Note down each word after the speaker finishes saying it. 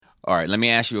all right, let me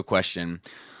ask you a question.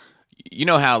 You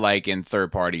know how, like, in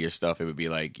third-party or stuff, it would be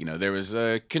like, there was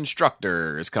a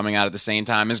Constructor is coming out at the same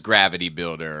time as Gravity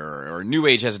Builder, or New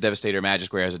Age has a Devastator, Magic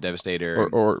Square has a Devastator.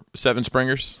 Or Seven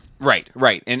Springers. Right.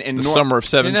 And the Summer of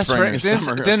Seven Didn't Springers.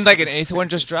 Didn't like an 8th one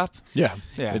just drop? Yeah,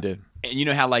 Yeah. it did. And you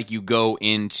know how, like, you go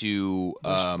into...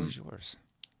 What's yours?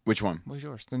 Which one? What's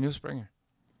yours? The new Springer.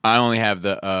 I only have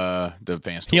the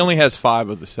advanced. He only has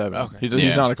 5 of the 7. Okay.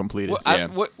 He's not a completed.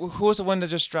 Who was the one that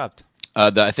just dropped?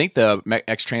 I think the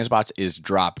X Transbots is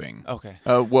dropping. Okay.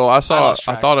 Well, I lost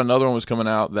track. thought another one was coming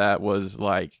out that was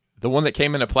like the one that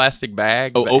came in a plastic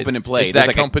bag. Oh, Open and Play. It's There's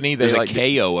that company. There's like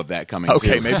a KO of that coming.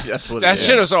 Okay, too. maybe that's what That it is.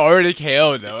 shit was already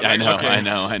KO though. I know, okay.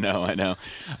 I know.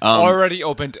 Already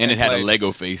opened And it had played. a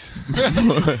Lego face.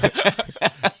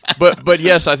 But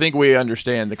yes, I think we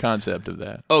understand the concept of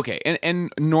that. Okay,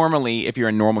 and normally, if you're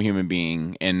a normal human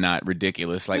being and not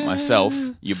ridiculous like myself,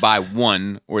 you buy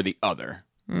one or the other.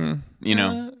 You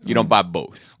don't buy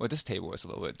both. Well, this table is a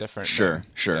little bit different. Sure.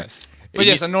 Yes. But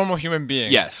yes, a normal human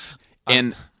being. Yes,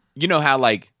 and you know how,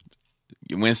 like,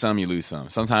 you win some, you lose some.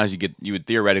 Sometimes you would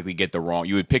theoretically get the wrong.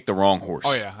 You would pick the wrong horse.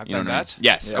 Oh yeah, I've you know done what I mean? that.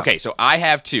 Yes. Yeah. Okay, so I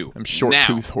have 2. Them short Now,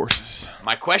 tooth horses.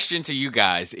 my question to you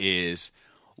guys is,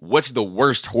 what's the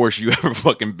worst horse you ever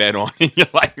fucking bet on in your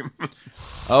life?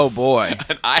 Oh boy.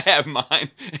 And I have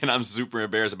mine, and I'm super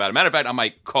embarrassed about it. Matter of fact, I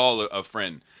might call a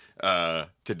friend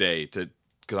today because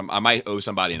I might owe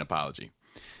somebody an apology.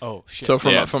 Oh shit. So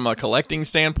Yeah. from a collecting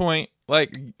standpoint,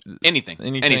 like Anything.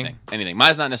 Anything?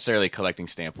 Mine's not necessarily a collecting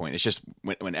standpoint. It's just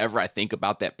whenever I think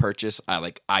about that purchase,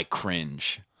 I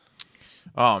cringe.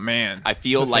 oh man, I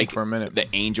feel Think like for a minute. the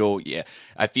angel. Yeah,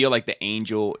 I feel like the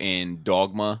angel in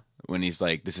Dogma when he's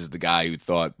like, "This is the guy who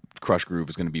thought Crush Groove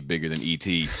was going to be bigger than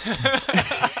E.T."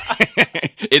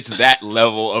 It's that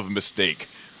level of mistake.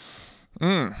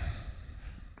 I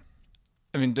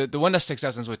mean, the one that sticks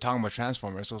out since we're talking about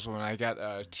Transformers was when I got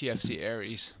TFC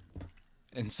Ares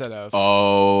instead of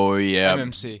Oh yeah,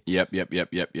 MMC.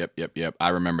 Yep. I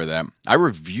remember that. I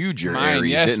reviewed your Mine. Ares,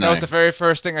 Yes, didn't that I? was the very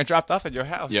first thing I dropped off at your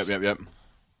house. Yep.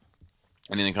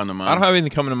 Anything come to mind? I don't have anything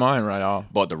coming to mind right off.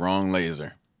 Bought the wrong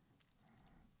laser.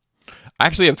 I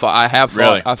actually have thought.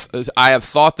 Really? I have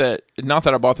thought that. Not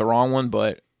that I bought the wrong one,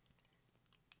 but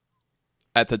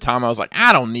at the time I was like,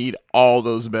 I don't need all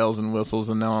those bells and whistles,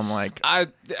 and now I'm like,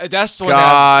 That's the one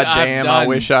God I've damn! done. I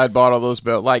wish I'd bought all those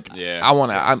bells. Like, Yeah. I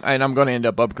want to, and I'm going to end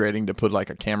up upgrading to put like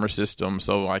a camera system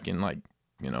so I can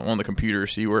on the computer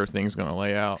see where things going to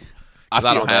lay out. 'Cause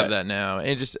I feel don't have that now.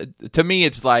 And just to me,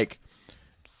 it's like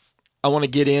I want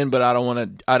to get in, but I don't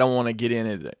want to get in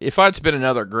it. If I'd spend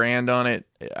another $1,000 on it,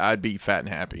 I'd be fat and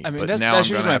happy. I mean, but that's now I'm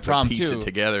usually going to my have to problem, piece too. it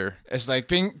together. It's like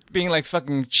being like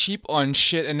fucking cheap on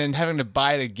shit and then having to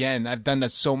buy it again. I've done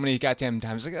that so many goddamn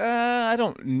times. Like, I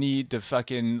don't need the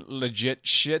fucking legit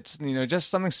shit. Just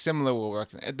something similar will work.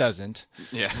 It doesn't.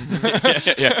 Yeah.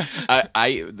 Yeah.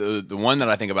 The one that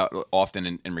I think about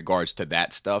often in regards to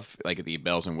that stuff, like the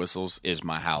bells and whistles, is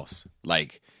my house.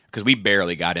 Like, because we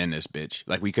barely got in this bitch.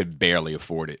 Like, we could barely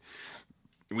afford it.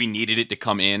 We needed it to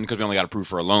come in because we only got approved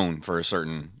for a loan for a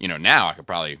certain, now I could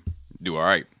probably do all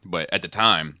right. But at the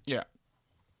time, Yeah.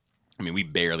 I mean, we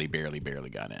barely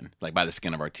got in, like by the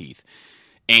skin of our teeth.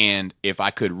 And if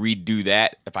I could redo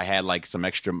that, if I had like some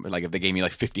extra, like if they gave me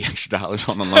like $50 extra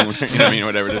on the loan, you know what I mean,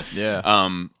 whatever it is, Yeah.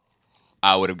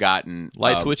 I would have gotten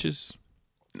Light switches,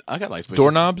 I got light switches.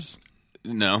 doorknobs.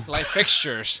 No. Light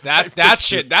fixtures. That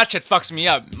shit fucks me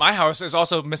up. My house is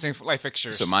also missing light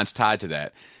fixtures. So mine's tied to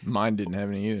that. Mine didn't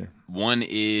have any either. One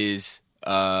is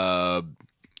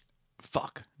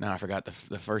fuck. Now I forgot the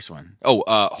first one. Oh,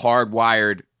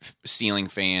 hardwired ceiling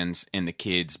fans in the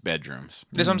kids' bedrooms.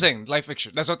 That's what I'm saying. Light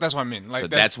fixture. That's what I mean. Like So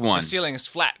that's one. The ceiling is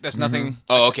flat. That's nothing.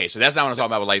 Oh, okay. So that's not what I'm talking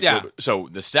about with light. Yeah. So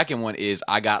the second one is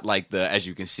I got like as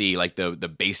you can see, like the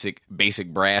basic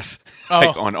brass Oh.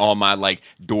 like on all my like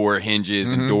door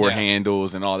hinges and door Yeah.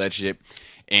 handles and all that shit.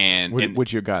 And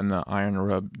Would you have gotten the iron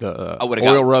rub, the I would've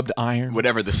oil got- rubbed iron?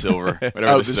 whatever the silver, whatever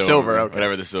Oh, the the silver, silver, okay.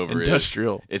 whatever the silver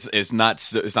Industrial. is. It's not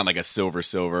like a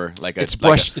silver like a It's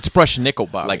brushed nickel,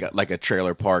 Bobby. like a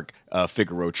trailer park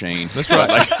Figaro chain. That's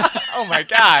right. Oh my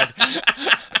god.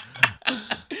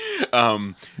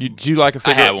 Did you like a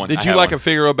Figaro? had one. Did I you had like one. a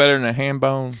Figaro better than a ham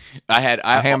bone? I had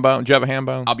A ham bone? Did you have a ham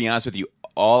bone? I'll be honest with you.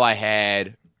 All I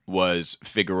had was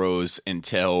Figaro's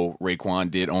until Raekwon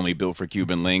did only built for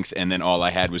Cuban links, and then all I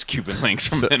had was Cuban links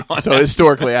from then on. So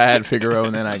historically, I had Figaro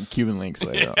and then I had Cuban links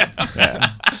later on.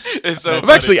 Yeah. It's so I've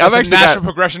actually It's a natural got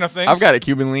progression of things. I've got a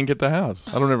Cuban link at the house.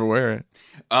 I don't ever wear it.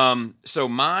 So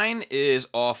mine is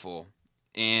awful,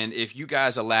 and if you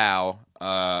guys allow,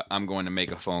 I'm going to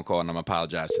make a phone call and I'm gonna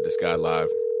apologize to this guy live.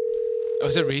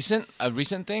 Was it recent? A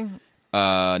recent thing?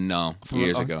 No,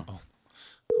 years ago. Oh.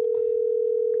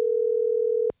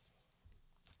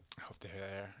 I hope they're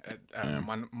there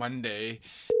at Monday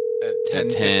at 10, 10,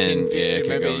 15. yeah, it could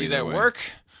maybe go he's either at way. work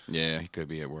Yeah, he could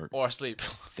be at work. or asleep.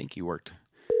 I think he worked.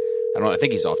 I don't know. I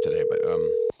think he's off today, but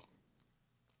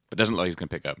doesn't look like he's gonna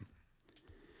pick up.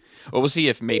 Well, we'll see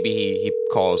if maybe he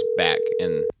calls back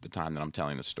in the time that I'm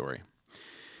telling the story.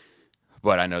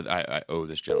 But I know that I owe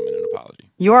this gentleman an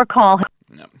apology. Your call.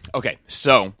 No. Okay,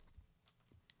 so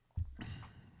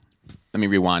let me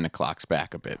rewind the clocks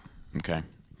back a bit. Okay,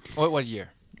 What year?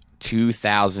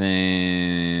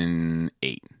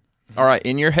 2008. All right,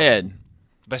 in your head,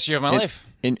 Best year of my life.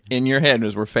 in your head,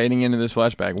 as we're fading into this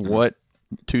flashback, what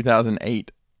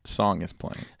 2008 song is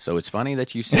playing? So it's funny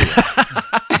that you say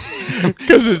that.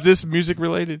 Because is this music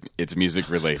related? It's music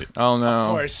related. Oh no, Of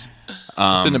course.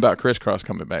 This isn't about Crisscross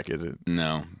coming back, is it?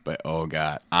 No, but oh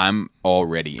god, I'm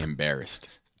already embarrassed.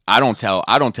 I don't tell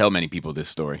many people this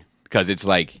story because it's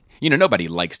like, nobody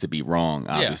likes to be wrong,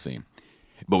 obviously.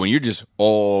 But when you're just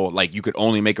all like, you could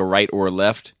only make a right or a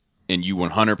left and you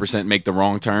 100% make the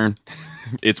wrong turn,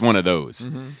 it's one of those.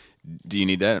 Mm-hmm. Do you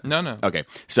need that? No. Okay.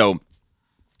 So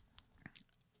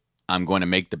I'm going to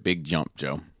make the big jump,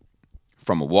 Joe,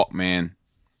 from a Walkman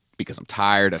because I'm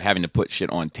tired of having to put shit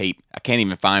on tape. I can't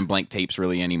even find blank tapes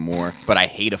really anymore, but I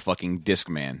hate a fucking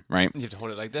Discman, right? You have to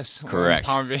hold it like this. Correct.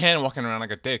 Palm of your hand, walking around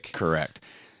like a dick. Correct.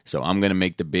 So I'm going to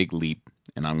make the big leap,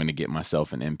 and I'm going to get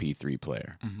myself an MP3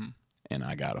 player. Mm-hmm. And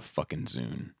I got a fucking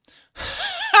Zune.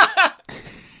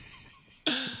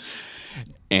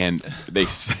 And they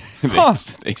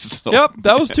sold, Yep,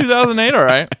 that was 2008. All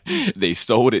right. they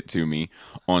sold it to me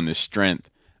on the strength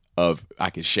of I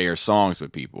could share songs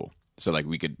with people. So like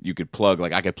you could plug,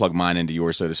 like I could plug mine into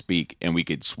yours, so to speak, and we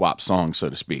could swap songs, so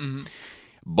to speak. Mm-hmm.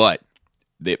 But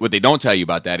what they don't tell you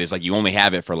about that is like you only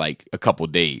have it for like a couple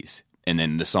days, and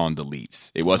then the song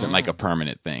deletes. It wasn't like a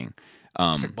permanent thing.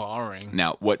 It's like boring.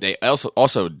 Now, what they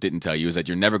also didn't tell you is that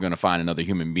you're never going to find another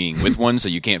human being with one, so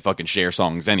you can't fucking share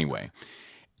songs anyway.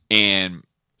 And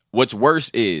what's worse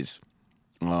is,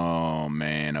 oh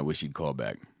man, I wish he'd call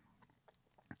back.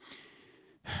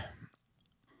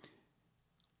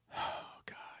 Oh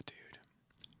God, dude,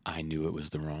 I knew it was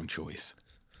the wrong choice,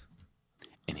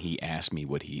 and he asked me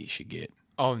what he should get.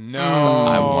 Oh no!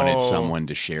 I wanted someone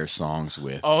to share songs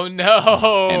with. Oh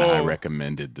no! And I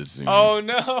recommended the Zune. Oh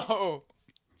no!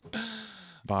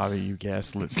 Bobby, you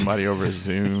gaslit somebody over a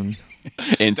Zune.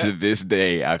 And to this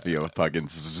day, I feel fucking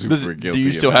super guilty. Do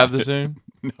you still about have the it. Zune?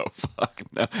 No, fuck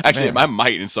no. Actually, Man. I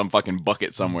might in some fucking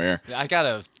bucket somewhere. I got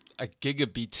a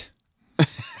gigabit.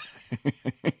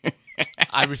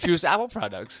 I refuse Apple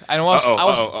products. I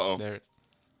was there.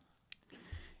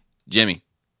 Jimmy,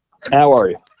 How are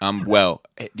you? I'm well.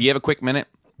 Do you have a quick minute?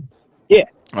 Yeah.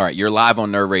 All right, you're live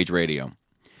on Nerve Rage Radio.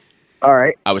 All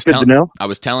right. I was Good to know. I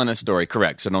was telling a story,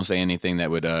 correct? So don't say anything that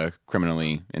would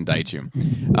criminally indict you.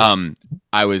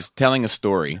 I was telling a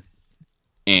story,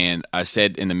 and I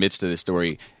said in the midst of the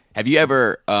story, have you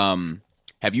ever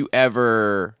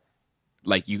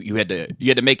like you had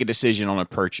to make a decision on a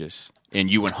purchase,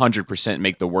 and you 100%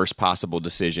 make the worst possible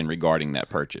decision regarding that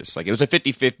purchase? Like it was a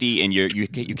 50-50, and you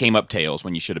came up tails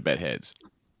when you should have bet heads.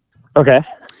 Okay.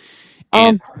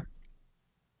 And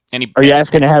Are you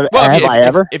asking have I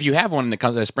ever? If you have one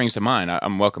that springs to mind,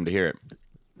 I'm welcome to hear it.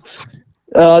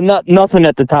 Nothing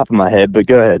at the top of my head, but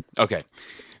go ahead. Okay.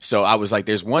 So I was like,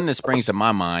 there's one that springs to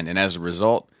my mind, and as a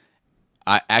result,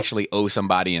 I actually owe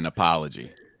somebody an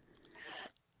apology.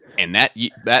 And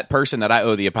that person that I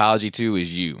owe the apology to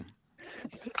is you.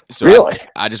 So Really?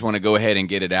 I just want to go ahead and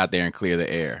get it out there and clear the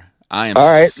air. I am All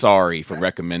right. sorry for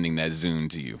recommending that Zune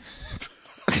to you.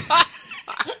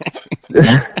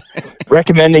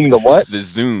 Recommending the what? The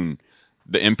Zune,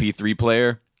 the MP3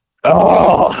 player.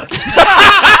 Oh.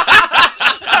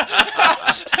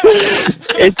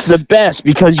 It's the best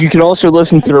because you can also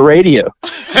listen to the radio.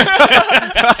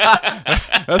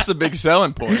 That's the big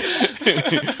selling point.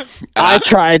 I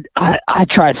tried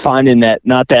finding that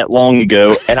not that long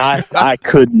ago, and I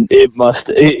couldn't.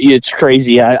 It's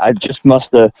crazy. I just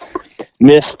must have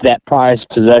missed that prized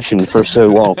possession for so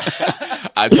long.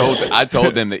 I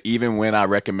told them that even when I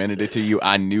recommended it to you,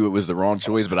 I knew it was the wrong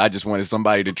choice, but I just wanted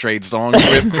somebody to trade songs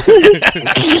with.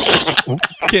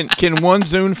 Can one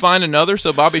Zune find another?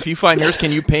 So Bobby, if you find yours,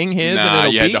 can you ping his? Nah, and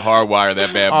it'll you had beep? to hardwire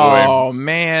that bad boy. Oh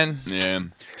man. Yeah.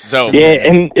 So Yeah,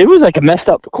 and it was like a messed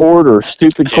up chord or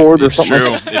stupid chord or it's something. true.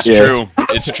 Like that. It's Yeah. true.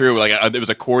 It's true. Like there was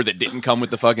a cord that didn't come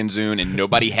with the fucking Zune, and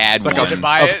nobody had It's like one. a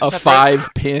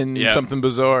 5-pin Yeah. something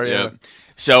bizarre. Yeah. Yeah.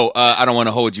 So I don't want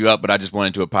to hold you up, but I just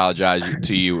wanted to apologize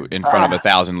to you in front of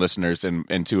 1,000 listeners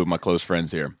and two of my close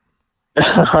friends here.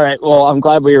 All right. Well, I'm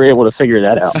glad we were able to figure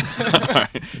that out. All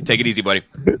right. Take it easy, buddy.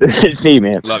 See you,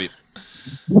 man. Love you.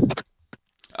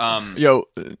 Yo,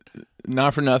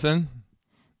 not for nothing.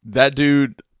 That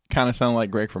dude kind of sounded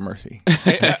like Greg from Mercy.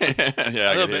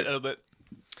 Yeah, A little bit.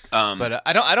 But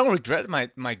I don't regret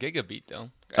my Gigabeat though.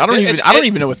 I don't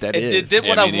even know what that is. It did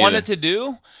what Yeah, I me wanted neither. to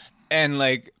do, and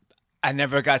like I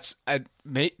never got.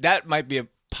 That might be a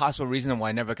possible reason why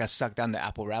I never got sucked down the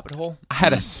Apple rabbit hole. I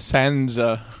had a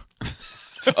Sansa.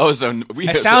 Oh, so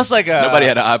It sounds like a- nobody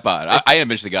had an iPod. I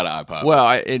eventually got an iPod. Well,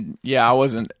 I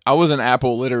wasn't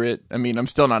Apple literate. I mean, I'm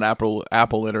still not Apple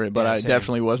literate, but Yeah, I same.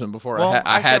 definitely wasn't before. Well,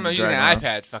 I had I'm to using drag an on.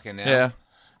 iPad fucking now. Yeah,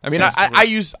 I mean, I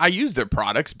use their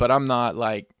products, but I'm not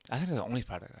like I think they're the only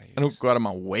product I use. I don't go out of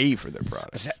my way for their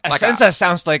products. A Sensa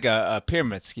sounds like a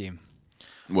pyramid scheme.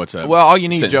 What's up? Well, all you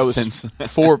need, Since- Joe, is since-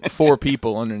 four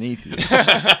people underneath you.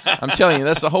 I'm telling you,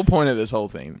 that's the whole point of this whole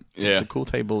thing. Yeah. The cool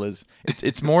table is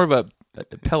it's more of a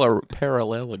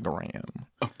parallelogram.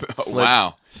 Oh,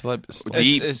 wow.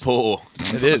 Deep It's- pull.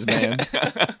 It is, man.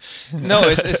 No,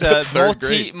 it's a Third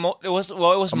it was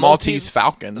A Maltese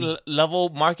Falcon. level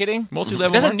marketing.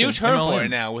 Multi-level There's a new marketing, term for MLM. it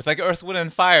now with like Earth, Wind,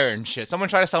 and Fire and shit. Someone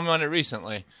tried to sell me on it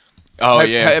recently. Oh, have,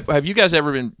 yeah. have you guys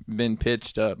ever been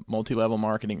pitched multi-level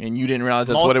marketing and you didn't realize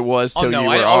that's Mul- what it was Oh, till no, you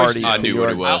I were always already? knew. I till knew you what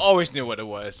were- it was. I always knew what it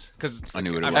was because I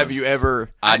knew what it was. Have you ever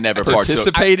I never partook.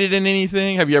 participated in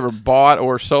anything? Have you ever bought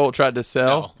or sold, tried to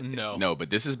sell? No,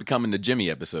 but this is becoming the Jimmy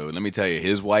episode. Let me tell you,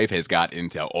 his wife has got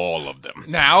into all of them.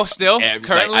 Now, still, And,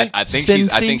 currently. like, I think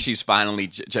Cincy? she's finally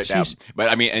checked out.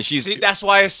 But I mean, and she's See, that's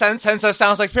why Sensa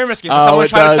sounds like pyramid scheme. Oh, Someone it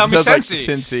tried to does. sell me Sounds like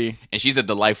Sensi. Cincy. and she's a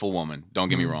delightful woman. Don't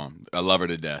get me wrong. I love her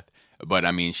to death. But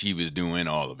I mean, she was doing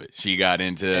all of it. She got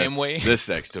into Amway? the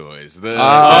sex toys.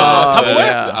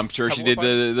 yeah. I'm sure she did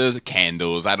the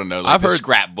candles. I don't know. Like I've the heard-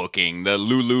 scrapbooking, the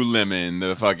Lululemon,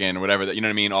 the fucking whatever. You know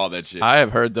what I mean? All that shit. I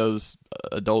have heard those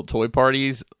adult toy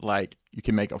parties. Like you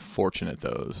can make a fortune at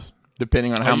those,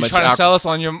 depending on how Are you much. trying to alcohol- sell us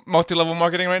on your multi-level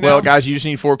marketing right now? Well, guys, you just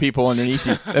need 4 people underneath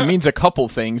you. That means a couple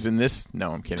things in this.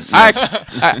 No, I'm kidding.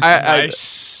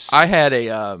 I had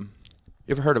a.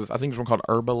 You ever heard of? I think it's one called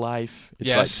Herbalife. It's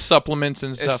Yes. like supplements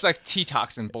and stuff. It's like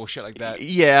T-Tox and bullshit like that.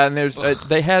 Yeah, and there's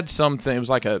they had something. It was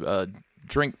like a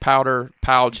drink powder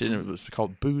pouch, and it was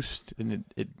called Boost. And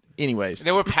it anyways.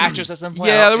 There were patches at some point.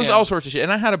 Yeah, there was all sorts of shit.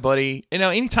 And I had a buddy. You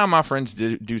know, anytime my friends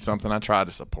do something, I try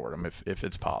to support them if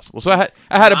it's possible. So I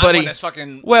had a buddy. That's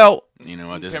fucking. Well, You know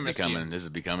what? Pyramid scheme. This is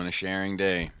becoming a sharing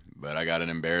day. But I got an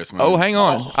embarrassment. oh, hang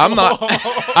on. I'm not.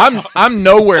 I'm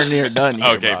nowhere near done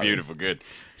here. Okay, Bobby. beautiful, good.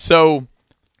 So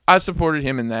I supported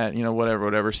him in that,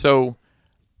 whatever. So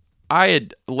I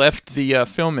had left the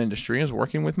film industry. I was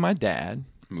working with my dad.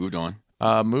 Moved on.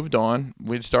 Moved on.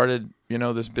 We'd started,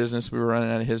 this business we were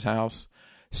running out of his house.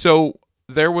 So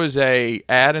there was a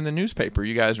ad in the newspaper.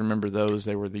 You guys remember those?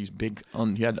 They were these big.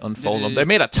 You had to unfold them. They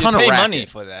made a ton of pay racket. money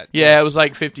for that. Yeah, it was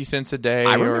like 50 cents a day.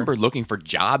 I or- remember looking for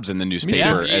jobs in the newspaper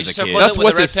Yeah, as a so kid. was That's it with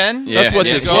what a red this- pen? that's what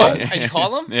And this you go, was. And you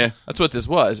call them? Yeah. That's what this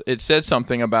was. It said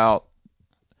something about.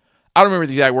 I don't remember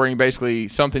the exact wording. Basically,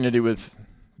 something to do with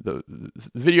the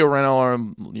video rental or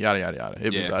yada yada yada.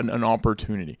 It was Yeah. an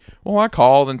opportunity. Well, I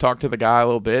called and talked to the guy a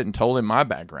little bit and told him my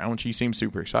background, which he seemed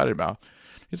super excited about.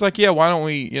 He's like, "Yeah, why don't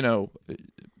we,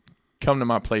 come to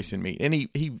my place and meet?" And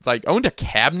he like owned a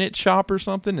cabinet shop or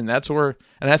something, and that's where.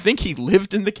 And I think he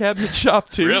lived in the cabinet shop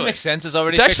too. Makes sense. It's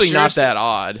already It's actually not fixtures. that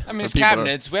odd. I mean, it's for people to-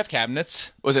 cabinets. We have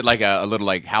cabinets. Was it like a little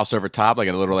like house over top, like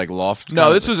a little like loft? No,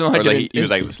 kind this of- wasn't like or, an- he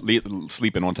was like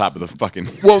sleeping on top of the fucking.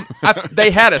 Well,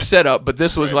 they had a setup, but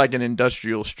this was like an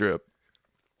industrial strip.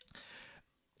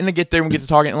 And to get there and we get to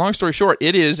talking. And long story short,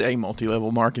 it is a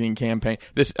multi-level marketing campaign.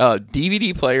 This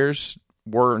DVD players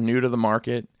were new to the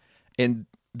market, and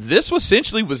this was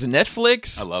essentially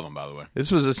Netflix. I love them, by the way.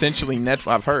 This was essentially Netflix.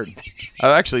 I've heard.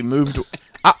 I've actually moved.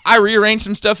 I rearranged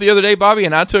some stuff the other day, Bobby,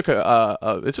 and I took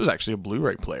this was actually a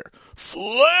Blu-ray player.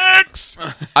 Flex!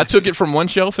 I took it from one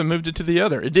shelf and moved it to the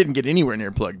other. It didn't get anywhere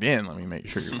near plugged in. Let me make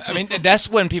sure. I mean, that's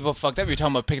when people fucked up. You're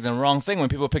talking about picking the wrong thing. When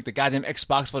people picked the goddamn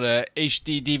Xbox for the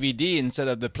HD DVD instead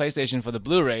of the PlayStation for the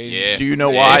Blu-ray. Yeah. Do you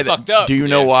know Yeah, why? they fucked up. Do you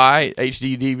know why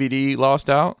HD DVD lost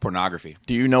out? Pornography.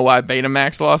 Do you know why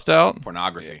Betamax lost out?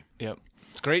 Pornography. Yep.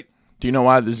 It's great. Do you know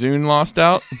why the Zune lost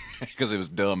out? Because it was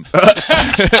dumb.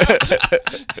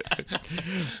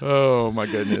 Oh my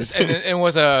goodness! And it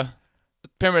was a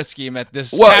pyramid scheme at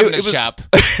this Well, cabinet it was- shop.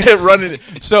 Running.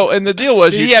 So, and the deal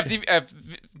was, Did he have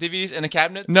DVDs in the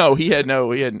cabinets? no, he had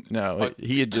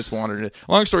He had just wanted it.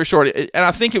 Long story short, and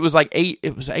I think it was like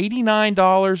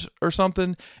 $89 or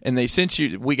something, and they sent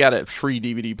you. We got a free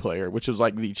DVD player, which was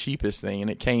like the cheapest thing, and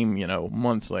it came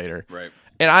months later. Right.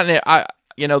 And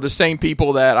the same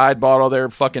people that I bought all their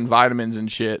fucking vitamins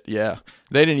and shit. Yeah,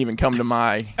 they didn't even come to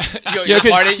my. Your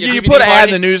party, You put an ad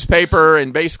in the newspaper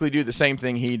and basically do the same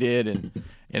thing he did, and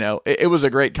it was a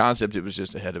great concept. It was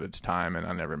just ahead of its time, and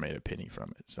I never made a penny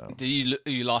from it. So Did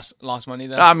you lost money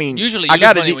though? I mean, usually I you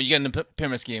got lose a money when you get in the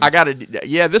pyramid scheme. I got to.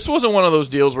 Yeah, this wasn't one of those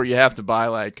deals where you have to buy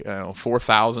like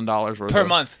 $4,000 worth Per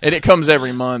month. and it comes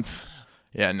every month.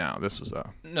 Yeah, no, this was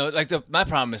No, like my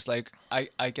problem is like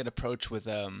I get approached with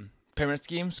pyramid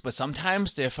schemes, but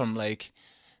sometimes they're from like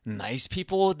nice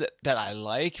people that I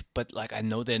like, but like I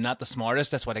know they're not the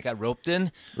smartest. That's why they got roped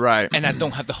in, right. and I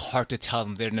don't have the heart to tell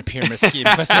them they're in a pyramid scheme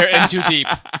because they're in too deep.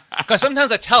 Because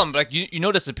sometimes I tell them like you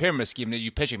know this is a pyramid scheme that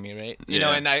you're pitching me, right? You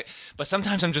know, but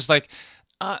sometimes I'm just like,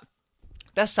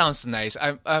 that sounds nice.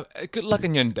 Good luck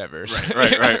in your endeavors.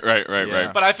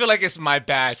 Right. But I feel like it's my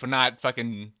bad for not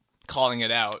fucking calling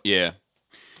it out. Yeah,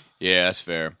 that's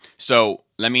fair. So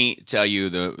let me tell you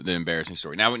the embarrassing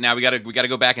story. Now we gotta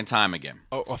go back in time again.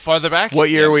 Oh, farther back? What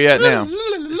year are we at now?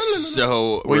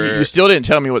 So Well, you still didn't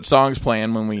tell me what song's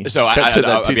playing when we. So cut to the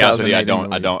I'll be honest with you, I 2008 don't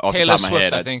movie. off Taylor the top of my Swift,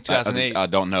 head. I think 2008. I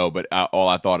don't know, but all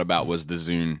I thought about was the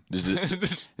Zune.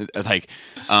 Like,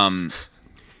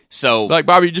 so Like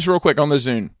Bobby, just real quick on the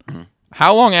Zune.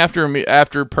 How long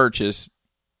after purchase?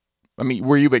 I mean,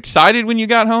 were you excited when you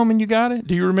got home and you got it?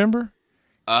 Do you remember?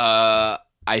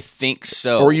 I think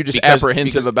so. Or were you just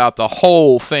apprehensive about the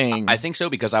whole thing? I think so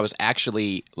because I was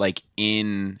actually like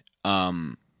in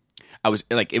I was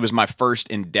like it was my first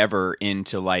endeavor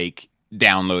into like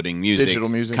downloading music, Digital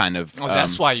music. kind of. Oh,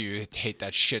 that's why you hate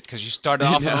that shit, because you started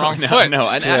off on the wrong no, foot. No,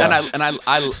 and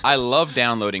I love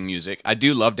downloading music. I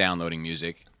do love downloading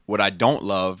music. What I don't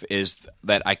love is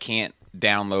that I can't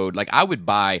download. Like I would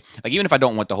buy, like even if I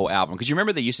don't want the whole album, because you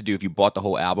remember they used to do if you bought the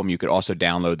whole album, you could also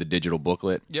download the digital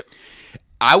booklet. Yep.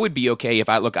 I would be okay if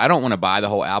I don't want to buy the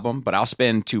whole album, but I'll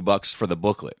spend $2 for the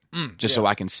booklet just so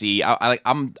I can see. I'm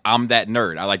that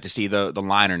nerd. I like to see the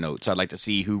liner notes. I like to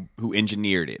see who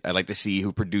engineered it. I like to see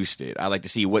who produced it. I like to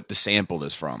see what the sample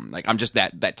is from. Like I'm just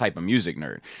that type of music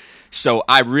nerd. So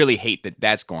I really hate that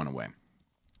that's going away.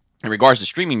 In regards to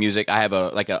streaming music, I have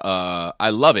I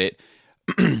love it,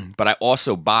 but I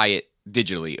also buy it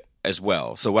digitally as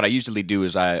well. So what I usually do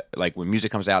is when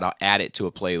music comes out, I'll add it to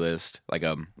a playlist. Like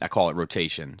I call it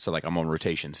rotation. So like I'm on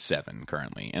rotation 7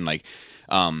 currently, and like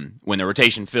when the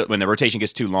rotation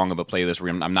gets too long of a playlist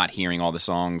where I'm not hearing all the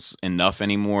songs enough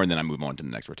anymore, then I move on to the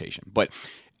next rotation. But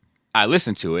I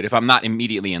listen to it. If I'm not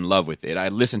immediately in love with it, I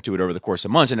listen to it over the course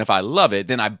of months, and if I love it,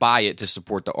 then I buy it to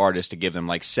support the artist, to give them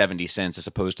like 70 cents as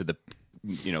opposed to the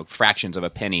fractions of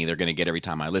a penny they're going to get every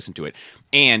time I listen to it.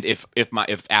 And if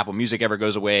Apple Music ever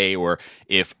goes away, or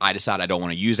if I decide I don't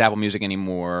want to use Apple Music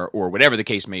anymore, or whatever the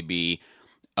case may be,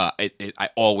 I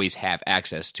always have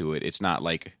access to it. It's not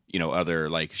like other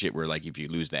like shit where like if you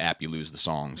lose the app, you lose the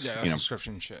songs. Yeah, that's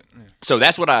subscription shit. Yeah. So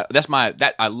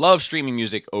I love streaming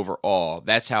music overall.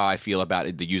 That's how I feel about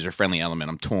it, the user friendly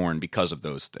element. I'm torn because of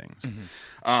those things.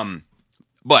 Mm-hmm.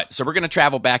 But so we're going to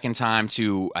travel back in time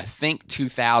to, I think,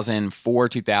 2004,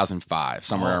 2005,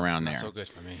 somewhere around there. That's so good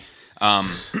for me.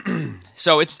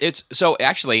 So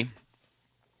actually,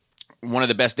 one of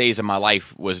the best days of my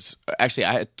life was actually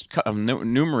I had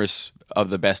numerous of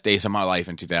the best days of my life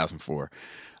in 2004.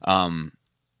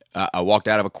 I walked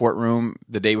out of a courtroom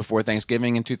the day before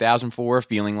Thanksgiving in 2004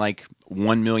 feeling like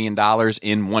 $1 million in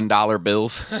 $1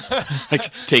 bills,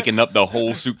 like taking up the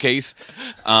whole suitcase.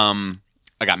 I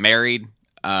got married.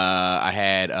 I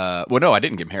had no, I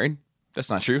didn't get married. That's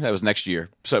not true. That was next year.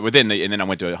 So and then I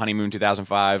went to a honeymoon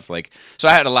 2005. So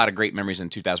I had a lot of great memories in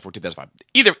 2004,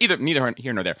 2005. Neither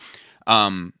here nor there.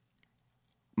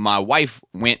 My wife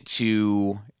went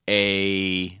to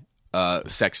a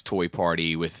sex toy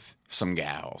party with some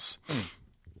gals.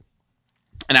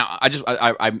 And now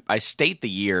I state the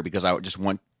year because I just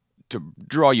want to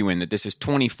draw you in that this is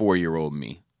 24-year-old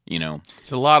me.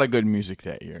 It's a lot of good music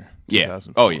that year. Yeah.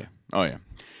 2004. Oh yeah.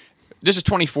 This is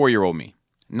 24-year-old me,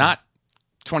 not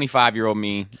 25-year-old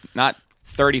me, not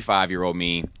 35-year-old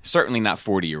me, certainly not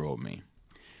 40-year-old me.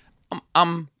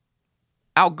 I'm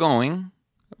outgoing,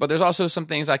 but there's also some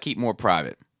things I keep more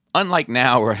private. Unlike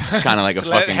now, where it's kind of like a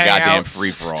fucking goddamn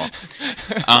free-for-all.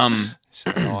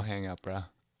 All hang out, bro.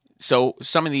 So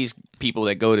some of these people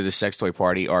that go to the sex toy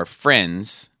party are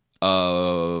friends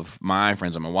of my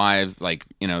friends of my wife, like,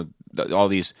 all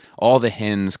the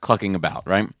hens clucking about,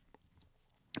 right?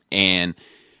 And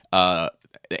the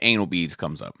anal beads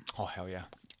comes up. Oh, hell yeah.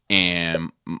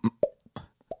 And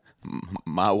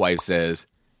my wife says,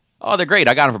 "Oh, they're great.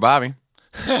 I got them for Bobby."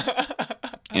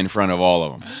 In front of all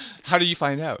of them. How do you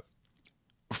find out?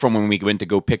 from when we went to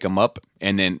go pick him up,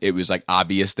 and then it was like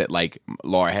obvious that like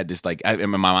Laura had this like in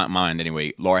my mind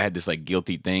anyway. Laura had this like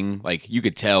guilty thing. Like you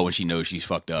could tell when she knows she's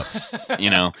fucked up, you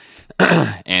know.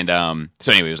 And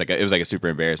so anyway, it was like a super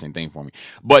embarrassing thing for me.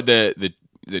 But the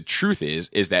truth is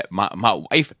that my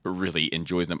wife really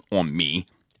enjoys them on me,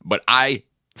 but I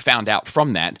found out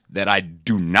from that I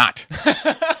do not.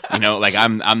 You know, like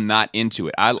I'm not into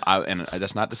it. And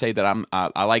that's not to say that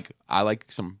I like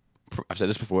some. I've said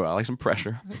this before. I like some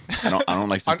pressure. I don't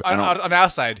like some, on the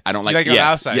outside. I don't like on the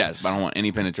outside. Yes, but I don't want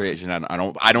any penetration.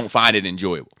 I don't find it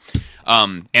enjoyable.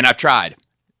 And I've tried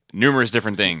numerous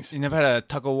different things. You never had a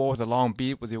tug of war with a long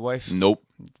beat with your wife? Nope.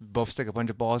 Both stick a bunch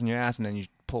of balls in your ass and then you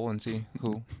pull and see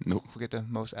who get the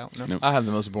most out. No? Nope. I have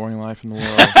the most boring life in the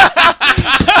world.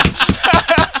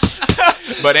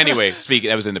 But anyway,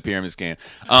 that was in the pyramid scam.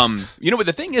 You know what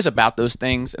the thing is about those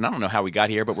things, and I don't know how we got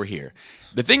here, but we're here.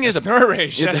 The thing is,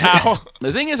 That's how.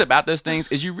 The thing is about those things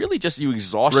is you really just you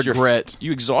exhaust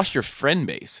you exhaust your friend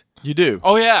base. You do.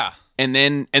 Oh yeah. And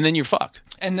then you're fucked.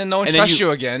 And then no one And trusts then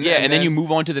you again. Yeah, and then you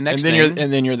move on to the next and thing.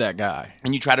 then you're that guy.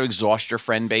 And you try to exhaust your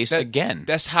friend base again.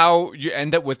 That's how you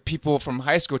end up with people from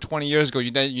high school 20 years ago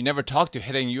you never talked to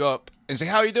hitting you up and say,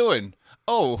 "How are you doing?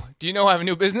 Oh, do you know I have a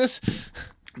new business?"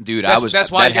 Dude,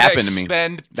 that's why that happened to me.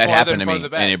 That happened to me,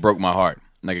 and it broke my heart.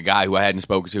 Like a guy who I hadn't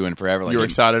spoken to in forever. Like You were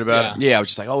excited about it? Yeah, I was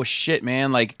just like, oh shit,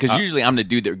 man. Like, because usually I'm the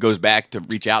dude that goes back to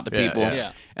reach out to people.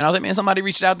 yeah. And I was like, man, somebody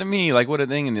reached out to me. Like, what a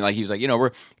thing. And like, he was like,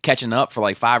 we're catching up for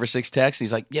like 5 or 6 texts.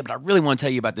 He's like, yeah, but I really want to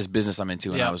tell you about this business I'm into.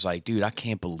 And Yeah. I was like, dude, I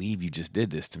can't believe you just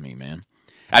did this to me, man.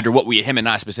 After what him and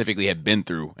I specifically have been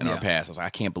through in our past, I was like, I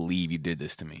can't believe you did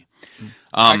this to me.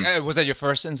 was that your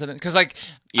first incident? Because I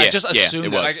just assumed it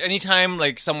that was. like anytime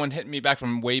like someone hit me back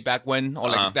from way back when, or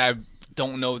like that I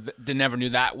don't know, they never knew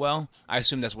that well. I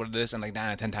assume that's what it is, and like 9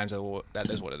 out of 10 times that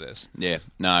is what it is. Yeah,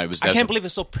 no, it was. I can't believe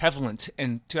it's so prevalent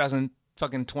in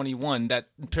 2021 that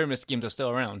pyramid schemes are still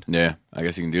around. Yeah, I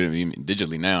guess you can do it even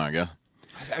digitally now. I guess.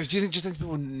 I just think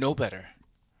people know better.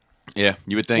 Yeah,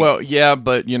 you would think. Well, yeah,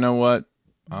 but you know what?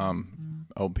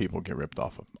 Old people get ripped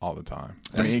off all the time.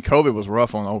 I mean, COVID was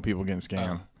rough on old people getting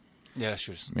scammed. Yeah, that's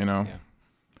true. You know? Yeah.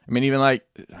 I mean, even like,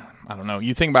 I don't know.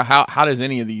 You think about how does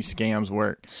any of these scams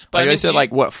work? But Like I mean, they said,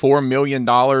 like, what, $4 million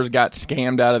got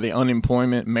scammed out of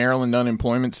the Maryland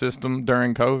unemployment system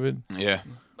during COVID? yeah.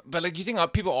 But like you think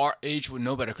people our age would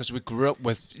know better because we grew up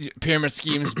with pyramid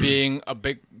schemes being a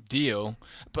big deal.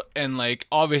 And like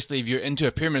obviously, if you're into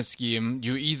a pyramid scheme,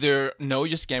 you either know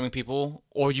you're scamming people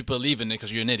or you believe in it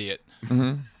because you're an idiot.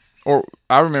 Or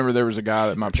I remember there was a guy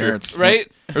that my parents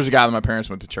Right? There was a guy that my parents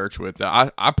went to church with. I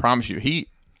promise you,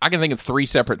 I can think of 3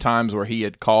 separate times where he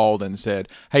had called and said,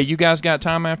 "Hey, you guys got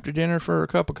time after dinner for a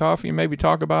cup of coffee and maybe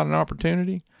talk about an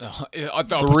opportunity?"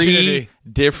 The 3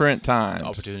 different times.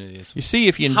 opportunities. You see,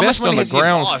 if you How much invest money on the has he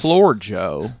ground lost? floor,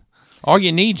 Joe, all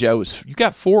you need, Joe, is you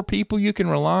got 4 people you can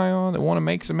rely on that want to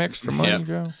make some extra money, Yep.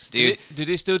 Joe. Dude. Did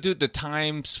they still do the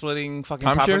time splitting fucking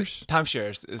Timeshares?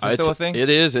 Timeshares. Is that still a thing? It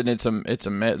is, and it's a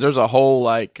there's a whole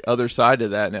like other side to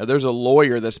that now. There's a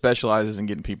lawyer that specializes in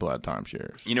getting people out of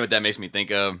timeshares. You know what that makes me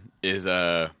think of is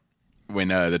when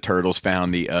the turtles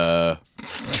found the I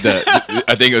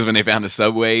think it was when they found the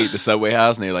subway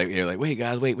house, and they're like, wait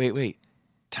guys, wait,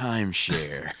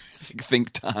 timeshare.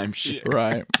 Think timeshare,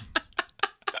 Right.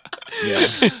 Yeah.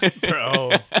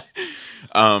 Bro.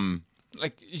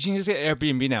 Like you can just get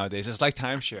Airbnb nowadays. It's like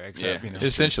timeshare, except Yeah. It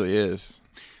essentially is.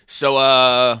 So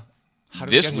How did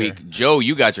we this get week, here? Joe,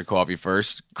 you got your coffee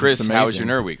first. Chris, It's how was your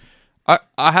amazing. nerd week?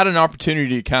 I had an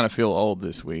opportunity to kind of feel old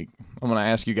this week. I'm going to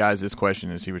ask you guys this question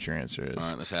and see what your answer is. All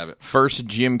right, let's have it. First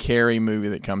Jim Carrey movie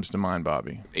that comes to mind,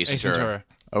 Bobby. Ace Ace Ventura. Ventura.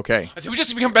 Okay. Did we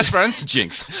just become best friends?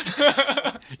 Jinx.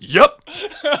 Yup.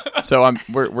 So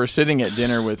we're sitting at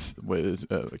dinner with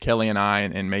Kelly and I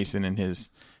and Mason and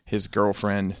his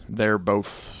girlfriend. They're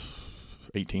both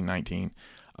 18, 19.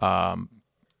 And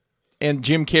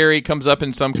Jim Carrey comes up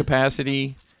in some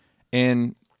capacity,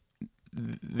 and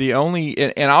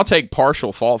and I'll take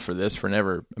partial fault for this for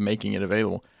never making it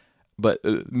available. But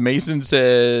Mason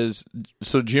says,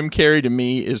 so Jim Carrey to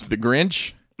me is the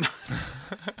Grinch,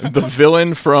 the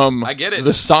villain from I get it.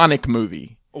 the Sonic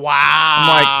movie. Wow. I'm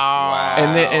like, Wow.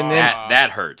 and then that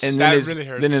hurts. and That then really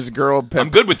hurts. his girl I'm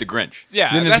good with the Grinch.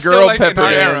 Yeah. then that's his still, girl like, in peppered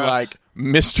our in era. like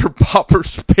Mr.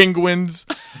 Popper's Penguins.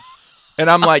 And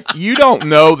I'm like, you don't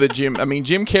know that Jim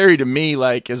Carrey to me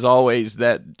like is always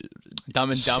that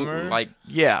Dumb and Dumber. like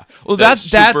yeah. Well That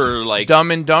that's super, like-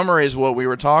 Dumb and Dumber is what we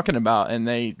were talking about, and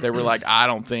they were like, I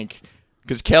don't think,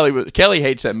 because Kelly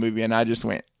hates that movie, and I just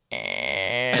went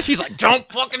she's like, don't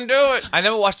fucking do it. I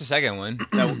never watched the second one.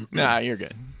 Nah, you're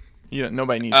good.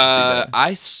 Nobody needs to see that.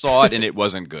 I saw it and it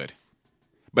wasn't good.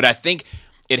 But I think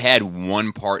it had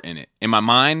one part in it. In my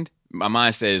mind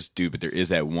says, dude, but there is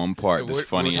that one part that's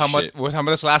funny as shit. We were talking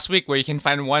about this last week, where you can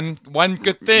find one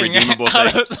good thing, Redeemable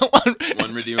out thing. of someone,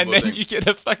 One redeemable and then thing. you get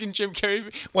a fucking Jim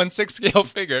Carrey 1/6 scale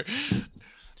figure.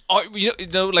 Oh, you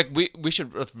know, like we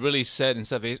should have really said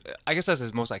instead of, I guess that's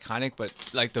his most iconic, but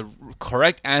like the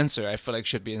correct answer, I feel like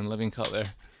should be in living color.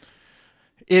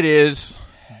 It is,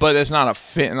 but it's not a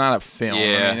film.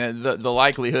 Yeah. I mean, the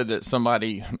likelihood that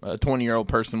somebody, a 20-year-old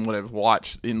person, would have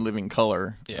watched in living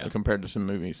color compared to some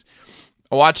movies.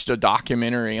 I watched a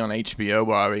documentary on HBO,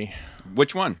 Bobby.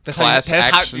 Which one? That's Class how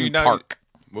Action you know. Park.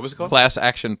 What was it called? Class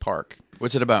Action Park.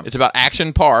 What's it about? It's about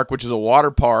Action Park, which is a water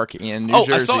park in New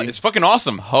Jersey. I saw it. It's fucking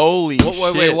awesome. Holy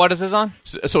shit! Wait, what is this on?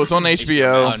 So it's on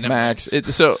HBO never Max.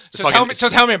 So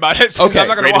tell me about it. Okay. I'm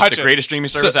not gonna watch The it. greatest streaming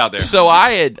service out there. So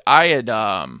I had.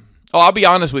 I'll be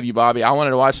honest with you, Bobby. I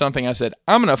wanted to watch something. I said,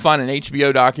 I'm going to find an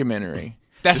HBO documentary.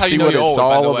 That's to how you see know what you're it's old,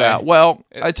 by all the way. about. Well,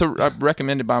 it's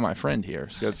recommended by my friend here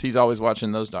because he's always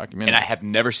watching those documentaries. And I have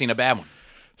never seen a bad one.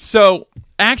 So,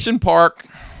 Action Park.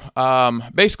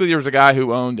 Basically, there was a guy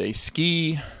who owned a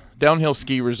downhill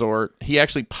ski resort. He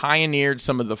actually pioneered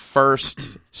some of the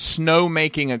first snow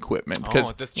making equipment.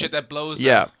 Oh, the shit that blows.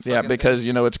 Because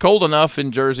it's cold enough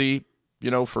in Jersey,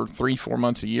 for 3-4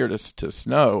 months a year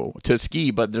to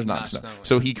ski, but there's not snow.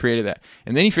 So he created that.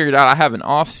 And then he figured out, I have an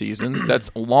off season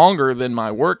that's longer than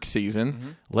my work season. Mm-hmm.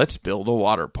 Let's build a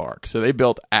water park. So they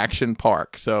built Action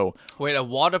Park. So wait, a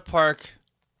water park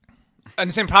on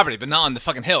the same property, but not on the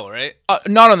fucking hill, right?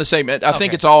 Not on the same. I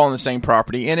think it's all on the same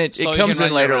property. And it So comes you in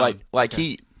can later run like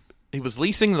he was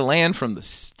leasing the land from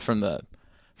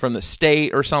the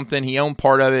state or something. He owned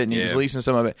part of it and he was leasing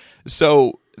some of it.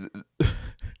 So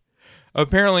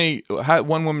apparently,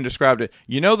 one woman described it.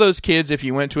 Those kids, if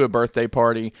you went to a birthday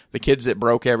party, the kids that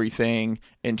broke everything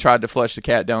and tried to flush the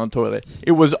cat down the toilet,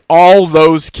 it was all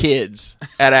those kids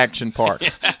at Action Park.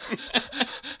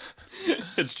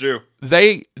 It's true.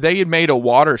 They had made a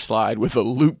water slide with a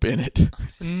loop in it.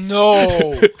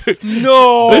 No. But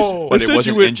it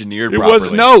wasn't engineered properly. It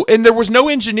wasn't. No, and there was no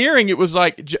engineering. It was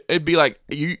like, it'd be like,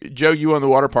 Joe, you own the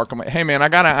water park. I'm like, hey, man, I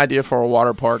got an idea for a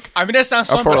water park. I mean, that sounds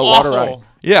for super a water awful. ride.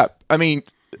 Yeah, I mean,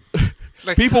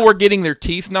 Like, people were getting their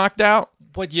teeth knocked out.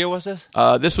 What year was this?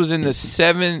 This was in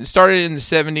started in the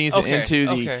 70s and Okay, into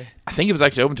the, okay. I think it was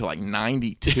actually open to like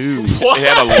 92. It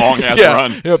had a long ass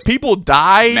run. Yeah, people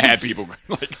died. Mad people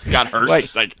got hurt.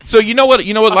 So you know what,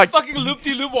 A fucking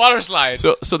loop-de-loop water slide.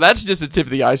 so that's just the tip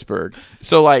of the iceberg.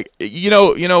 So like,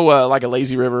 like a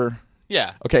lazy river.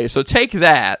 Yeah. Okay, so take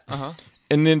that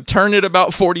and then turn it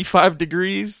about 45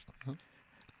 degrees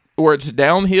where it's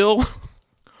downhill.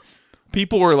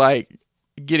 People were like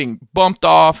getting bumped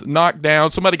off, knocked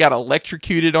down. Somebody got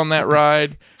electrocuted on that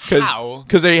ride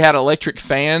because they had electric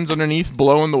fans underneath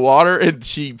blowing the water, and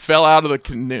she fell out of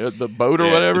the boat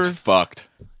or whatever. It's fucked.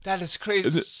 That is crazy.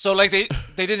 So like they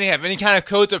didn't have any kind of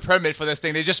codes or permit for this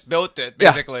thing. They just built it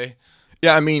basically.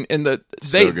 Yeah, I mean, good.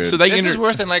 so they This is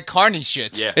worse than like Carney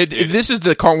shit. Yeah. this is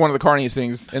one of the carniest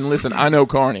things. And listen, I know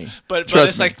Carney, But Trust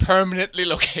it's me. like permanently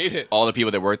located. All the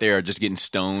people that work there are just getting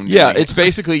stoned. Yeah, it's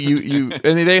basically you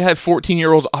and they have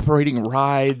 14-year-olds operating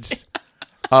rides.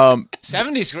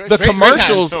 70s. The great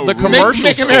commercials, times. the commercials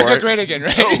Make for America it. great again,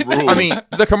 right? I mean,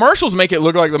 the commercials make it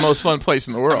look like the most fun place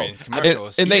in the world.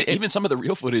 commercials. And they even some of the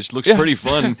real footage looks pretty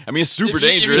fun. I mean, it's super You-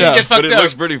 you dangerous, just get but fucked it up.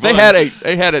 looks pretty fun.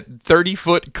 they had a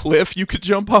 30-foot cliff you could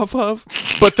jump off of,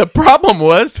 but the problem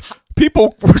was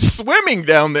people were swimming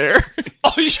down there.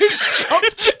 Oh, you just jump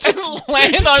and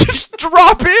land on. Just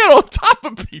drop in on top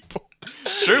of people.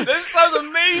 It's true. This sounds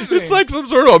amazing. It's like some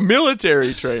sort of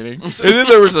military training. And then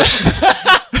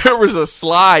there was a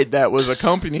slide that was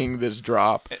accompanying this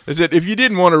drop. Is that if you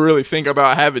didn't want to really think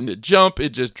about having to jump, it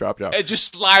just dropped out. It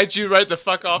just slides you right the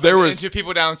fuck off into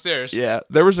people downstairs. Yeah,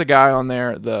 there was a guy on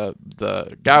there,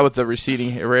 the guy with the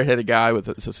receding redheaded guy with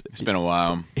It's been a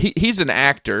while. he's an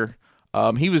actor.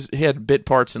 He had bit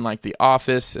parts in like The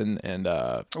Office and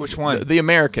Which one? the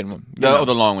American one.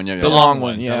 The long one, yeah. The long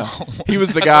one, yeah. He was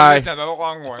the That's guy. what I said, the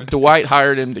long one. Dwight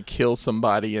hired him to kill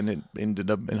somebody, and it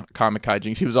ended up in comic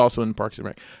hijinks. He was also in Parks and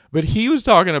Rec. But he was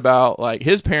talking about like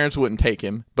his parents wouldn't take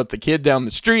him, but the kid down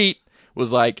the street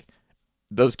was like,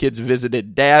 those kids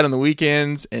visited dad on the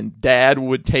weekends, and dad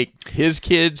would take his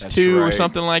kids too, or right.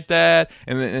 something like that.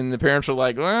 And the parents were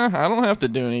like, well, I don't have to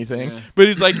do anything. Yeah. But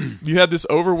it's like you have this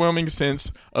overwhelming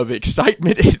sense of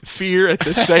excitement and fear at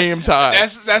the same time.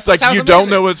 That's it's like you amazing. don't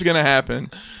know what's going to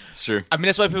happen. It's true. I mean,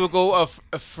 that's why people go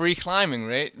free climbing,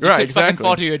 right? You Right, could exactly. fucking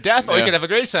fall to your death, or you Yeah. could have a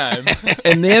great time.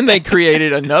 And then they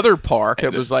created another park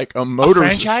that was like a motor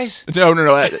franchise? No,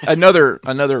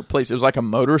 another place. It was like a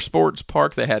motorsports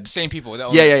park. They had Same people. that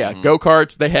own yeah, it. yeah, yeah. Go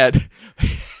karts. They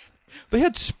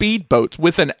had speedboats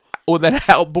with an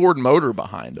outboard motor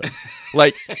behind them,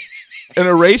 like in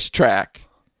a racetrack.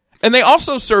 And they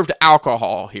also served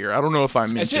alcohol here. I don't know if I Is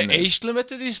there mentioned an that. age limit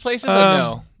to these places? Or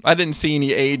no? I didn't see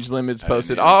any age limits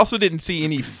posted. I also didn't see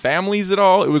any families at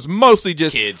all. It was mostly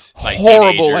just Kids, like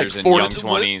horrible, like teenagers and young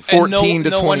 14, 20s. 14 and to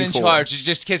no 24. one in charge. It's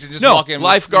just kids that just No, walk in.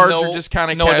 lifeguards no, are just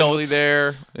kind of no casually adults.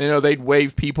 there. You know, they'd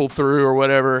wave people through or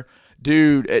whatever.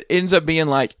 Dude, it ends up being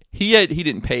like he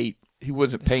didn't pay. He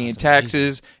wasn't paying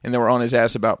taxes, and they were on his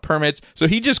ass about permits. So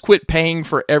he just quit paying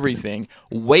for everything.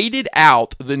 Waited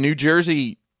out the New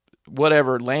Jersey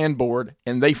land board,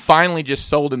 and they finally just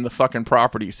sold him the fucking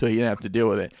property, so he didn't have to deal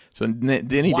with it. So then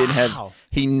he didn't have. Wow.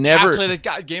 He never.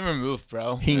 Calculated gamer move,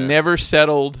 bro. He never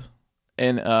settled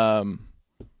an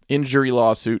injury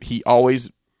lawsuit. He always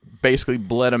basically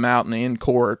bled him out in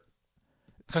court.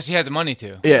 Because he had the money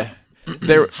to. Yeah,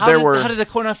 How did the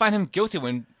court not find him guilty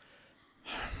when?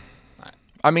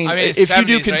 I mean, it's if you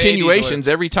do 70s or 80s or continuations,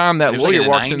 every time that It was like lawyer in the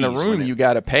walks in the 90s, room, wasn't it? you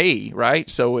got to pay, right?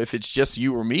 So if it's just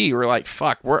you or me, we're like,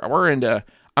 fuck, we're into.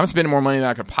 I'm spending more money than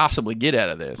I could possibly get out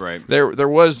of this. Right. There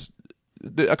was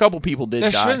a couple people did There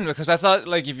die. shouldn't, because I thought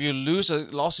like if you lose a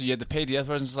lawsuit, you had to pay the other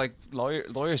person's like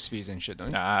lawyer's fees and shit. Don't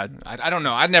you? Nah, I don't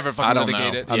know. I'd never fucking I don't know.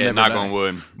 litigate it. I've Yeah, never knock done on it.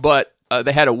 wood. But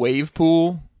they had a wave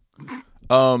pool.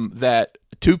 That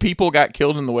 2 people got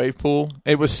killed in the wave pool.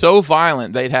 It was so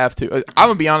violent they'd have to. I'm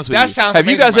gonna be honest with That you. sounds. Have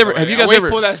you amazing, guys by ever? the way. Have you A guys wave ever?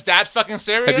 pool that's that fucking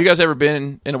serious? Have you guys ever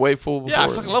been in a wave pool before? Yeah, I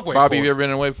fucking love wave Bobby, have pools. you ever been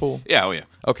in a wave pool? Yeah, oh yeah.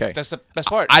 Okay. That's the best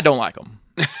part. I don't like them.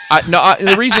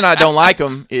 The reason I don't like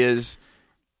them is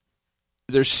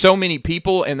there's so many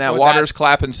people and that Well, water's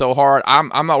clapping so hard.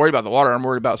 I'm not worried about the water. I'm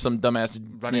worried about some dumbass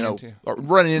Running into.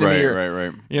 running into here.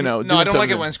 Right. You know, No, I don't like it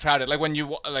something. when it's crowded. Like when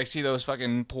you like see those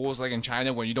fucking pools like in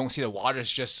China when you don't see the water,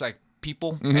 it's just like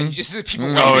people, and you just see people.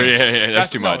 Oh, running. yeah,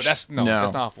 that's too much. That's No,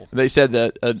 that's awful. They said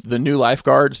that the new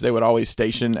lifeguards, they would always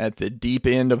station at the deep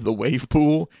end of the wave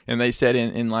pool, and they said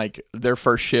in like their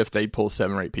first shift they'd pull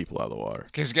 7 or 8 people out of the water.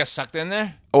 Because you get sucked in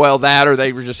there. Well, that or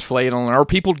they were just flailing, or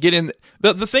people get in.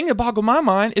 The thing that boggled my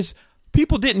mind is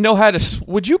people didn't know how to.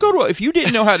 Would you go to if you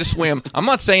didn't know how to swim? I'm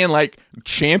not saying like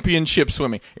championship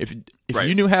swimming. If Right.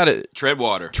 you knew how to Tread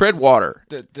water. tread water,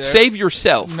 The- save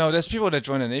yourself. No, there's people that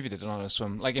join the Navy that don't know how to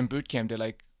swim. Like in boot camp,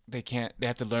 they can't. They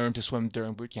have to learn to swim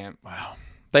during boot camp.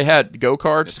 They had go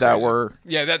karts that crazy. were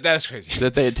Yeah, that's crazy.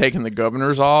 that they had taken the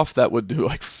governors off that would do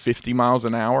like 50 miles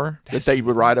an hour. That they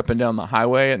would ride up and down the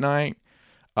highway at night.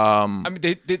 I mean,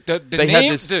 the They had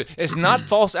name, this- dude, it's not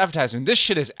false advertising. This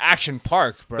shit is Action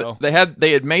Park, bro. They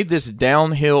had made this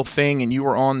downhill thing, and you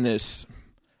were on this.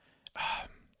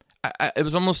 It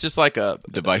was almost just like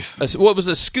Device. what was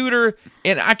a scooter,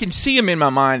 and I can see them in my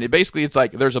mind. It's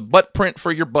like there's a butt print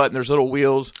for your butt, and there's little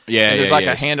wheels. Yeah, and there's yeah, like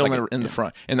yeah. a handle Like in the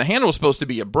front, and the handle was supposed to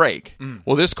be a brake.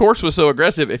 Well, this course was so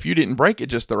aggressive, if you didn't brake at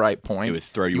just the right point, It would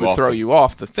throw you would off throw the- you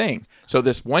off the thing. So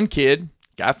this one kid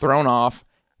got thrown off,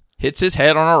 hits his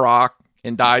head on a rock,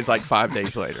 and dies like 5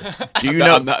 days later. Do you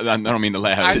know? I don't mean to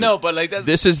laugh. I know, but like that's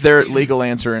This is their legal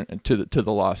answer to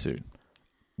the lawsuit.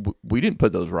 We didn't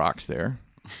put those rocks there.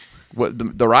 What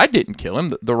the ride didn't kill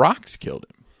him. The rocks killed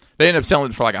him. They ended up selling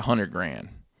it for like $100,000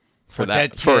 for a that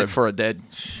dead kid. for a dead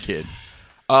kid.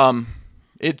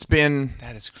 It's been.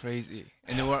 that is crazy.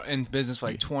 And they were in business for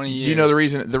like 20 years. Do you know the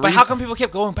reason? But how come people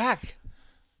kept going back?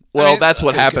 Well, I mean, that's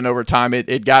what happened over time.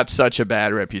 It got such a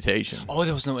bad reputation. Oh,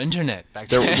 there was no internet back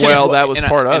There, then. well, that was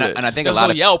part of and it. and I think There a was lot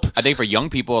no of Yelp. I think for young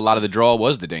people, a lot of the draw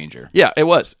was the danger. Yeah, it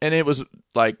was, and it was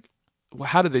like,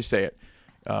 how did they say it?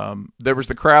 There was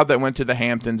the crowd that went to the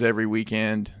Hamptons every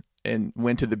weekend and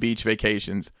went to the beach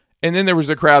vacations, and then there was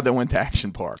a crowd that went to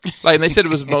Action Park. Like, and they said it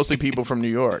was mostly people from New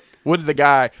York. What did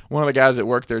one of the guys that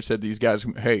worked there said? These guys,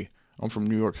 hey, I'm from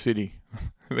New York City.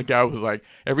 And the guy was like,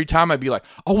 every time I'd be like,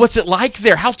 oh, what's it like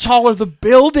there? How tall are the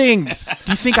buildings? Do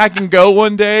you think I can go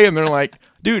one day? And they're like,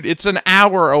 dude, it's an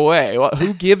hour away.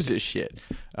 Who gives a shit?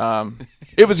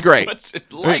 It was great. What's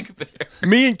it like there?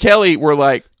 Me and Kelly were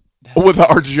like with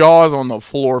our jaws on the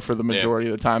floor for the majority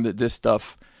of the time that this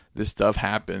stuff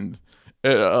happened.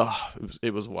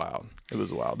 It was wild. It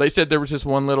was wild. They said there was just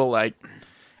one little like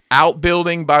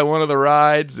outbuilding by one of the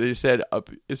rides. They said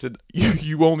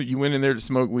you went in there to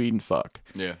smoke weed and fuck.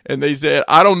 Yeah. And they said,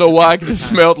 I don't know why, because it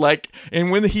smelled like,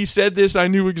 and when he said this, I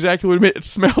knew exactly what it meant. It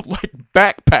smelled like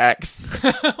backpacks.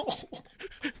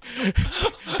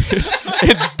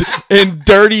 and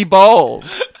dirty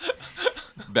balls.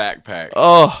 Backpack.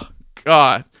 Oh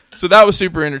God! So that was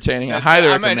super entertaining. I highly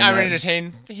recommend I'm that.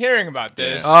 entertained hearing about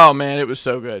this. Oh man, it was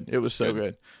so good. It was so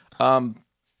good. I'm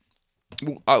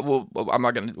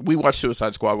not gonna. We watched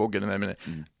Suicide Squad. We'll get in that in a minute.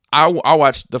 I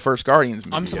watched the first Guardians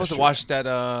movie. I'm supposed yesterday. to watch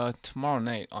that tomorrow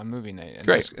night on movie night in,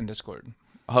 Great. in Discord.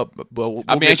 We'll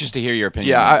I'd be get- anxious to hear your opinion.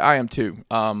 Yeah, I am too.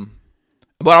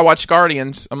 But I watched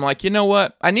Guardians. I'm like, you know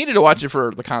what? I needed to watch it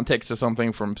for the context of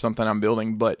something from something I'm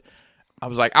building, but I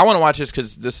was like, I want to watch this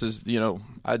because this is,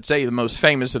 I'd say the most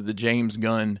famous of the James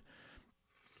Gunn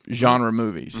genre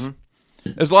movies.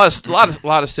 Mm-hmm. There's a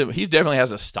lot of he definitely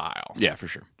has a style, yeah, for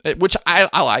sure. which I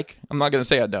like. I'm not going to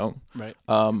say I don't. Right.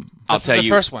 I'll tell the you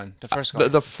first one. The first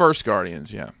one. The first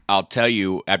Guardians, yeah. I'll tell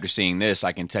you after seeing this,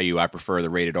 I can tell you I prefer the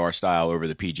rated R style over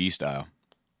the PG style.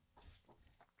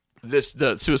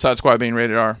 The Suicide Squad being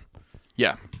rated R,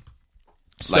 yeah.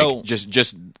 So Like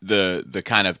just the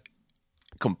kind of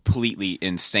completely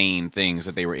insane things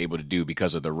that they were able to do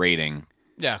because of the rating.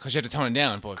 Yeah, because you had to tone it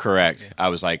down. For Correct. I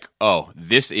was like, oh,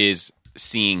 this is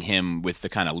seeing him with the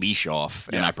kind of leash off,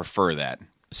 and I prefer that.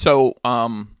 So,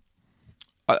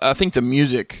 I think the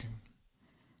music.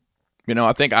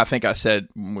 I think I said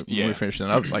when we finished it,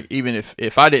 I was like, even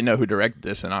if I didn't know who directed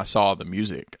this and I saw the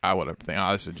music, I would have think,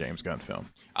 oh, this is a James Gunn film.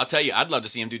 I'll tell you, I'd love to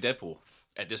see him do Deadpool.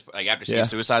 At this, like after seeing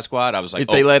Suicide Squad, I was like, If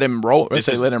they let him roll, if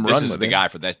they let him run, this is with the it. guy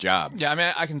for that job. Yeah, I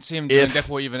mean, I can see him doing If-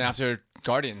 Deadpool even after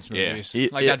Guardians movies.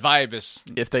 It- Like that vibe is,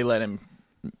 If they let him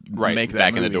Right, make that back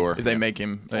in the movie, door. if they make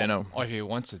him, or if he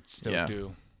wants it, still Yeah.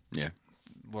 do Yeah,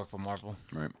 work for Marvel.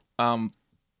 right.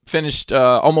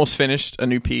 almost finished a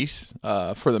new piece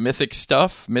for the Mythic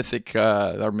stuff,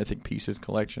 our Mythic Pieces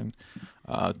collection.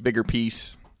 Bigger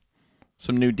piece,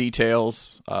 some new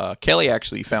details. Kelly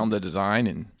actually found the design,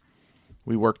 and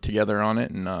we worked together on it,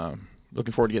 and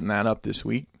looking forward to getting that up this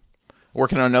week.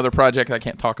 Working on another project I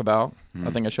can't talk about. I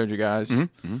think I showed you guys.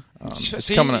 It's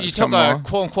See, coming. you It's took coming a along.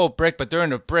 quote unquote break, but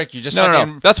during the break, you just No.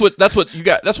 fucking That's what you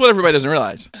got. That's what everybody doesn't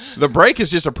realize. The break is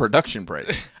just a production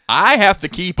break. I have to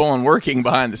keep on working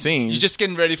behind the scenes. you're just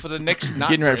getting ready for the next. Not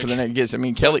getting ready break. for the next gets. I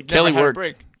mean, Kelly had a worked.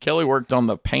 break. Kelly worked on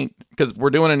the paint because we're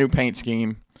doing a new paint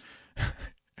scheme.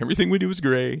 Everything we do is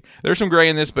gray. There's some gray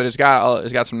in this, but it's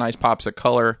got some nice pops of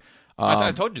color.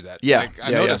 I told you that. yeah, Like, I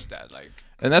yeah, noticed that. Like,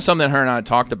 And that's something her and I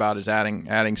talked about is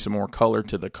adding some more color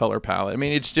to the color palette. I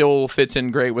mean, it still fits in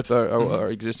great with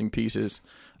our existing pieces.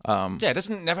 yeah, it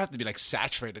doesn't never have to be like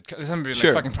saturated. It doesn't have to be like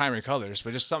Sure. fucking primary colors,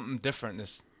 but just something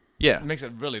different. Yeah. It makes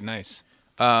it really nice.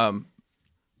 Let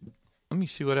me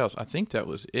see what else. I think that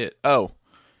was it. Oh,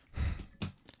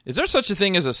 is there such a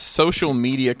thing as a social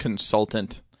media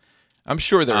consultant? I'm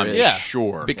sure there is. yeah.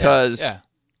 Sure. Because Yeah,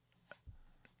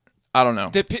 I don't know.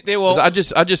 they will.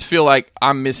 'Cause I just feel like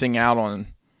I'm missing out on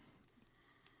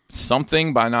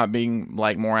something by not being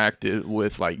like more active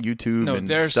with like YouTube No, and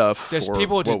there's stuff. there's for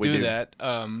people to what we do that.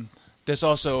 There's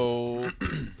also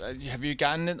have you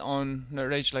gotten it on Nerd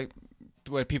Rage, like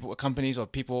where companies or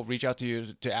people reach out to you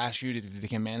to ask you if they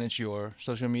can manage your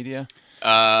social media?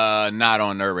 Not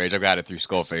on Nerd Rage. I've got it through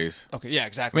Skullface. Okay, yeah, I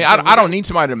exactly. mean, So I don't need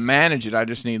somebody to manage it. I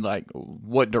just need like,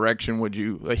 what direction would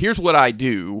you? Like, here's what I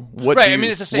do. What Right, do I you-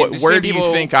 mean, it's the same- what- the where same do you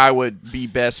people- think I would be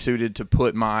best suited to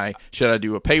put my? Should I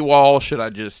do a paywall? Should I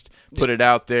just put it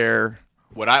out there?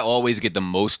 What I always get the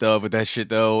most of with that shit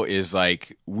though is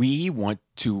like we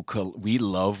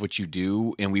love what you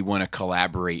do and we want to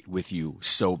collaborate with you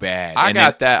so bad. I And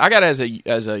got then, that. I got it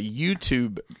as a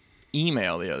YouTube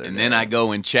email the other day. and then I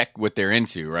go and check what they're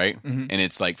into, right? And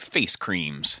it's like face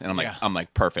creams, and Yeah. I'm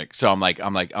like perfect. So I'm like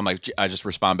I just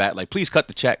respond back like please cut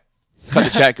the check,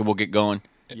 and we'll get going.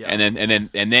 Yeah.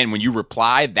 And then when you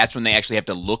reply, that's when they actually have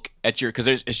to look at your because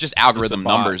it's just algorithm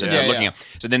bot, numbers and yeah. they're Yeah, looking yeah.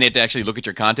 at. So then they have to actually look at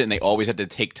your content, and they always have to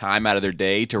take time out of their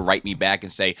day to write me back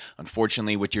and say,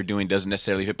 unfortunately, what you're doing doesn't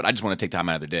necessarily fit, but I just want to take time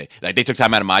out of their day. Like they took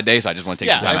time out of my day, so I just want to take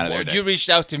yeah, some time like, out of their day. you reached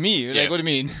out to me. Like, Yeah. what do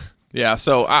you mean? Yeah,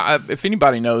 so if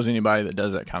anybody knows anybody that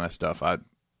does that kind of stuff, I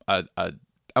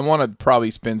want to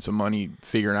probably spend some money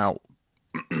figuring out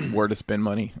where to spend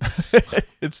money.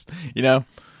 It's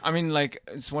I mean, like,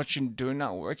 is what you're doing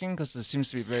not working? Because it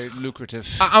seems to be very lucrative.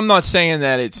 I'm not saying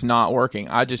that it's not working.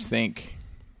 I just think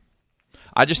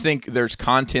there's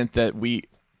content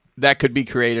that could be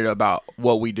created about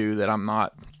what we do that I'm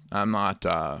not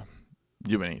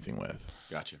doing anything with.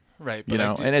 Gotcha. Right. You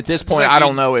know, like, and at this it's point, like, I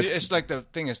don't know if it's like the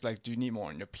thing is like, do you need more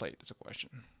on your plate? Is a question.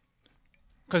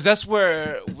 Because that's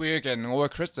where we're getting, or where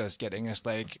Krista is getting, is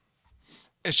like,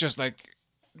 it's just like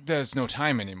there's no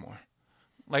time anymore.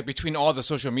 Like between all the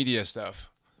social media stuff,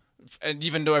 and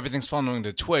even though everything's following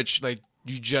the Twitch, like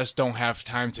you just don't have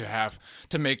time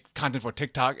to make content for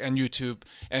TikTok and YouTube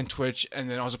and Twitch, and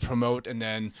then also promote, and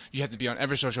then you have to be on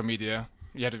every social media.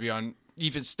 You have to be on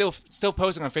even still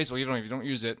posting on Facebook, even if you don't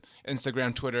use it,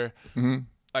 Instagram, Twitter,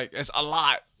 like it's a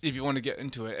lot if you want to get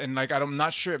into it. And like I'm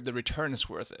not sure if the return is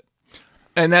worth it.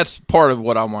 And that's part of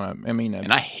what I want to. I mean,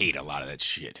 And I hate a lot of that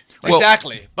shit.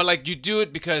 Exactly, but like you do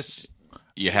it because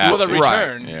You have for the to.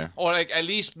 return, Yeah. or like at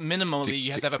least minimally,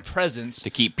 you have to have a presence. To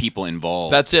keep people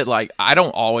involved. that's it. Like I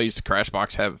don't always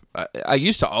Crashbox have. I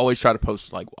used to always try to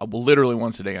post like literally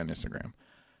once a day on Instagram.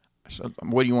 So,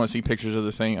 what do you want to see pictures of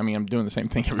the thing? I mean, I'm doing the same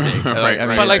thing every day. Right, I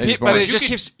mean, But, like, it's but more- it just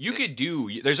keeps. You could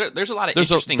do. There's a lot of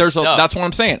there's interesting there's stuff. that's what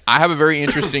I'm saying. I have a very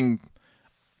interesting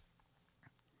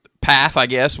path, I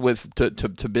guess, with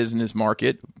to business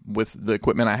market with the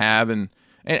equipment I have, and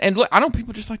look, I know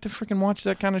people just like to freaking watch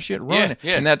that kind of shit run,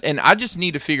 Yeah. and I just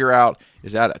need to figure out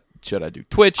should I do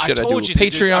Twitch? Should I do told you to do-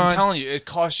 Patreon? I'm telling you, it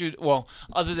costs you. Well,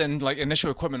 other than like initial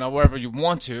equipment or wherever you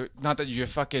want to. Not that you're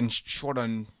fucking short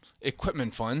on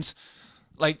equipment funds.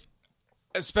 Like,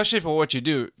 especially for what you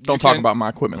do. Don't you talk can- about my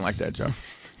equipment like that, Joe.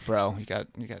 bro. You got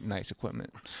nice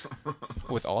equipment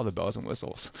with all the bells and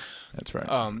whistles. That's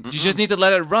right. You just need to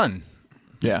let it run,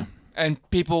 Yeah. and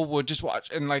people will just watch.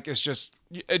 And like, it's just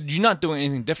you're not doing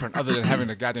anything different other than having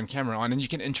the goddamn camera on, and you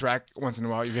can interact once in a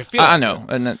while if you feel. I like know,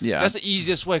 it. and that, yeah, That's the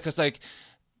easiest way because like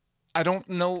I don't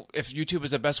know if YouTube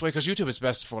is the best way because YouTube is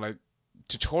best for like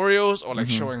tutorials or like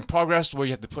showing progress where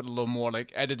you have to put a little more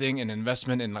like editing and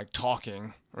investment in like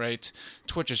talking, right?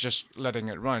 Twitch is just letting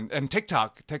it run, and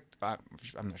TikTok.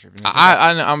 I'm not sure if you know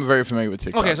TikTok. I'm very familiar with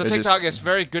TikTok. Okay, so It just- TikTok is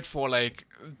very good for like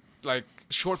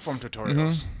short form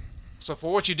tutorials. So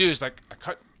for what you do is like I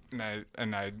cut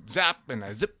and I zap and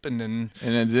I zip and then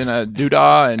and then a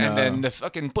doodah and then the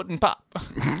fucking put and pop.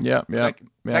 yeah.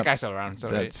 That guy's still around. So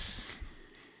right? That's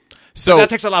so that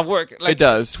takes a lot of work. Like, it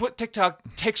does. TikTok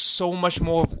takes so much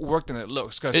more work than it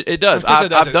looks. Cause It does. of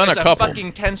course I've it. done It's a couple.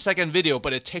 fucking 10-second video,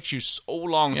 but it takes you so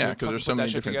long. Yeah, to because there's so put that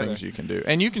many shit different together. things you can do,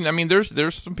 and you can. I mean,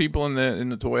 there's some people in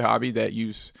the toy hobby that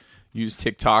use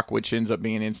TikTok, which ends up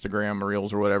being Instagram or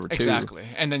Reels or whatever too. Exactly,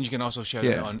 and then you can also share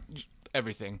Yeah. it on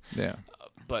everything. Yeah.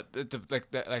 But like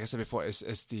I said before, is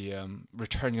the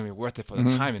return going to be worth it for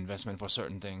the time investment for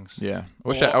certain things? Yeah. I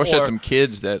wish I had Or- some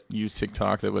kids that use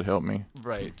TikTok that would help me,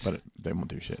 Right. but they won't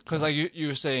do shit. Because like you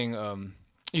were saying,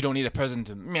 you don't need a president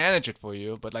to manage it for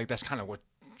you, but like that's kind of what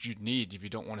you need if you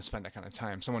don't want to spend that kind of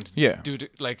time. Someone to Yeah.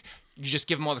 like you just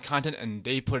give them all the content and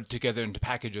they put it together into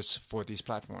packages for these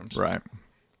platforms. Right.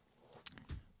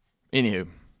 Anywho,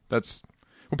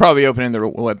 we'll probably be opening the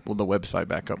website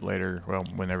back up later. Well,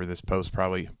 whenever this posts,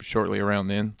 probably shortly around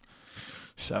then.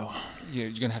 So You're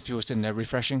gonna have people sitting there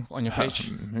refreshing on your page.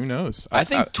 who knows? I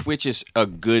think Twitch is a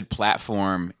good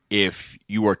platform if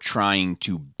you are trying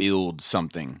to build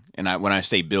something. And when I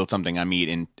say build something, I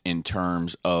mean in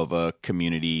terms of a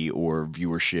community or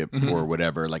viewership or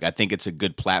whatever. Like, I think it's a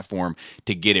good platform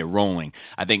to get it rolling.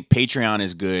 I think Patreon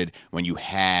is good when you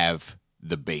have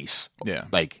the base. Yeah.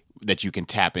 Like, that you can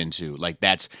tap into. Like,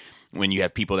 that's when you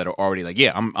have people that are already like,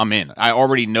 yeah, I'm in. I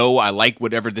already know I like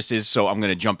whatever this is, so I'm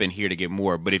going to jump in here to get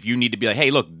more. But if you need to be like, hey,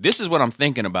 look, this is what I'm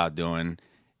thinking about doing,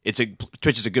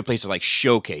 Twitch is a good place to like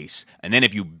showcase. And then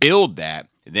if you build that,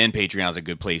 then Patreon's a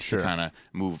good place to kind of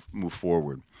move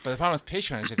forward. But the problem with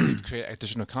Patreon is if you create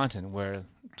additional content, where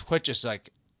Twitch is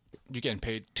like you're getting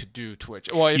paid to do Twitch.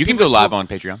 Well, You can go live on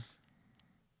Patreon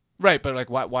right? But like,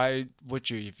 why would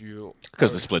you if you?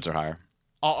 because the splits are higher.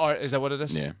 Or is that what it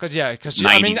is? Yeah. Because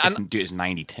I 90, mean, it's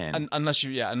 90-10. unless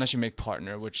you make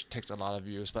partner, which takes a lot of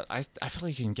views. But I feel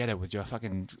like you can get it with your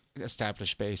fucking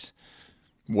established base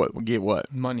Get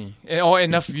what? money or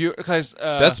enough view because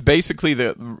That's basically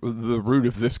the root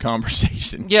of this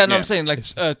conversation. yeah. No, I'm saying like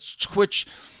Twitch.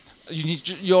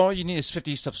 All you need is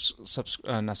 50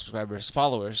 not subscribers,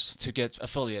 followers to get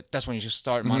affiliate. That's when you just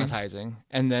start monetizing.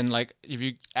 And then like if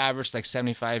you average like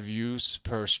 75 views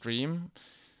per stream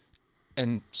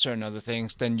and certain other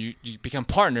things, then you become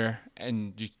partner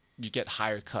and you get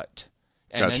higher cut.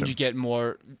 And Gotcha. then you get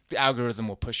more, the algorithm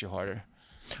will push you harder.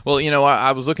 Well,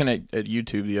 I was looking at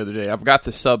YouTube the other day. I've got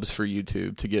the subs for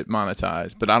YouTube to get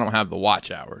monetized, but I don't have the watch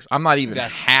hours. I'm not even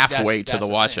halfway to that's the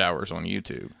the watch thing. hours on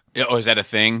YouTube. Oh, is that a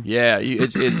thing? Yeah,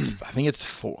 it's I think it's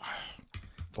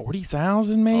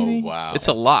 40,000 maybe. Oh, wow. It's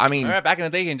a lot. I mean, Remember back in the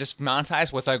day, you can just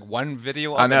monetize with like one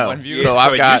video I and know. one view. So So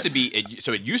I've it got-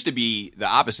 used to be the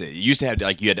opposite. It used to have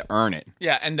like you had to earn it,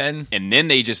 Yeah, and then and then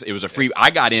it was a free.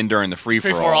 I got in during the free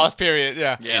free for for all, all period.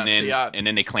 Yeah. and then see, and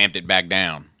then they clamped it back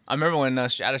down. I remember when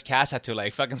Shattered Cast had to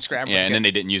like fucking scramble. Yeah, to and then get-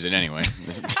 they didn't use it anyway.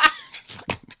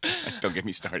 Don't get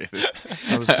me started.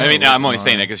 I mean, I'm only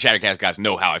saying that because Shattercast guys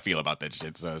know how I feel about that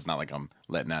shit, so it's not like I'm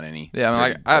letting out any yeah, I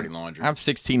mean, dirty laundry. I have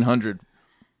 1,600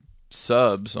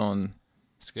 subs on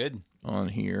It's good. on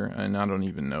here, and I don't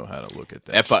even know how to look at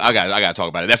that. I got to talk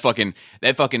about it.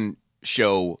 That fucking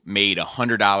show made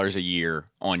 $100 a year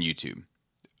on YouTube.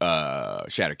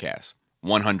 Shattercast,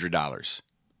 $100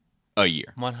 a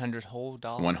year. 100 whole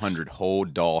dollars. 100 whole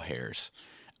doll hairs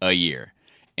a year,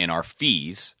 and our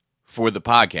fees for the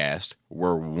podcast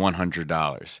were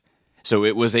 $100. So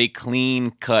it was a clean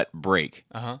cut break,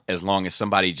 as long as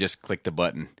somebody just clicked the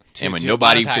button. And when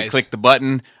nobody could click the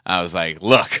button, I was like,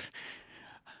 "Look,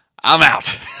 I'm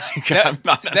out."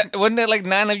 Wasn't there like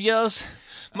 9 of yours,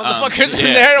 motherfuckers, in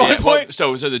there at one point?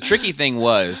 Well, so the tricky thing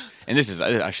was, and this is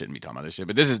I shouldn't be talking about this shit,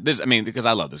 but this is I mean, because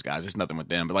I love those guys, it's nothing with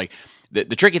them. But like the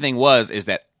tricky thing is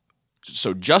that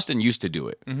so Justin used to do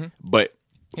it, but.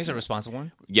 He's a responsible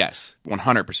one. Yes,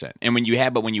 100%. And when you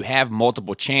have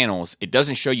multiple channels, it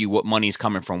doesn't show you what money's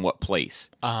coming from what place.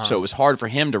 So it was hard for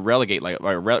him to regulate.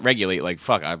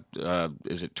 Fuck,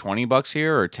 is it $20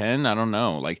 here or 10? I don't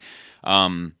know.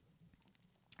 And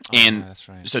that's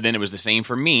right. So then it was the same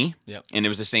for me, and it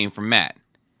was the same for Matt.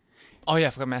 Oh yeah,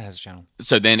 I forgot Matt has a channel.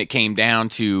 So then it came down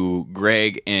to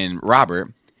Greg and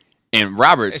Robert. And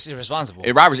Robert, it's irresponsible.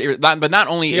 But not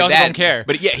only he also that, don't care.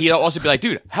 But yeah, he'll also be like,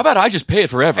 "Dude, how about I just pay it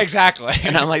forever?" Exactly.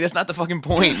 And I'm like, "That's not the fucking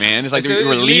point, man. It's like So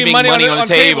we're leaving money on the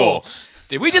table.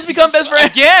 Did we just become best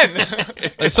friends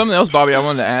Again? And something else, Bobby, I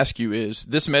wanted to ask you is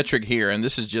this metric here, and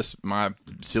this is just my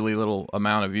silly little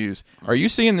amount of views. Are you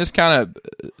seeing this kind of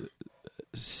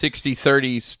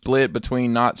 60-30 split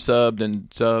between not subbed and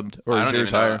subbed, or is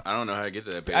yours higher? I don't know how to get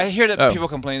to that page. I hear that people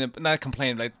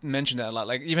mention that a lot.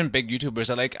 Like even big YouTubers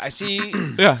are like, I see,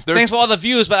 thanks for all the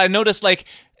views, but I noticed like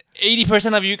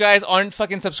 80% of you guys aren't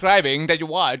fucking subscribing that you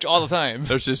watch all the time.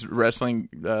 There's this wrestling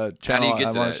channel. How do you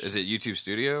get to that? Is it YouTube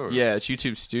Studio? Or? Yeah, it's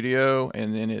YouTube Studio,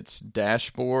 and then it's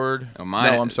Dashboard. Oh,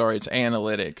 mine. No, I'm sorry, it's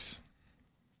Analytics.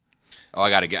 Oh, I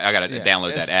gotta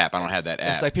download that app. I don't have that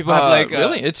app. It's like people have like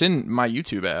really, it's in my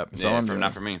YouTube app. Yeah,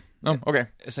 not for me. Oh, okay.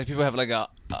 It's like people have like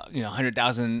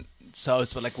 100,000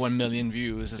 subs, but like 1 million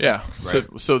views. It's Yeah. Right.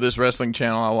 So this wrestling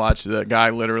channel I watch, the guy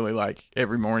literally like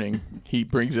every morning he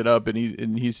brings it up and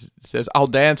he says, "I'll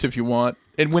dance if you want."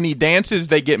 And when he dances,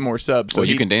 they get more subs. So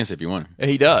you can dance if you want.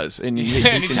 He does, and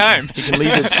anytime he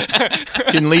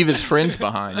can leave his friends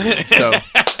behind. So,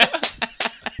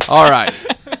 all right.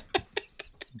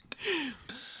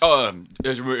 Oh,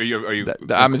 are you?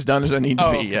 I'm as done as I need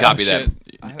to be. Yeah. Copy shit.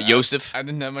 that, Yosef. I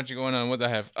didn't have much going on. What did I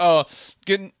have? Oh,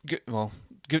 good. Well,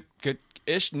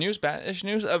 good-ish news, bad-ish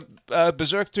news.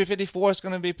 Berserk 354 is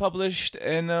going to be published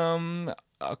in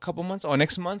a couple months or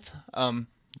next month.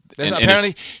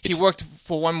 Apparently, he worked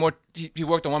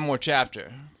on one more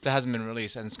chapter that hasn't been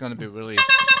released, and it's going to be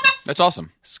released. That's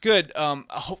awesome. It's good.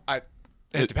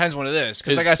 It depends what it is,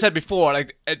 because like I said before,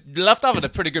 like it left off at a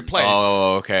pretty good place.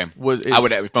 Oh, okay. I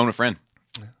would phone a friend.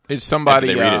 Is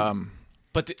somebody?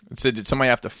 But did somebody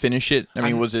have to finish it? I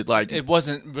mean, was it like it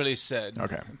wasn't really said?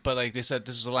 Okay, but like they said,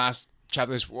 this is the last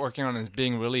chapter he's working on and it's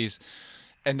being released,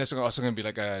 and there's also going to be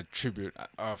like a tribute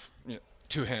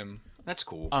to him. That's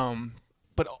cool.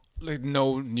 But like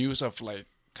no news of like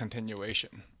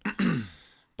continuation.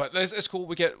 But it's cool.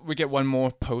 We get one more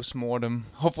post-mortem.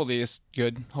 Hopefully it's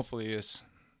good. Hopefully it's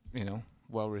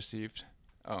well received.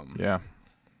 Yeah,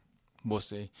 we'll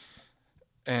see.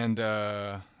 And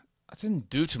I didn't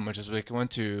do too much this week. I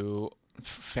went to a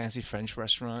fancy French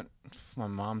restaurant for my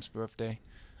mom's birthday.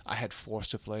 I had 4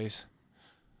 soufflés.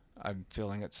 I'm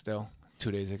feeling it still.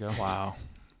 2 days ago. Wow,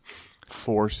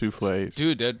 4 soufflés,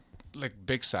 dude. They're like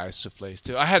big size soufflés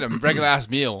too. I had a regular ass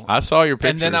meal. I saw your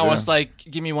picture, and then I was like,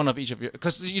 "Give me one of each of your,"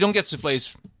 because you don't get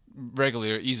soufflés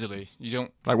regular easily. You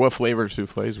don't. Like what flavor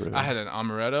soufflés were they? I had an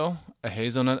amaretto, a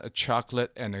hazelnut, a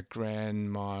chocolate, and a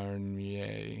Grand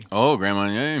Marnier. Oh, Grand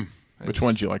Marnier. Which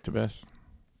one did you like the best?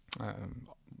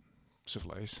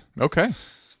 Soufflés. Okay,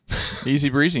 easy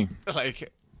breezy.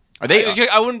 Like, are they?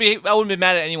 I wouldn't be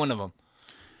mad at any one of them.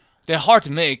 They're hard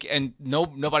to make, and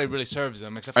nobody really serves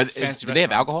them except for fancy do they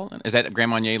have alcohol? Is that Grand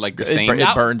Marnier like the same?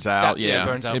 It burns out. It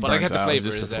burns out. But I get the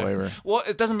flavor. Just the flavor. Well,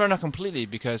 it doesn't burn out completely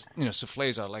because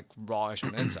soufflés are like rawish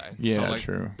on the inside. Yeah, so, like,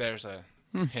 true. There's a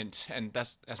hint, and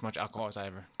that's as much alcohol as I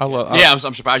ever.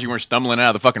 I'm surprised you weren't stumbling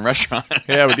out of the fucking restaurant.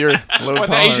 Yeah, with your low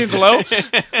with the Asian glow.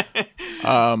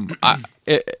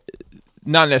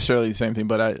 Not necessarily the same thing,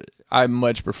 but I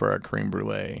much prefer a creme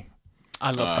brulee.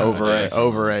 I love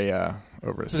over a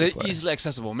they're easily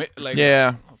accessible. Like,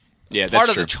 yeah, that's part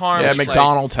of true. the charm. Yeah, is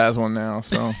McDonald's has one now,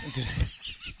 so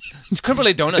it's creme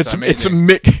brulee donuts. It's a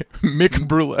Mick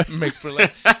brulee. Mick brulee.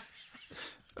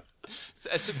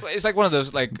 It's like one of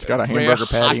those like got a rare hamburger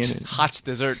patty hot, in it. hot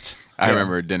dessert. I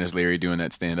remember Dennis Leary doing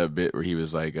that stand-up bit where he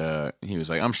was like,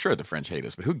 I'm sure the French hate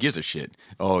us, but who gives a shit?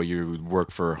 Oh, you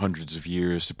work for hundreds of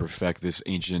years to perfect this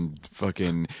ancient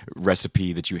fucking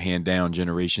recipe that you hand down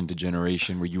generation to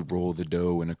generation, where you roll the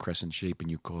dough in a crescent shape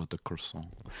and you call it the croissant.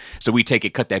 So we take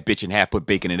it, cut that bitch in half, put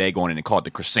bacon and egg on it, and call it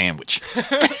the croissant sandwich.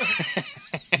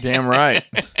 Damn right.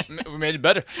 We made it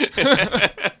better.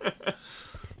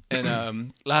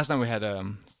 And last night we had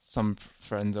some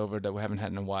friends over that we haven't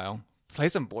had in a while.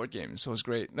 Played some board games, so it was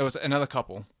great. There was another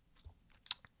couple.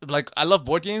 Like, I love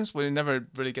board games, but we never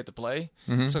really get to play.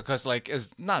 Mm-hmm. So, because, like,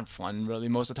 it's not fun, really,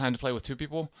 most of the time to play with two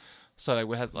people. So, like,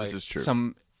 we had, like, This is true.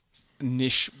 some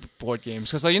niche board games.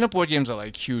 Because, like, board games are,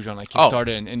 like, huge on, like,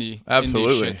 Kickstarter and indie.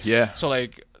 Absolutely, indie shit. yeah. So,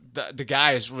 like, the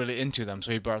guy is really into them.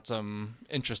 So, he brought some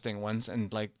interesting ones.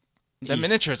 And, like, the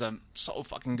miniatures are so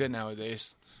fucking good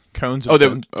nowadays. Cones of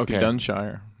okay.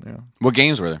 Dunshire. Yeah. What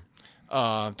games were there?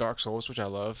 Dark Souls, which I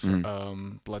love.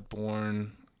 Bloodborne.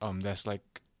 That's like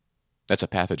That's a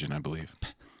pathogen, I believe.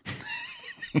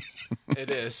 it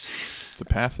is. It's a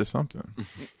path to something.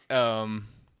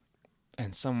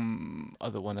 And some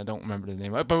other one I don't remember the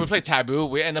name of. But we played Taboo.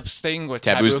 We end up staying with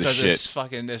Taboo's Taboo the because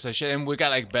shit. it's a shit, and we got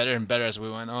like better and better as we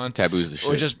went on. Taboo's the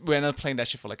shit. We ended up playing that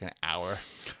shit for like an hour.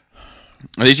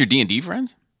 Are these your D&D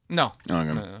friends? No, Oh,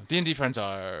 okay. no. D&D friends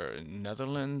are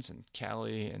Netherlands and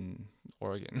Cali and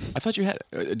Oregon. I thought you had.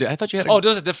 Oh,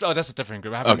 those are different. Oh, that's a different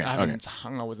group. I Okay, haven't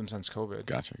hung out with them since COVID.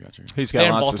 Gotcha. He's They're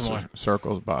got in lots of Baltimore.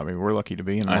 circles, Bobby. We're lucky to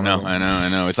be in I one know. of them. I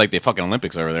know. It's like the fucking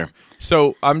Olympics over there.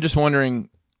 So I'm just wondering,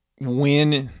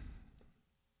 when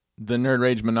the Nerd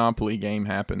Rage Monopoly game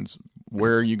happens,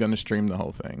 where are you going to stream the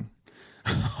whole thing?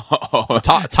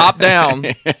 Top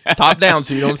down,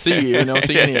 so you don't see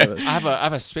any of us. I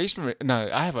have a Space Marine. No,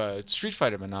 I have a Street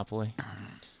Fighter Monopoly.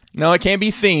 No, it can't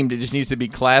be themed. It just needs to be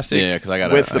classic. Yeah, 'cause I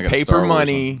got with I the got a Star paper Wars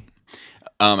money.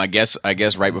 I guess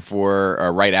right before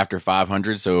or right after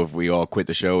 500. So if we all quit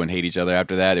the show and hate each other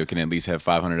after that, it can at least have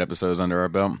 500 episodes under our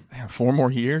belt. 4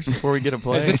 more years before we get a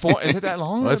play. Is it that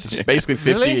long? Well, it's basically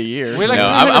 50 Really? a year. We're like No,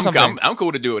 300 I'm something.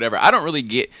 cool to do whatever. I don't really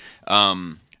get.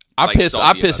 I like, piss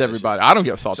salty about that everybody. I don't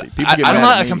get salty. People I- get I'm mad I'm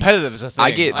not at a me. competitive as a thing.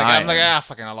 I get- I'm like,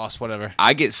 fucking, I lost, whatever.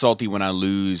 I get salty when I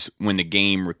lose when the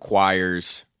game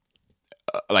requires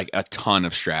like a ton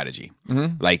of strategy.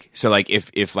 Mm-hmm. Like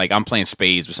if like I'm playing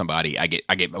spades with somebody, I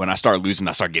get when I start losing,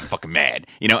 I start getting fucking mad.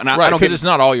 And I Right, don't because get it's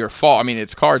not all your fault. I mean,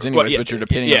 it's cards anyways, Well, yeah, but you're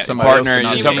depending yeah, on somebody partner else.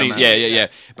 and to somebody. not get them Yeah.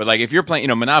 But like if you're playing,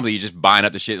 Monopoly, you're just buying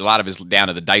up the shit. A lot of it's down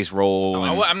to the dice roll.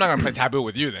 And, I'm not gonna play Taboo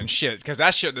with you then, shit, because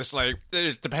that shit is like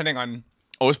it's depending on.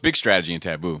 it's big strategy in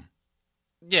Taboo.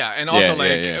 Yeah, and also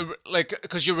Yeah. like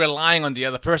because you're relying on the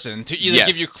other person to either Yes.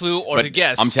 give you a clue or But to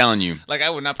guess. I'm telling you, like I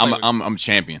would not play. I'm a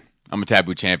champion. I'm a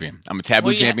Taboo champion. I'm a Taboo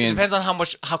well, yeah, champion. it depends on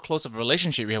how close of a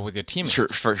relationship you have with your teammates. Sure,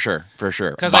 for sure.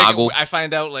 Because Boggle. like, I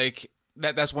find out like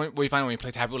that's what we find when we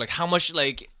play Taboo, like how much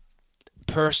like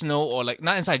personal or like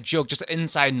not inside joke, just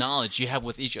inside knowledge you have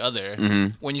with each other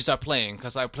when you start playing.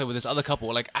 Because I play with this other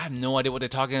couple, like I have no idea what they're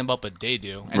talking about, but they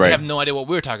do, and Right. they have no idea what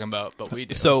we're talking about, but we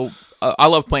do. So I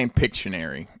love playing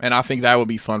Pictionary, and I think that would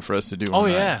be fun for us to do. Oh, one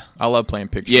night. yeah. I love playing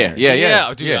Pictionary.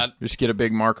 yeah, dude. yeah. Just get a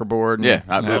big marker board. And Yeah,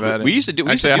 have at it. we used to do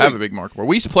I have a big marker board.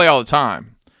 We used to play all the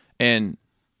time, and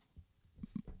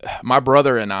my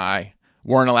brother and I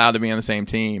weren't allowed to be on the same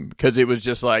team because it was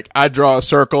just like I'd draw a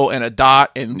circle and a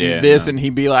dot and and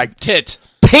he'd be like tit.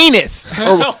 penis,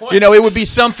 or it would be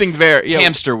something very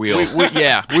Hamster wheel. we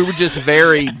were just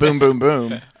very boom, boom,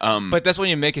 boom. But that's when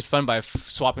you make it fun by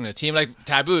swapping the team. Like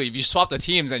Taboo, if you swap the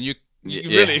teams, then you Yeah.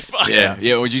 really fuck. Yeah.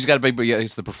 Well, you just got to be. Yeah,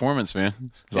 it's the performance, man.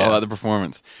 It's all about the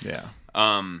performance. Yeah.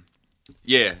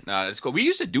 Yeah, no, it's cool. We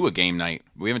used to do a game night.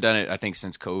 We haven't done it, I think,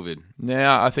 since COVID.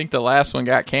 Yeah, I think the last one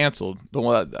got canceled. The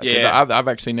one, 'cause Yeah. I've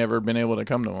actually never been able to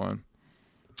come to one.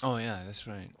 Oh yeah, that's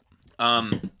right.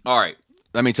 All right,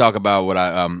 let me talk about what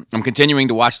I'm continuing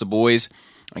to watch The Boys.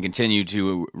 I continue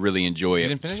to really enjoy You it.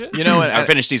 didn't finish it? I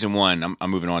finished season 1. I'm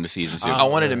moving on to season 2. I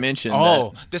wanted to mention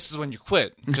Oh, this is when you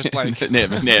quit. Just like yeah,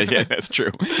 that's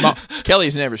true.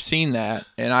 Kelly's never seen that,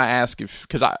 and I asked if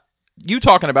because you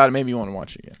talking about it made me want to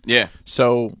watch it again. Yeah,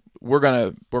 So we're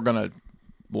gonna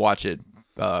watch it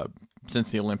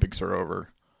since the Olympics are over.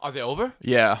 are they over?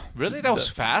 Yeah, Really? That was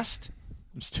fast.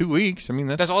 it's 2 weeks. I mean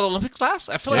That's all the Olympics last?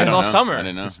 I feel like I it's don't all know. summer. I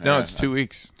didn't know. no, Yeah. it's 2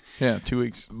 weeks. Yeah, 2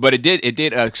 weeks. But it did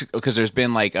because there's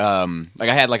been like I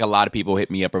had like a lot of people hit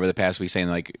me up over the past week saying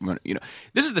like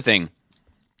this is the thing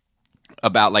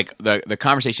about like the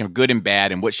conversation of good and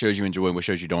bad and what shows you enjoy and what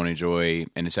shows you don't enjoy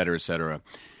and et cetera,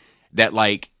 that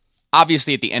like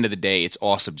obviously at the end of the day it's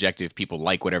all subjective. People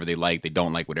like whatever they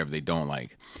don't like whatever they don't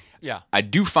like. Yeah. I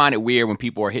do find it weird when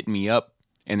people are hitting me up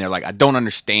and they're like, I don't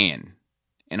understand.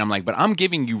 And I'm like, but I'm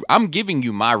giving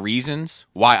you my reasons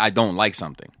why I don't like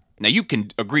something. Now you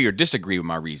can agree or disagree with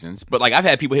my reasons, but like I've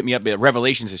had people hit me up that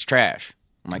Revelations is trash.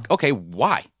 I'm like, okay,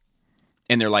 why?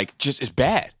 And they're like, just it's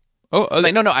bad. Oh,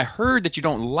 like no, I heard that you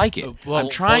don't like it. Well, I'm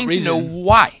trying what to know reason?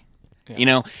 why. Yeah. You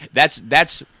know, that's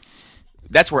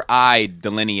where I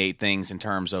delineate things in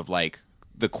terms of like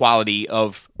the quality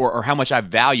of or how much I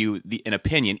value an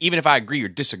opinion, even if I agree or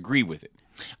disagree with it.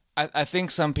 I think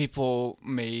some people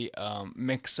may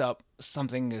mix up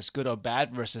something is good or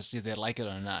bad versus if they like it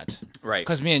or not. Right.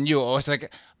 Because me and you are always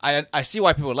like, I see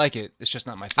why people like it. It's just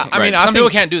not my thing. I mean, I some think- people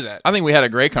can't do that. I think we had a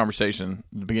great conversation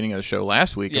at the beginning of the show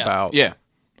last week Yeah. about. Yeah.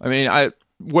 I mean, I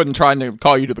wasn't trying to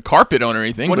call you to the carpet on or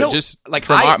anything, Well, but no, just like,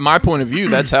 from my point of view,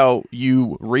 that's how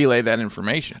you relay that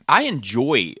information. I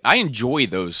enjoy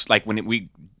those like when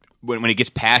it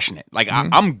gets passionate. Like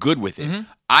I'm good with it.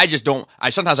 I just don't.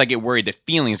 Sometimes I get worried that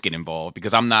feelings get involved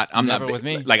because I'm not Never with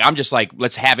me. Like I'm just like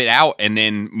let's have it out and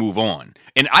then move on.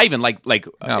 And I even like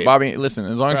Now, Bobby, listen,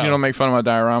 as long as you don't make fun of my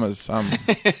dioramas,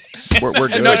 we're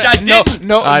good. No, I didn't.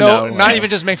 No, I know. not even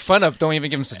just make fun of. Don't even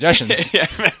give them suggestions.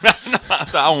 I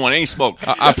don't want any smoke.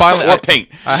 I finally or paint.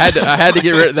 I had to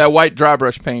get rid of that white dry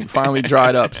brush paint. Finally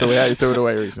dried up, so we had to throw it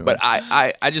away recently. But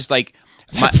I just like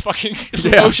That fucking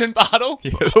lotion bottle.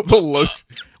 the lotion.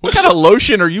 What kind of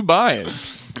lotion are you buying?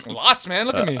 Lots, man.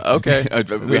 Look at me. Okay,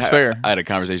 that's fair. I had a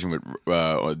conversation with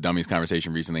Dummy's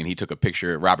conversation recently, and he took a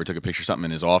picture. Robert took a picture of something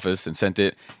in his office and sent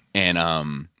it,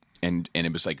 and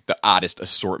it was like the oddest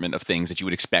assortment of things that you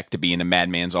would expect to be in a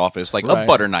madman's office, like a Right.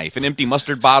 butter knife, an empty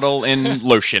mustard bottle, and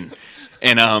lotion.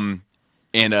 And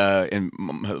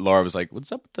Laura was like,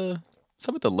 "What's up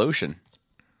with the lotion?"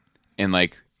 And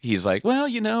like he's like, "Well,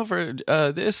 for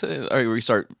this," or we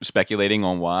start speculating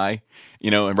on why,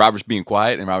 and Robert's being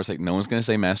quiet, and Robert's like, "No one's going to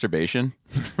say masturbation,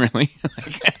 really."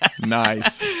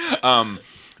 Nice.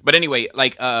 But anyway,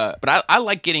 but I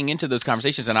like getting into those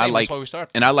conversations, and Same, that's why we start.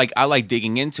 and I like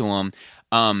digging into them.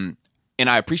 And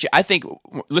I appreciate. I think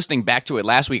listening back to it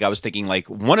last week, I was thinking like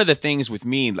one of the things with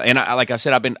me, and like I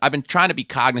said, I've been trying to be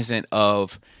cognizant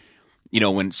of,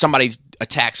 when somebody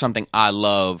attacks something I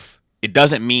love, it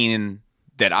doesn't mean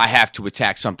that I have to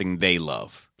attack something they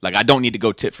love. Like I don't need to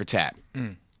go tit for tat.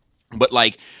 But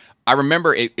like I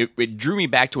remember it drew me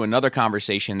back to another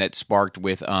conversation that sparked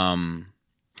with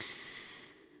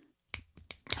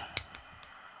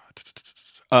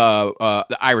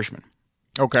The Irishman,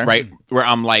 Okay. right? Where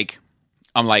to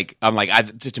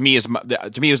me it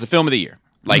was the film of the year.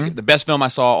 Like the best film I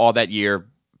saw all that year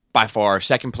by far.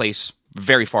 Second place,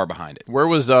 very far behind it. Where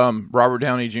was Robert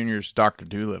Downey Jr.'s Dr.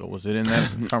 Doolittle? Was it in that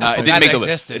conversation? It didn't make the list.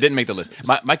 existed. It didn't make the list.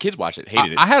 My kids watched it,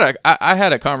 hated it. I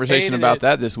had a conversation Hated about it.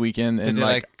 that this weekend, and they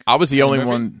like like I was the only Eddie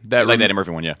Murphy? one that like that Eddie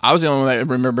Murphy one, yeah. I was the only one that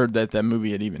remembered that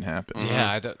movie had even happened.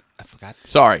 Yeah, I forgot.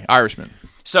 Sorry, Irishman.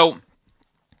 So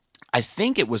I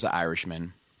think it was The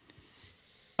Irishman.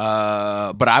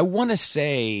 But I want to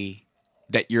say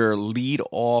that your lead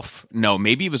off. No,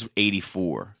 maybe it was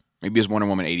 84. Maybe it was Wonder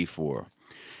Woman 84.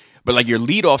 But like your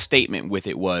lead off statement with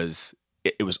it was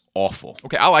it was awful.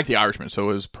 Okay, I like The Irishman, so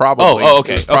it was probably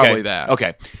Okay. it was probably okay. that.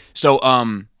 Okay. So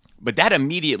but that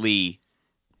immediately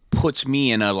puts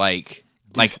me in a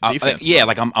defense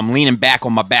like I'm leaning back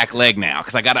on my back leg now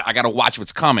because I gotta watch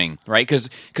what's coming, right? Because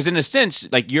in a sense,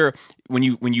 like when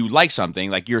you like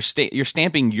something, like you're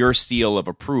stamping your seal of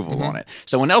approval on it.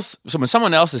 So when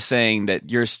someone else is saying that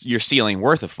your seal ain't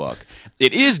worth a fuck,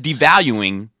 it is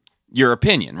devaluing your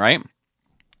opinion, right?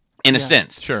 In a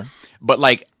sense, Sure. But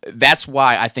like that's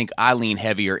why I think I lean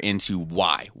heavier into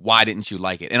why. Why didn't you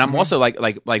like it? And I'm also like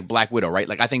Black Widow, right?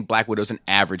 Like I think Black Widow's an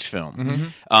average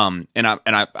film. And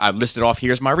I listed off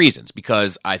here's my reasons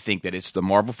because I think that it's the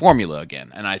Marvel formula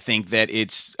again, and I think that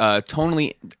it's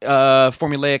tonally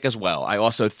formulaic as well. I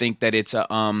also think that it's a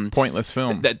Pointless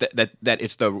film. that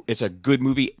it's a good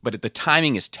movie, but the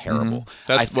timing is terrible.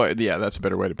 That's that's a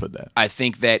better way to put that. I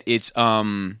think that it's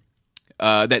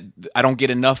that I don't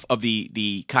get enough of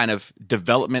the kind of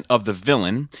development of the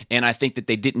villain, and I think that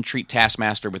they didn't treat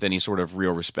Taskmaster with any sort of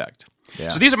real respect. Yeah.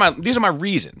 So these are my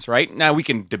reasons, right? Now we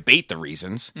can debate the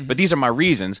reasons, but these are my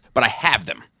reasons, but I have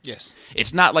them. Yes.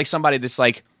 It's not like somebody that's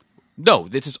like, no,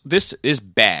 this is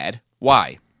bad.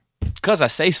 Why? Because I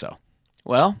say so.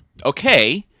 Well,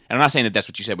 okay. And I'm not saying that that's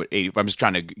what you said with 80. I'm just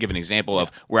trying to give an example of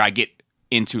where I get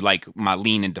into like my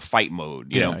lean into fight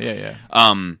mode. You know? Yeah.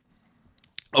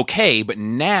 Okay, but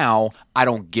now I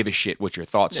don't give a shit what your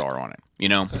thoughts are on it. You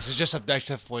know? This is just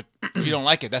subjective. What if you don't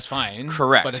like it, that's fine.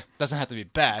 Correct. But it doesn't have to be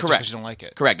bad. Correct. Because you don't like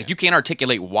it. Correct. If you can't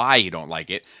articulate why you don't like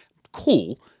it,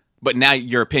 cool. But now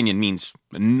your opinion means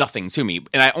nothing to me.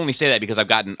 And I only say that because I've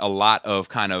gotten a lot of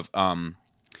kind of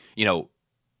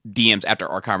DMs after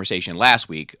our conversation last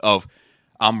week of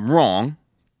I'm wrong.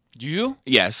 You?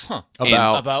 Yes. Huh.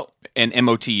 About and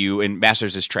MOTU and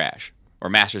Masters is trash or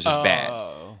Masters is bad.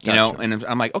 You know, and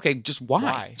I'm like, okay, just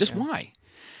why? Just why?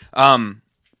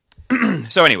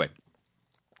 So anyway,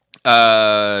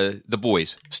 The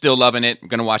Boys, still loving it. I'm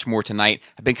gonna watch more tonight.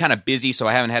 I've been kind of busy, so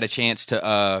I haven't had a chance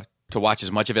to watch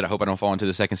as much of it. I hope I don't fall into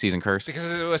the second season curse. Because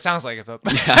it sounds like it. Though.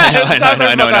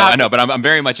 I know, but I'm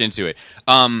very much into it.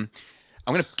 I'm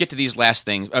gonna get to these last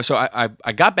things. So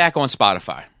I got back on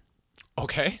Spotify.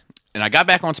 Okay. And I got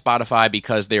back on Spotify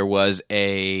because there was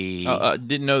a...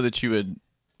 didn't know that you had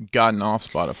gotten off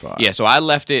Spotify. Yeah, so I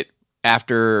left it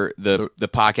after the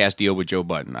podcast deal with Joe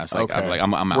Budden. I was like, Okay.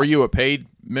 I'm out. Were you a paid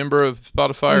member of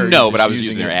Spotify? Or No, you but just I was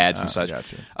using their ads and such.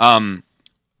 Gotcha.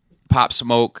 Pop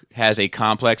Smoke has a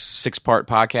complex 6-part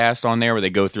podcast on there where they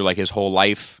go through like his whole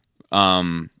life.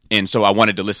 And so I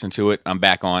wanted to listen to it. I'm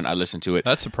back on. I listened to it.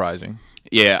 That's surprising.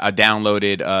 Yeah, I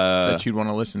downloaded... that you'd want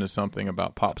to listen to something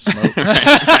about Pop Smoke.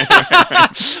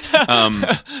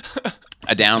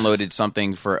 I downloaded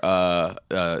something for so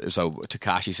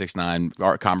Tekashi 6ix9ine.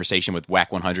 Our conversation with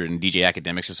Whack 100 and DJ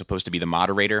Academics is supposed to be the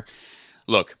moderator.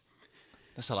 Look,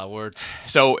 That's a lot of words.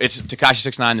 so it's Tekashi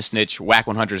 6ix9ine, the snitch, Whack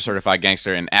 100, certified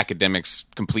gangster, and Academics,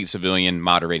 complete civilian,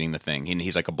 moderating the thing.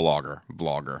 He's like a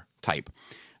vlogger type.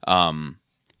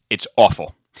 It's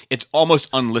awful. It's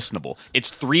almost unlistenable. It's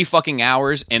 3 fucking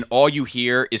hours, and all you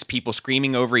hear is people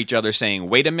screaming over each other saying,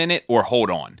 wait a minute, or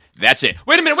hold on. That's it.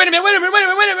 Wait a minute.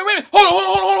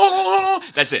 Hold on.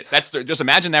 That's it. Just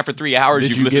imagine that for 3 hours.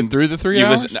 Did you get through the 3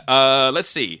 hours? Let's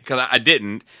see, because I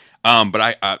didn't. But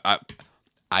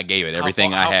I gave it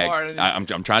everything I had. I'm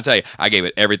trying to tell you, I gave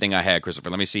it everything I had, Christopher.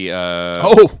 Let me see. I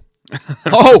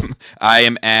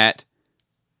am at...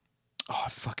 Oh,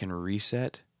 fucking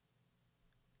reset.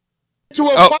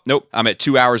 Oh, nope. I'm at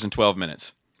 2 hours and 12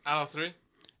 minutes. Out of 3?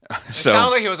 So, it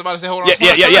sounded like he was about to say, hold on.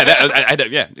 Yeah.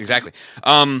 Yeah, exactly.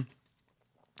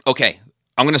 Okay.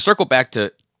 I'm going to circle back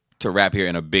to rap here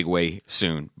in a big way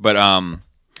soon. But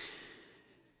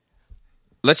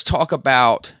let's talk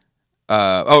about...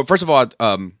 first of all,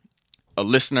 a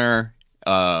listener,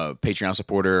 Patreon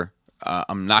supporter...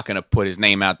 I'm not going to put his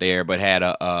name out there, but had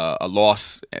a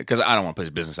loss, because I don't want to put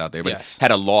his business out there, but had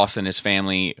a loss in his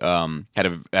family, had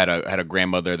a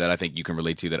grandmother that I think you can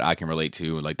relate to, that I can relate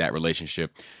to, like that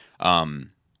relationship.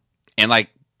 And like,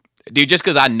 dude, just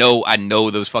because I know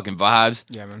those fucking vibes,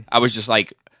 Yeah, man. I was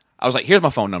like, here's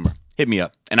my phone number. Hit me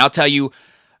up. And I'll tell you,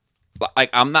 like,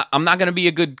 I'm not going to be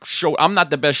a good shoulder. I'm not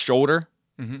the best shoulder,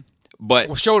 but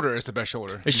Well, shoulder is the best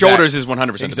shoulder. his shoulders is 100%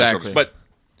 the best Exactly. shoulders. But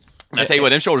I tell you what,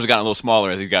 them shoulders have gotten a little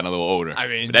smaller as he's gotten a little older. I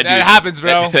mean, But that happens,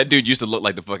 bro. That dude used to look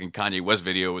like the fucking Kanye West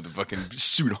video with the fucking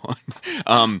suit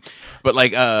on. But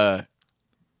like, I'm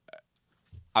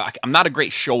not a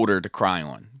great shoulder to cry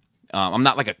on. I'm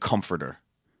not like a comforter.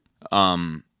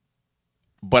 But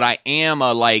I am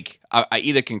I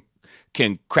either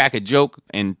can crack a joke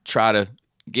and try to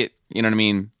get, you know what I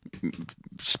mean,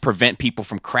 prevent people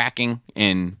from cracking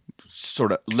and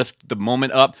sort of lift the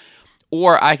moment up,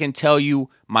 or I can tell you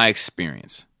my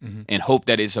experience and hope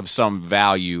that it's of some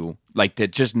value, like to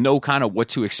just know kind of what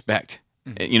to expect,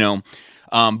 you know.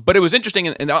 But it was interesting,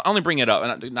 and I'll only bring it up,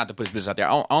 and not to put his business out there.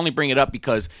 I'll only bring it up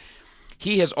because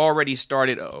he has already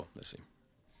started. Oh, let's see.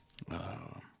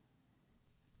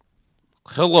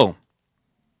 Hello.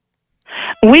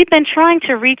 We've been trying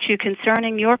to reach you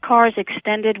concerning your car's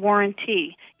extended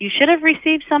warranty. You should have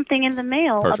received something in the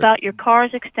mail Perfect. about your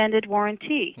car's extended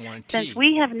warranty. Since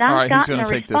we have not All right, who's gotten a gonna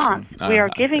take this response, one? we are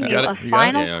giving you got a it? You got it?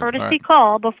 final Yeah, courtesy all right.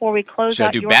 call before we close Should I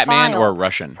out do your Batman file. or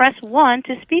Russian? Press 1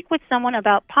 to speak with someone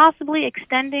about possibly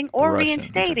extending or Russian,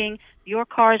 reinstating your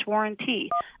car's warranty.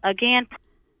 Again,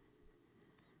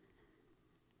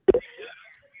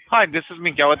 Hi, this is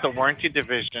Miguel at the Warranty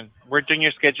Division. We're doing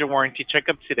your scheduled warranty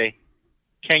checkup today.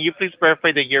 Can you please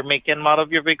verify the year, make, and model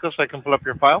of your vehicle so I can pull up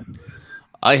your file?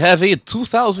 I have a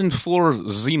 2004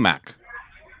 Z-Mac.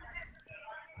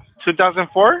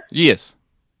 2004? Yes.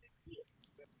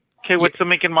 Okay, what's the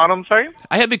make and model? I'm sorry?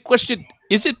 I have a question.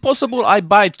 Is it possible I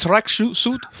buy track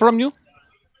suit from you?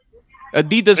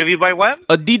 Adidas If you buy what?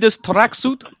 track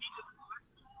suit?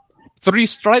 3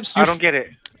 stripes? I don't get it.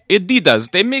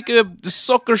 Adidas. They make the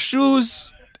soccer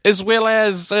shoes as well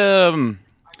as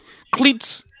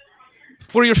cleats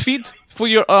for your feet, for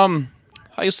your how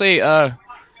you say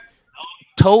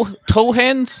toe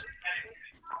hands.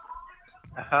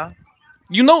 Uh-huh.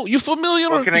 You know, you familiar?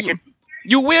 What can I get?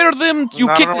 You wear them. You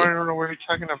No, kick. I don't know what you're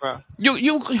talking about.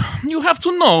 You have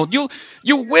to know.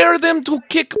 You wear them to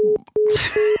kick.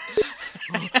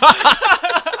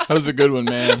 That was a good one,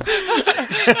 man.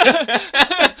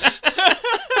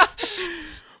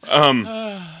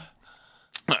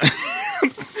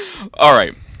 All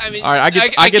right. I mean, All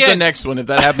right, I get the next one if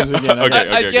that happens again.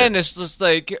 Okay. Again, it's just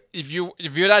like if you're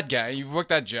that guy, you've worked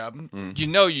that job, you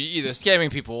know you're either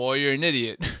scamming people or you're an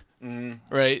idiot,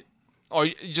 right? Or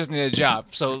you just need a job.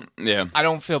 So Yeah. I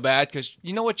don't feel bad because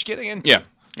you know what you're getting into.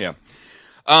 Yeah.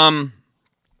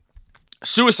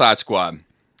 Suicide Squad.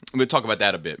 We'll talk about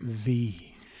that a bit. The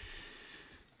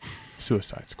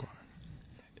Suicide Squad.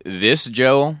 This,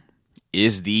 Joe,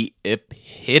 is the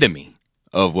epitome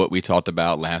of what we talked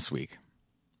about last week.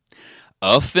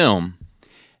 A film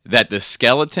that the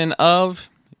skeleton of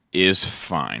is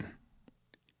fine,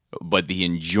 but the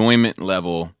enjoyment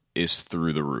level is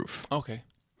through the roof. Okay.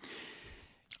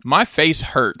 My face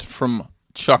hurt from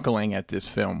chuckling at this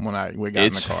film when we got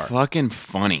It's in the car. fucking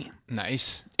funny.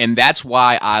 Nice. And that's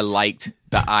why I liked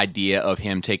the idea of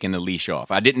him taking the leash off.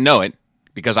 I didn't know it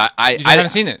because I haven't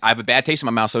seen it. I have a bad taste in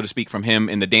my mouth, so to speak, from him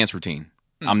in the dance routine.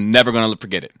 I'm never going to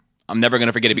forget it. I'm never going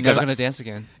to forget it because Never gonna dance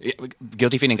again.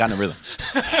 Guilty Feet ain't got no rhythm.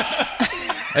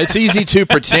 It's easy to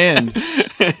pretend.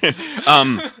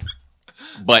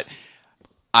 But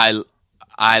I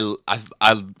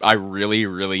really,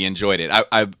 really enjoyed it.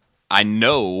 I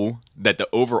know that the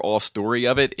overall story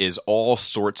of it is all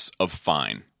sorts of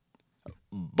fine,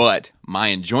 but my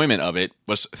enjoyment of it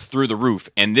was through the roof,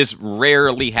 and this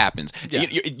rarely happens. Yeah.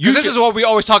 This is what we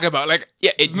always talk about. Like,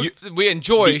 we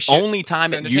enjoy. The only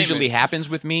time it usually happens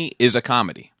with me is a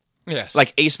comedy. Yes.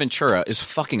 Like Ace Ventura is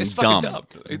fucking it's dumb.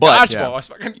 fucking dumb. But Dodgeball is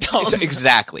fucking dumb.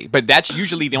 Exactly. But that's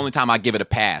usually the only time I give it a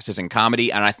pass is in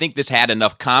comedy, and I think this had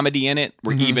enough comedy in it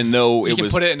where even though you it can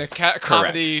was put it in a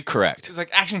comedy. Correct. It's like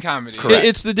action comedy. Correct.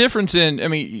 It's the difference in, I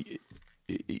mean,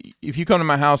 if you come to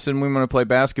my house and we want to play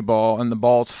basketball and the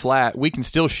ball's flat, we can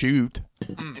still shoot.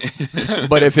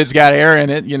 But if it's got air in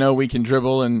it, we can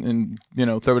dribble and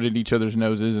throw it at each other's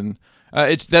noses, and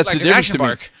that's Like the an difference action to me.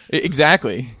 park.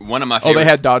 Exactly. One of my Oh, favorite they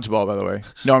had dodgeball, by the way.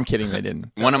 No, I'm kidding. They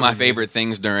didn't. One of my favorite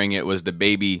things during it was the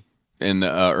baby in the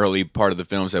early part of the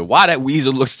film said, "Why that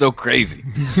weasel looks so crazy?"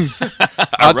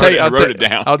 I wrote it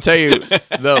down. I'll tell you,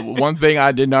 the one thing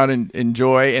I did not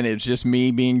enjoy, and it's just me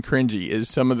being cringy, is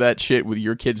some of that shit with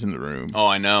your kids in the room. Oh,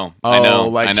 I know. I know.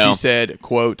 Like I know. she said,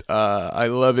 quote, I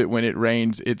love it when it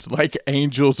rains. It's like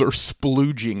angels are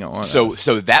splooging on us.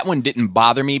 So that one didn't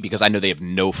bother me because I know they have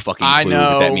no fucking clue I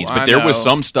know, what that means. But I there was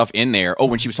know. some stuff in there. Oh,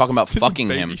 when she was talking about fucking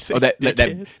him. Baby Oh,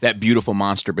 dickhead. that beautiful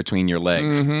monster between your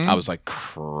legs. I was like,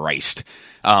 Christ.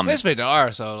 It's rated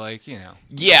R, so Yeah.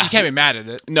 you can't be mad at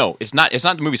it. No, it's not. It's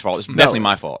not the movie's fault. It's definitely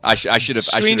my fault. I should have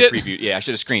Screened it? previewed. Yeah, I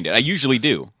should have screened it. I usually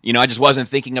do. I just wasn't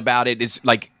thinking about it. It's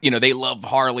like they love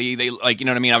Harley. They like what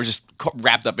I mean. I was just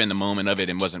wrapped up in the moment of it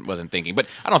and wasn't thinking. But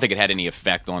I don't think it had any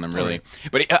effect on them really.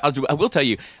 Right. But I will tell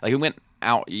you, like we went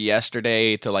out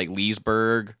yesterday to like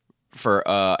Leesburg for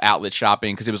outlet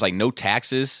shopping because it was like no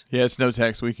taxes. Yeah, it's no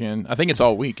tax weekend. I think it's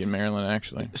all week in Maryland,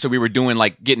 actually. So we were doing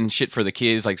like getting shit for the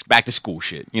kids, like back to school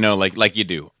shit, like you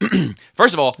do.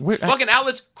 First of all, fucking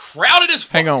outlets crowded as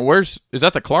fuck. Hang on, is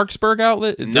that the Clarksburg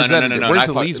outlet? No. Where's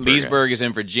the Leesburg? Leesburg? Leesburg is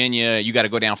in Virginia. You got to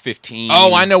go down 15.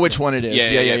 Oh, I know which one it is.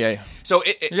 Yeah. So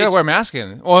You gotta wear a mask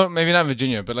in. Well, maybe not in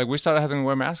Virginia, but like we started having to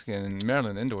wear masks in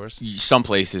Maryland indoors. some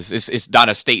places it's not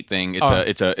a state thing.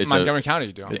 It's a Montgomery County.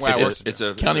 You do. it's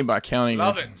a County by county.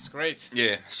 Love it. It's great.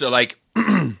 Yeah. So like,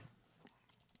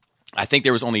 I think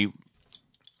there was only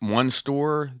one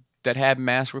store that had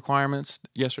mask requirements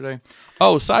yesterday.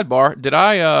 Oh, sidebar. Did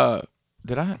I?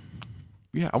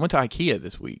 Yeah, I went to IKEA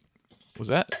this week. Was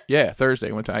that? Yeah, Thursday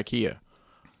I went to IKEA.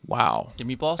 Wow. The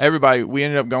meatballs. Everybody, we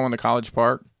ended up going to College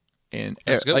Park, and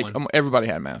That's a good one. everybody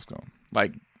had masks on.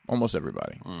 Like almost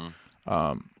everybody.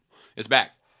 It's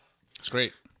back. It's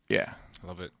great. Yeah. I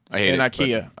love it. I hate In it.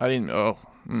 IKEA, I didn't. Oh.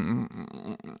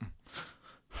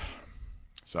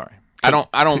 Sorry. I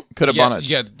don't. Could have bought it. You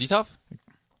got Detolf?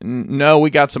 No, we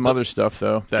got some other stuff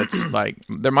though. That's like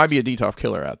there might be a Detolf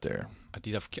killer out there. A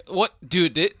Detolf. What,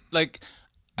 dude?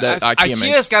 That IKEA IKEA's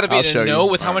makes. got to be I'll in show a know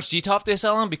you. with how much Detolf they're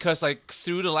selling because like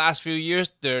through the last few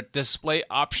years, their display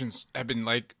options have been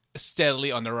like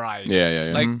steadily on the rise.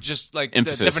 Yeah. Like just like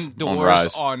Emphasis the different on doors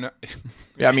rise. on.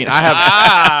 Yeah, I mean, I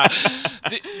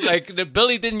have. Like the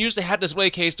Billy didn't used to have display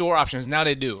case door options. Now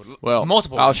they do. Well,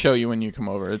 multiple. I'll ones. show you when you come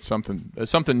over. It's something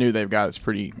new they've got. It's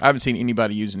pretty. I haven't seen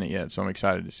anybody using it yet, so I'm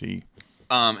excited to see.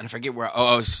 And I forget where.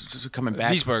 I was coming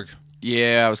back. Leesburg.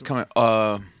 Yeah, I was coming.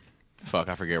 Fuck,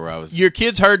 I forget where I was. Your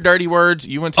kids heard dirty words.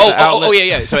 You went to the outlet. Oh,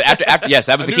 yeah. So after yes,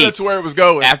 that was the key. That's where it was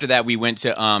going. After that, we went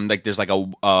to like there's like a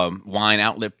wine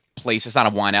outlet place. It's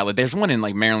not a wine outlet. There's one in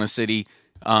like Maryland City.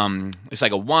 It's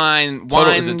like a wine.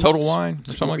 Is it Total Wine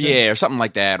or something like that? Yeah, or something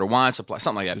like that, or wine supply,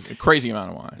 something like that. A crazy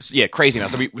amount of wine. Yeah, crazy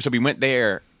amount. So we went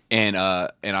there, I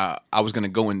was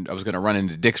gonna run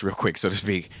into Dick's real quick, so to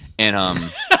speak, and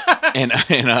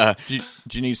Do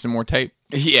you need some more tape?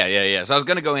 yeah. So I was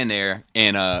gonna go in there,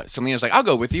 and Selena was like, "I'll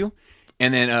go with you,"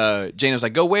 and then Jane was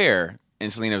like, "Go where?"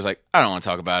 And Selena was like, "I don't want to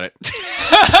talk about it."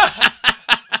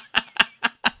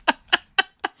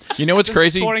 You know what's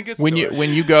crazy? sporting goods When store.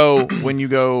 you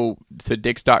go to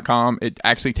Dicks.com, it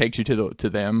actually takes you to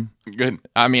them. Good.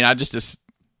 I mean, I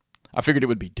figured it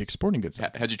would be Dick's Sporting Goods.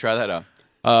 How'd you try that out?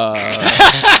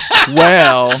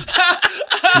 Well,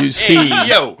 you see,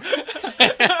 Yo.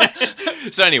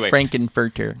 So anyway,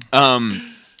 Frankenfurter.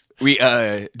 we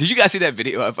did you guys see that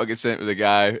video I fucking sent with the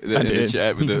guy in the did.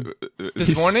 chat with the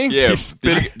This morning? yeah?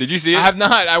 Did you see it? I have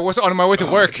not. I was on my way to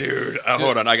work. Dude,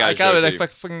 hold on, I I gotta got show it it to at you.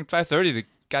 like fucking 5:30 to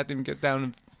goddamn get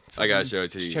down I gotta show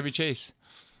it to to you. Chevy Chase.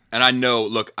 And I know.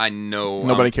 Look, I know.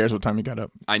 Nobody cares what time you got up.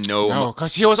 I know. No,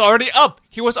 because he was already up.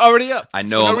 He was already up. I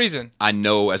know. For no I'm- reason. I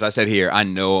know. As I said here, I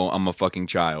know I'm a fucking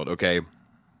child. Okay.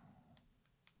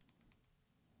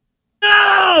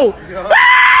 No.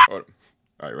 All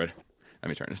right, ready? Let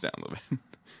me turn this down a little bit.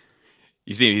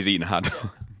 You see, he's eating a hot dog.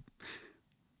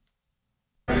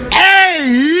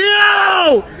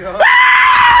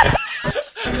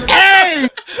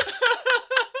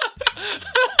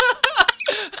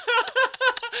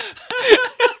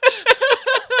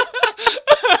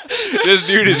 This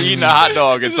dude is eating a hot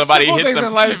dog, and somebody simple hits things him,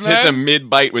 in life, man. hits him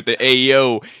mid-bite with the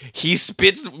AO. He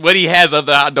spits what he has of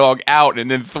the hot dog out, and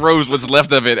then throws what's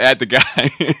left of it at the guy.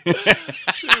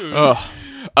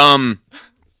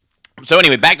 So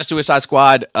anyway, back to Suicide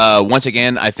Squad. Once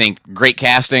again, I think great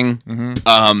casting.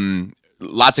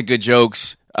 Lots of good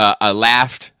jokes. I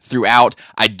laughed throughout.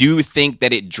 I do think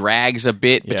that it drags a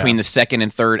bit between the second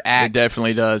and third It act,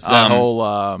 definitely does. That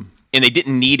whole and they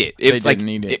didn't need it. They didn't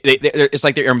need it. It's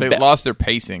like they're they lost their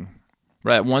pacing.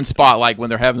 Right at one spot, like when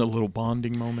they're having a little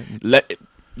bonding moment. Let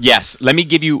me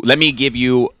tell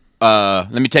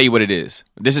you what it is.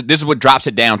 This is what drops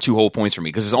it down 2 whole points for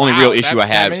me, because it's the only real issue I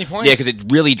that have. many points? Yeah, because it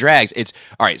really drags. It's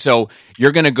all right. So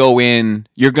you're gonna go in.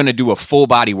 You're gonna do a full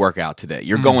body workout today.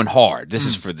 You're going hard. This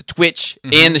is for the Twitch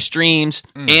and the streams,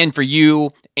 and for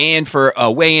you, and for a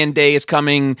weigh-in day is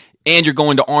coming, and you're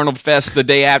going to Arnold Fest the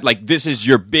day after. Like, this is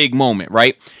your big moment,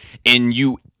 right? And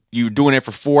you're doing it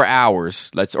for 4 hours.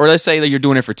 Let's say that you're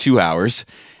doing it for 2 hours,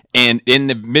 and in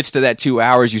the midst of that 2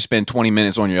 hours, you spend 20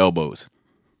 minutes on your elbows.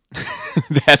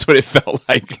 That's what it felt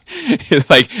like. It's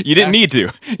like you didn't need to.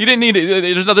 You didn't need to.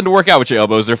 There's nothing to work out with your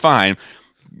elbows. They're fine.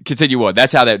 Continue on.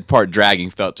 That's how that part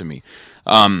dragging felt to me.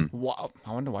 Wow.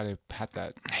 I wonder why they had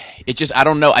that. It just, I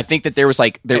don't know. I think that there was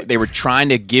like they were trying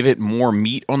to give it more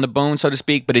meat on the bone, so to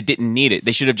speak, but it didn't need it.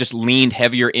 They should have just leaned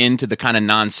heavier into the kind of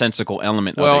nonsensical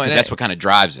element of it, because that's what kind of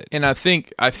drives it. And I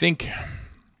think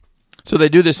so. They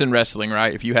do this in wrestling,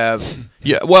 right? If you have,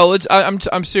 well,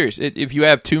 I'm serious. If you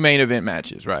have 2 main event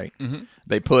matches, right? Mm-hmm.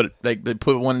 They put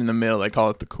one in the middle. They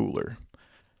call it the cooler.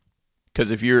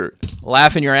 Because if you're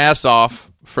laughing your ass off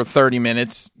for 30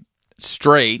 minutes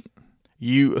straight,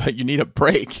 you need a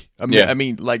break. I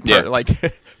mean, like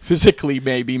physically,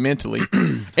 maybe mentally.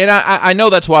 And I know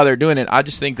that's why they're doing it. I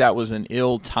just think that was an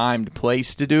ill-timed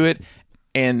place to do it.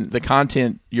 And the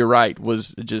content, you're right,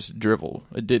 was just drivel.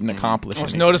 It didn't accomplish It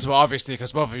was anything. noticeable, obviously,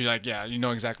 because both of you, like, yeah, you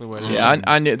know exactly what it is. Yeah,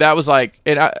 I knew that was like,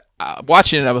 and I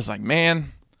watching it, I was like,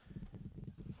 man,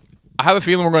 I have a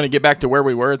feeling we're going to get back to where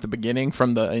we were at the beginning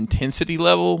from the intensity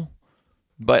level.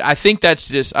 But I think I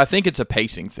think it's a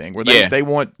pacing thing where they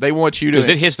want you to, Because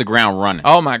it hits the ground running.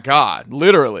 oh my God,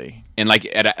 literally. And like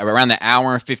around the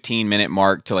hour and 15-minute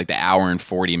mark to like the hour and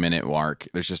 40-minute mark,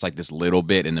 there's just like this little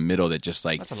bit in the middle that just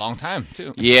like, That's a long time,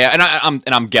 too. yeah. And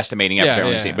I'm guesstimating after Yeah,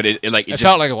 everyone yeah, see it, yeah. but it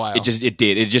felt like a while. It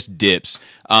just dips.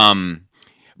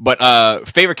 But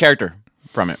favorite character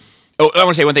from it. Oh, I want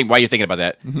to say one thing while you're thinking about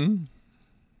that. Mm-hmm.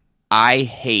 I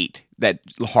hate that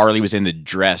Harley was in the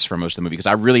dress for most of the movie, because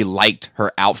I really liked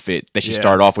her outfit that she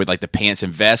started off with, like the pants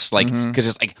and vest, like because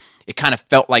it's like it kind of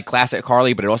felt like classic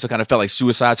Harley, but it also kind of felt like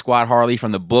Suicide Squad Harley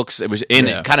from the books. It was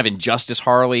kind of Injustice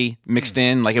Harley mixed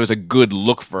in, like it was a good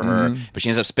look for her, but she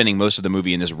ends up spending most of the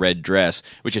movie in this red dress,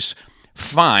 which is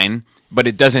fine, but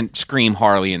it doesn't scream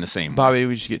Harley in the same way. Bobby,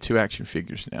 we should get 2 action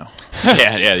figures now.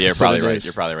 Yeah, you're probably what it right. is.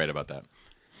 You're probably right about that.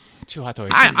 2 hot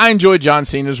dogs. I enjoyed John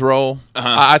Cena's role.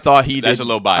 I thought he did. That's a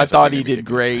low bias. I thought I he think maybe did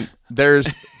great.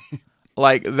 There's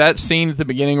like that scene at the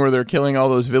beginning where they're killing all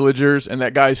those villagers and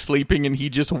that guy's sleeping and he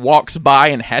just walks by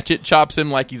and hatchet chops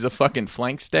him like he's a fucking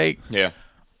flank steak. Yeah.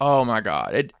 Oh my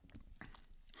God.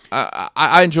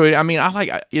 I enjoyed it. I mean, I like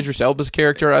Idris Elba's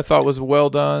character. I thought was well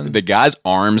done. The guy's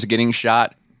arms getting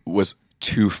shot was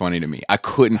too funny to me. I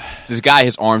couldn't. This guy,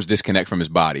 his arms disconnect from his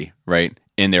body, right?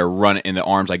 and they're running, and the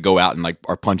arms like go out and like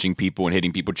are punching people and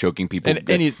hitting people, choking people. And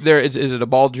is it a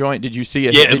ball joint? Did you see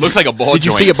it? Yeah, it looks like a ball joint. Did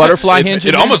you see a butterfly hinge?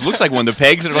 It almost looks like one of the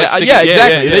pegs. That are, like, yeah,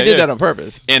 exactly. They did that on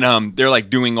purpose. And they're like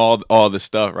doing all the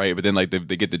stuff, right? But then like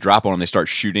they get the drop on them, they start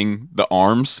shooting the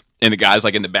arms, and the guy's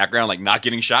like in the background, like not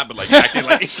getting shot, but like acting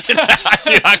like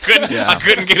I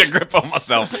couldn't get a grip on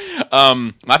myself.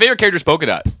 My favorite character is Polka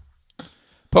Dot.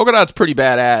 Polka Dot's pretty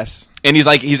badass, and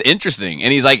he's interesting,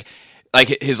 and he's like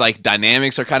his like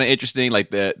dynamics are kind of interesting. Like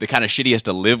the kind of shit he has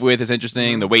to live with is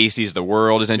interesting. The way he sees the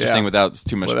world is interesting without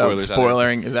too much spoilers.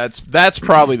 Spoiling. That's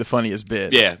probably the funniest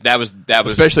bit. Yeah, that was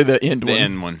especially the end one. The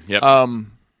end one. Yep.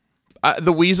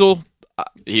 The Weasel.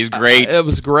 He's great. It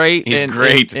was great. He's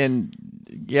great. And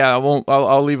yeah, I won't.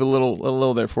 I'll leave a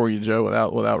little there for you, Joe,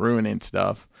 without ruining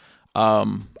stuff.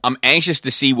 I'm anxious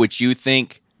to see what you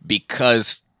think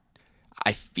because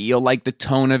I feel like the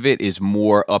tone of it is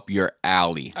more up your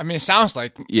alley. I mean, it sounds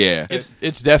like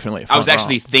it's definitely. I was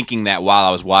actually thinking that while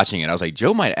I was watching it. I was like,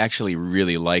 Joe might actually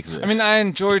really like this. I mean, I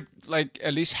enjoyed like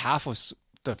at least half of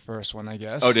the first one, I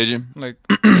guess. Oh, did you? Like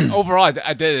overall,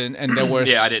 I didn't, and there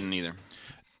was I didn't either.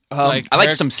 Like I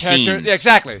like some scenes. Yeah,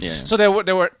 exactly. Yeah. So there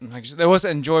were like, there was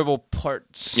enjoyable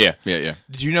parts. Yeah.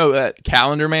 Did you know that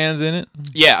Calendar Man's in it?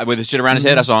 Yeah, with his shit around his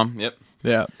head, I saw him. Yep.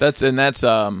 Yeah, that's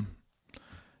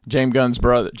James Gunn's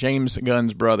brother.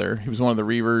 He was one of the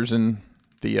Reavers in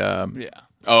the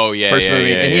first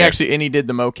movie, and he did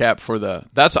the mocap for the.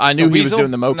 I knew he was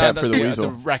doing the mocap for the Weasel,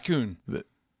 the raccoon,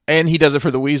 and he does it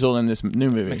for the Weasel in this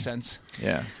new movie. Makes sense.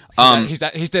 Yeah. He's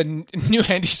the new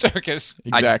Andy Serkis.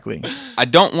 Exactly. I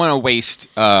don't want to waste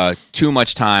too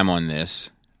much time on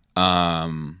this.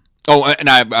 And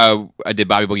I did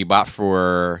Bobby Boogie Bop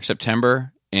for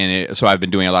September, and so I've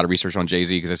been doing a lot of research on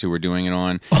Jay-Z because that's who we're doing it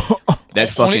on. That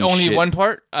fucking only shit. one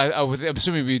part. I was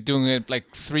assuming we'd be doing it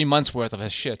like 3 months worth of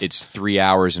his shit. It's 3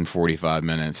 hours and 45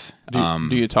 minutes.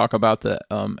 Do you talk about the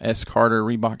S. Carter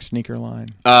Reebok sneaker line?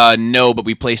 No, but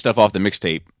we play stuff off the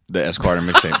mixtape, the S. Carter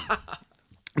mixtape.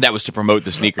 That was to promote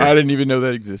the sneaker. I didn't even know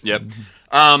that existed. Yep.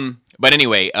 But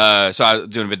anyway, so I was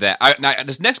doing a bit of that. Now,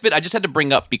 this next bit I just had to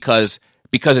bring up because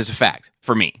it's a fact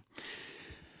for me.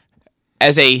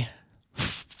 As a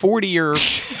 40-year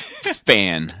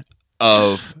fan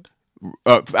of,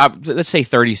 let's say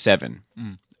 37,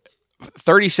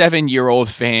 37-year-old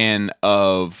fan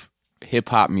of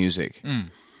hip-hop music,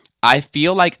 I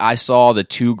feel like I saw the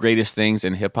two greatest things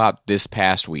in hip-hop this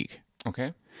past week.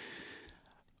 Okay.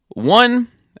 One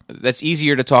that's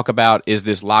easier to talk about is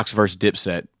this Lox vs.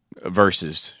 Dipset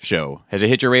versus show. Has it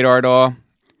hit your radar at all?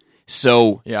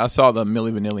 So yeah, I saw the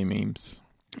Milli Vanilli memes.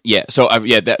 Yeah, so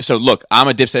so look, I'm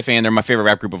a Dipset fan. They're my favorite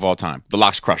rap group of all time. The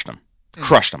Lox crushed them.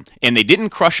 And they didn't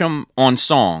crush them on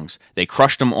songs. They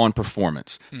crushed them on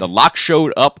performance. The Lox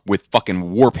showed up with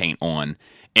fucking war paint on,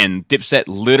 and Dipset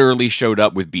literally showed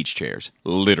up with beach chairs.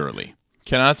 Literally.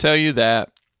 Can I tell you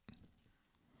that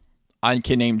I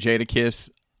can name Jadakiss?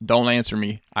 Don't answer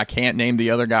me. I can't name the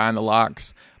other guy in the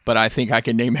Lox, but I think I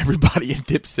can name everybody in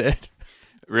Dipset.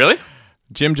 Really?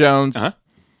 Jim Jones,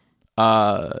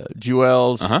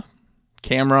 Jewels,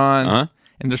 Cameron,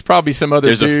 and there's probably some other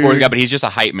There's dude. a fourth guy, but he's just a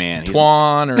hype man.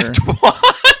 Twan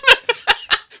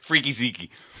Freaky Zeke.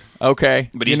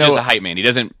 Okay. But he's just a hype man. He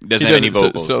doesn't have any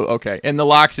vocals. So okay. And the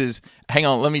Lox is, hang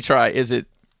on, let me try. It's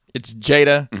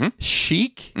Jada,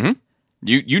 Chic?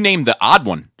 You named the odd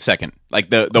one second, like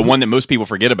the one that most people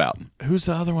forget about. Who's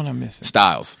the other one I'm missing?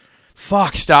 Styles.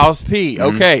 Fuck, Styles P.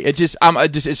 Okay, it's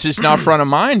just not front of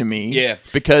mind to me. Yeah,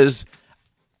 because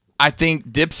I think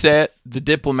Dipset, the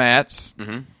Diplomats,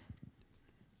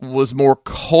 was more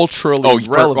culturally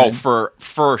relevant.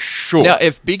 For sure. Now,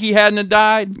 if Biggie hadn't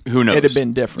died, who knows? It'd have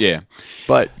been different. Yeah,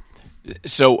 but.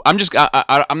 So I'm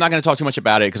not going to talk too much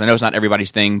about it because I know it's not everybody's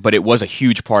thing, but it was a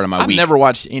huge part of my week. I've never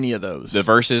watched any of those. The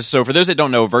Versus. So for those that don't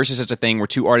know, Versus is a thing where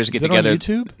two artists get together. On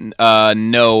YouTube?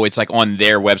 No, it's like on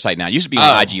their website now. It used to be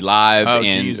on IG Live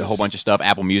and Jesus. a whole bunch of stuff.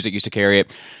 Apple Music used to carry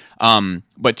it.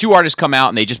 But two artists come out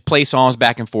and they just play songs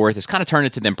back and forth. It's kind of turned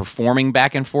into them performing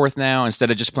back and forth now instead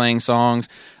of just playing songs.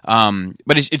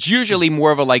 But it's usually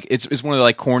more of a like it's one of the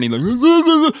like corny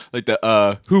like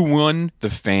the who won? The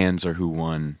fans are who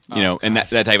won, and that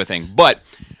type of thing. But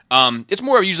it's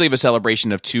more usually of a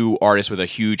celebration of two artists with a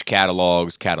huge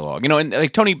catalog, and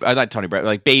like not Tony Brett,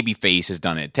 like Babyface has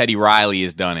done it, Teddy Riley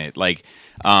has done it, like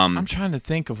I'm trying to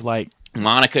think of like.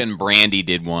 Monica and Brandy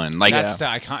did one. Like that's the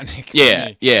iconic.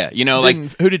 Yeah.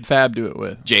 Who did Fab do it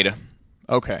with? Jada.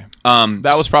 Okay.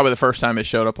 That was probably the first time it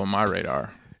showed up on my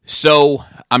radar. So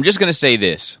I'm just gonna say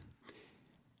this.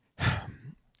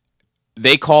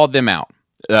 They called them out.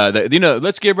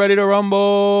 Let's get ready to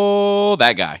rumble.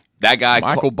 That guy. That guy,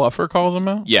 Michael Buffer calls him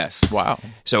out? yes. Wow.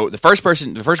 So the first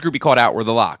group he called out were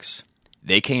the Locks.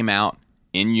 They came out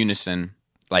in unison,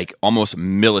 like almost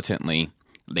militantly.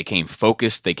 They came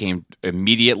focused. They came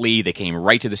immediately. They came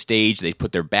right to the stage. They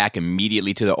put their back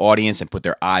immediately to the audience and put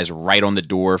their eyes right on the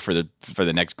door for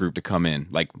the next group to come in.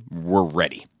 Like, we're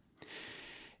ready.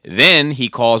 Then he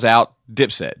calls out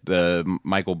Dipset, the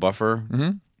Michael Buffer.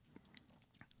 Mm-hmm.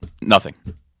 Nothing.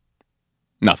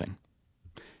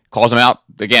 Calls him out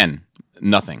again.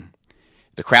 Nothing.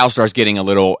 The crowd starts getting a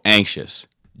little anxious.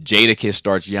 Jadakiss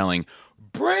starts yelling,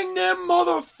 "Bring them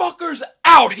motherfuckers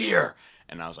out here!"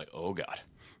 And I was like, "Oh God,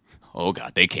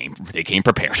 they came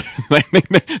prepared."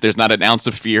 There's not an ounce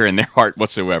of fear in their heart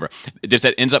whatsoever.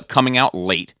 Dipset ends up coming out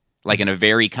late, like in a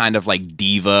very kind of like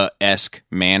diva-esque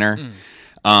manner.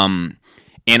 And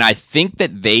I think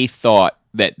that they thought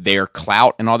that their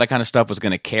clout and all that kind of stuff was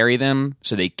going to carry them.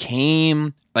 So they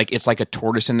came like it's like a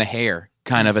tortoise in the hare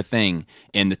kind of a thing.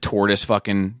 And the tortoise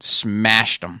fucking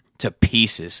smashed them to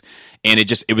pieces. And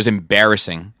it was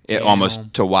embarrassing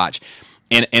almost to watch.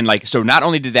 And like, so not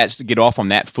only did that get off on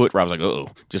that foot where I was like, oh,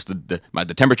 just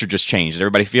the temperature just changed. Did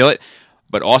everybody feel it?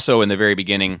 But also in the very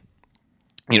beginning,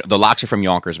 you know, the Locks are from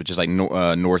Yonkers, which is like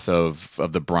north of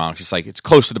the Bronx. It's like it's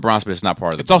close to the Bronx, but it's not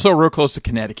part of the. It's also real close to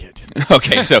Connecticut.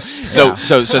 Okay, so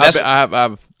that's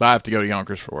I have to go to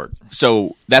Yonkers for work.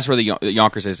 So that's where the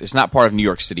Yonkers is. It's not part of New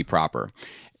York City proper.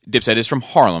 Dipset is from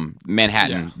Harlem,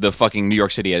 Manhattan, the fucking New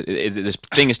York City. This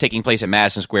thing is taking place at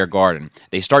Madison Square Garden.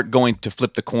 They start going to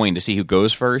flip the coin to see who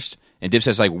goes first, and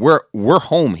Dipset's like, "We're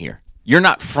home here. You're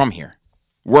not from here.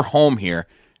 We're home here.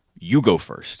 You go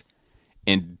first."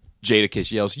 And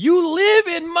Jadakiss yells, "You live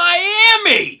in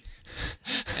Miami!"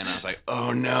 And I was like,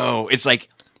 "Oh no!" It's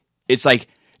like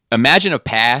imagine a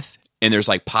path and there's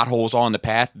like potholes all in the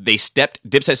path.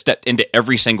 Dipset stepped into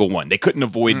every single one. They couldn't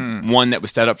avoid one that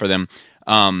was set up for them.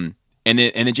 And then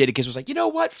Jadakiss was like, "You know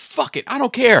what? Fuck it. I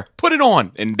don't care. Put it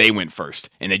on." And they went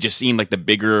first. And they just seemed like the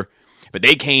bigger, but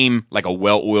they came like a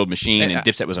well-oiled machine, and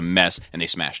Dipset was a mess, and they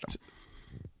smashed them.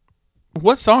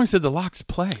 What songs did the Locks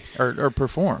play or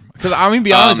perform? Because I mean,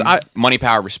 be honest, Money,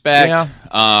 Power, Respect.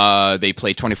 Yeah. They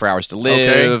played 24 Hours to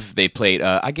Live. Okay. They played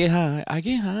I Get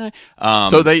High.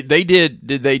 So they did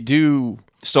they do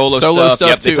solo stuff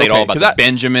yep, too? They played all about the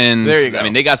Benjamins. There you go. I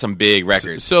mean, they got some big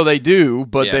records. So they do,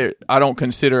 but I don't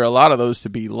consider a lot of those to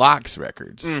be Locks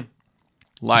records.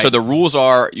 So the rules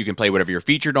are you can play whatever you're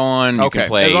featured on. You can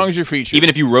play as long as you're featured. Even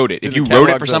if you wrote it. If you wrote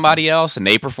it for somebody else and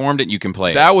they performed it, you can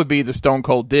play that it. Would be the Stone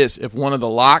Cold diss if one of the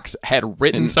Locks had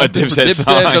written something for Dipset.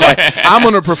 They're like, "I'm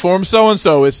going to perform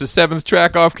so-and-so. It's the 7th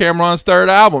track off Cameron's 3rd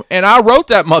album. And I wrote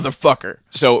that motherfucker."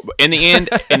 So in the end,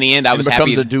 I was happy.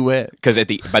 It becomes a duet. Because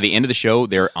by the end of the show,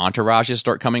 their entourages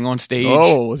start coming on stage.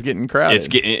 Oh, it's getting crowded. It's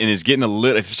getting a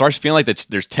little. It starts feeling like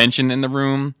there's tension in the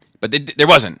room, but there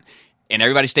wasn't. And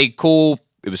everybody stayed cool.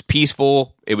 It was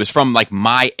peaceful. It was from like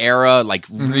my era, like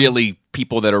really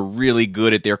people that are really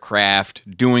good at their craft,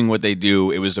 doing what they do.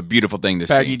 It was a beautiful thing to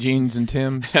see. Baggy jeans and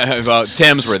Timbs. Well,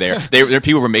 Timbs were there. There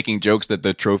people were making jokes that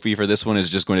the trophy for this one is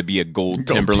just going to be a gold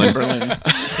Timberland.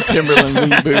 Timberland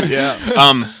lead boot, yeah.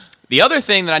 The other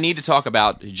thing that I need to talk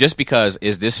about, just because,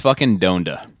 is this fucking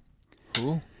Donda.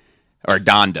 Who? Or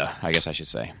Donda, I guess I should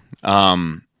say.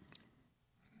 Kanye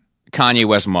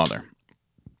West's mother.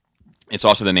 It's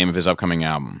also the name of his upcoming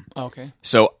album. Okay.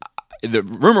 So the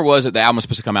rumor was that the album was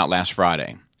supposed to come out last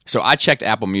Friday. So I checked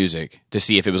Apple Music to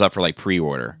see if it was up for like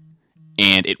pre-order,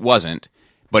 and it wasn't.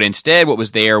 But instead, what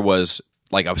was there was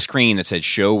like a screen that said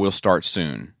 "Show will start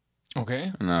soon."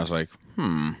 Okay. And I was like,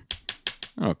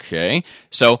 okay.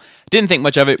 So didn't think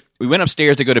much of it. We went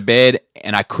upstairs to go to bed,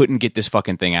 and I couldn't get this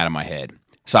fucking thing out of my head.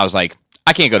 So I was like,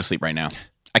 I can't go to sleep right now.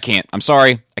 I can't. I'm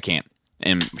sorry. I can't.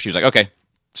 And she was like, okay.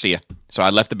 See ya. So I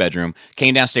left the bedroom,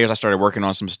 came downstairs, I started working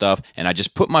on some stuff, and I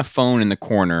just put my phone in the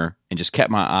corner and just kept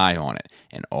my eye on it.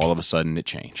 And all of a sudden it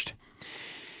changed.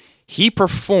 He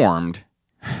performed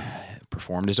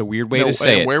is a weird way to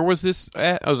say it. Where was this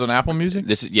at? It was on Apple Music?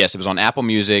 Yes, it was on Apple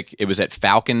Music. It was at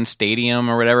Falcon Stadium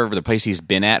or whatever, the place he's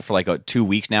been at for like 2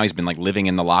 weeks now. He's been like living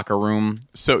in the locker room.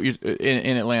 So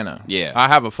in Atlanta. Yeah. I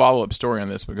have a follow-up story on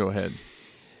this, but go ahead.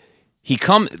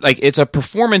 It's a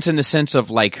performance in the sense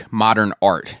of like modern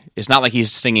art. It's not like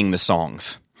he's singing the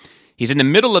songs. He's in the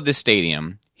middle of this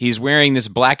stadium. He's wearing this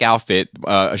black outfit.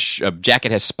 A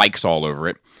jacket has spikes all over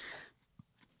it.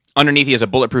 Underneath, he has a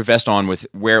bulletproof vest on with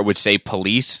where it would say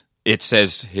police. It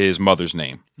says his mother's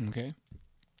name. Okay.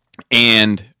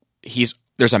 And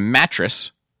there's a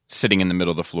mattress sitting in the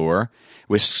middle of the floor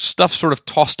with stuff sort of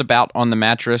tossed about on the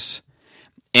mattress.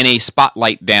 And a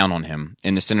spotlight down on him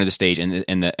in the center of the stage, in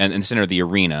the center of the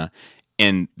arena,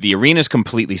 and the arena is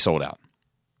completely sold out.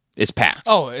 It's packed.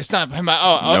 Oh, it's not him.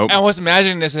 Nope. I was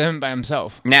imagining this as him by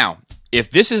himself. Now, if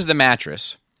this is the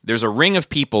mattress, there's a ring of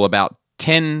people about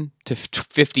 10 to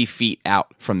 50 feet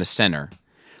out from the center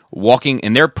walking,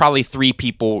 and they're probably 3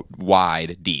 people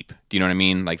wide deep. Do you know what I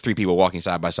mean? Like 3 people walking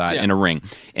side by side in a ring.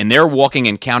 And they're walking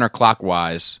in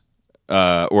counterclockwise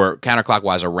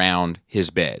around his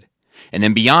bed. And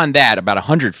then beyond that, about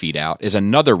 100 feet out, is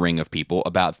another ring of people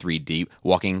about 3 deep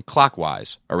walking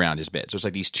clockwise around his bed. So it's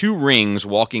like these 2 rings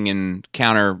walking in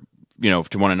counter,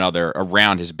 to one another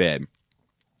around his bed.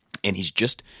 And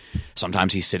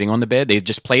sometimes he's sitting on the bed. They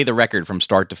just play the record from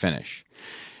start to finish.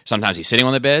 Sometimes he's sitting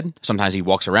on the bed. Sometimes he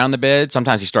walks around the bed.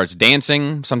 Sometimes he starts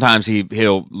dancing. Sometimes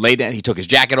he'll lay down. He took his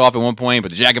jacket off at one point, put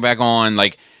the jacket back on.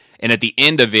 And at the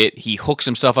end of it, he hooks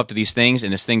himself up to these things,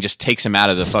 and this thing just takes him out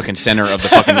of the fucking center of the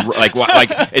fucking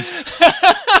it's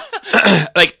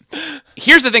like.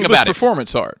 Here's the thing about it.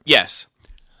 Performance art. Yes,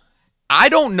 I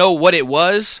don't know what it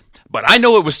was, but I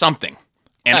know it was something.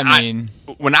 And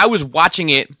when I was watching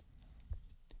it.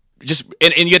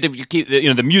 And you have to keep,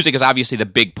 the music is obviously the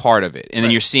big part of it, and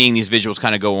then you're seeing these visuals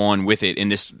kind of go on with it in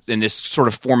this sort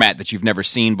of format that you've never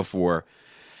seen before.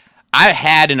 I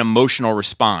had an emotional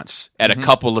response at a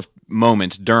couple of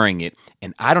moments during it,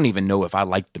 and I don't even know if I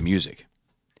liked the music,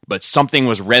 but something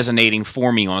was resonating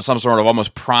for me on some sort of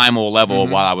almost primal level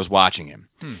while I was watching him.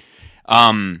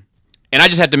 And I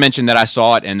just had to mention that I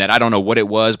saw it and that I don't know what it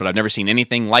was, but I've never seen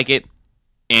anything like it,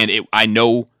 and I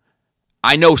know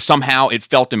somehow it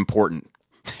felt important.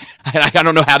 I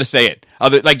don't know how to say it.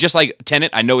 Just like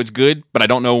Tenet, I know it's good, but I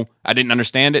don't know. I didn't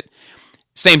understand it.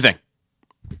 Same thing.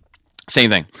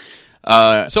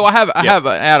 So I have an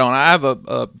add-on. I have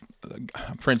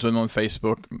I'm friends with him on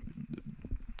Facebook.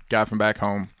 Guy from back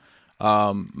home.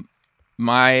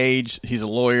 My age. He's a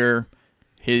lawyer.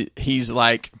 He's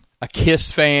like a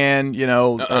Kiss fan.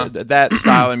 That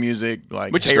style of music,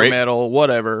 like which is hair great. metal,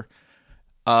 whatever.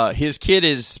 His kid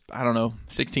is,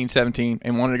 16, 17,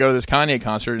 and wanted to go to this Kanye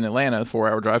concert in Atlanta, a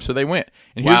 4-hour drive, so they went.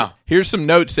 And here's some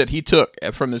notes that he took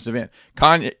from this event.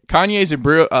 Kanye's a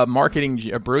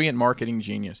brilliant marketing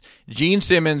genius. Gene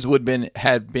Simmons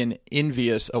had been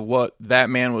envious of what that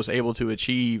man was able to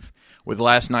achieve with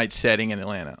last night's setting in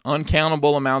Atlanta.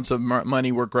 Uncountable amounts of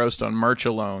money were grossed on merch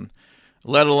alone,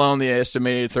 let alone the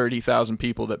estimated 30,000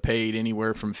 people that paid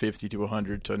anywhere from 50 to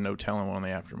 100 to no telling on the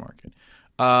aftermarket.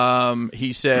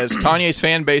 He says, Kanye's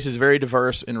fan base is very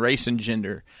diverse in race and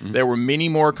gender. There were many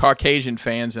more Caucasian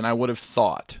fans than I would have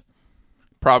thought,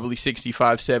 probably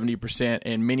 65, 70%,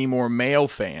 and many more male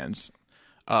fans.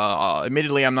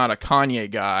 Admittedly, I'm not a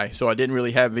Kanye guy, so I didn't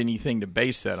really have anything to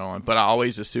base that on, but I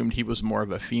always assumed he was more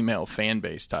of a female fan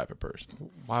base type of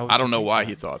person. I don't know why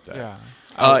he thought that. Yeah.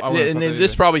 And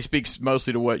this probably speaks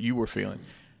mostly to what you were feeling.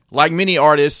 Like many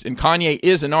artists, and Kanye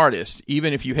is an artist,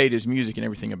 even if you hate his music and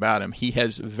everything about him, he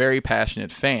has very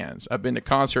passionate fans. I've been to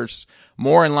concerts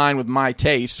more in line with my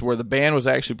tastes where the band was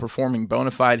actually performing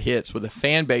bona fide hits with a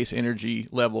fan base energy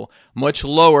level much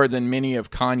lower than many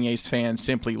of Kanye's fans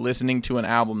simply listening to an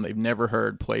album they've never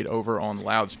heard played over on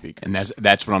loudspeakers. And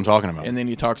that's what I'm talking about. And then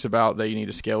he talks about that you need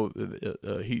to scale.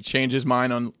 He changed his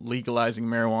mind on legalizing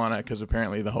marijuana because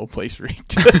apparently the whole place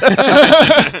reeked.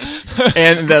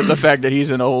 And the fact that he's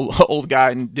an old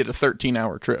guy and did a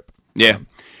 13-hour trip. Yeah,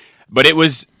 but it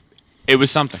was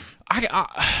something.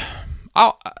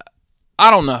 I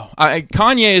don't know.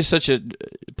 Kanye is such a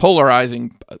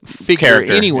polarizing figure.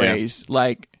 Character, anyways. yeah.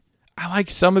 Like, I like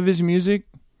some of his music,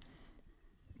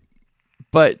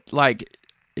 but like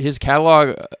his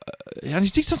catalog,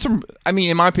 he's done some. I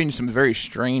mean, in my opinion, some very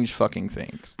strange fucking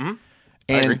things. Mm-hmm.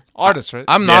 And artist, right?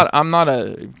 I'm not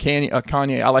a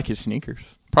Kanye. I like his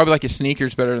sneakers. Probably like his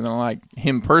sneakers better than I like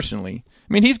him personally.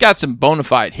 I mean, he's got some bona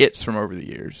fide hits from over the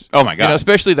years. Oh my god!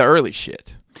 Especially the early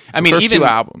shit. I mean, first even 2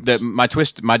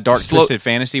 albums. my dark twisted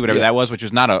fantasy, whatever that was, which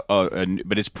was not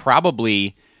but it's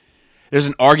probably there's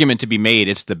an argument to be made.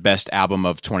 It's the best album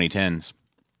of 2010s.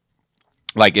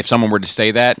 Like if someone were to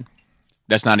say that,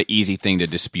 that's not an easy thing to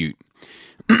dispute.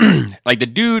 Like the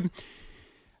dude,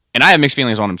 and I have mixed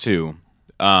feelings on him too.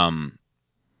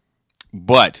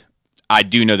 But I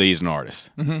do know that he's an artist,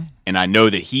 and I know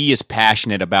that he is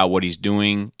passionate about what he's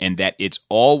doing, and that it's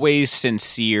always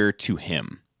sincere to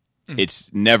him.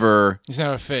 It's never. He's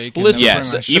never fake.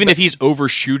 Yes, even if he's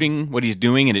overshooting what he's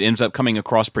doing and it ends up coming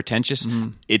across pretentious,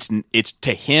 it's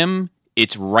to him,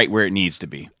 it's right where it needs to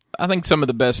be. I think some of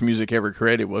the best music ever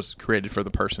created was created for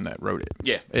the person that wrote it.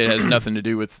 Yeah, it has nothing to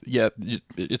do with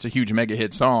it's a huge mega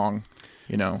hit song.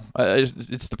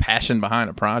 It's the passion behind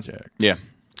a project. Yeah.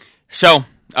 So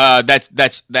that's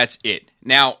it.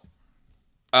 Now,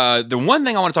 the one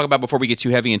thing I want to talk about before we get too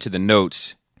heavy into the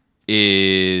notes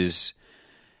is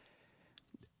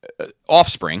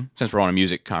Offspring, since we're on a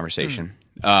music conversation.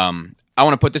 I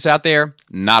want to put this out there.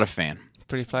 Not a fan.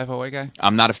 Pretty fly for a white guy.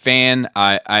 I'm not a fan.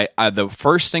 I the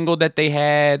first single that they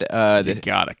had, You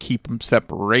gotta keep them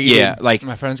separated. yeah, like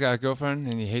My friend's got a girlfriend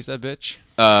and he hates that bitch.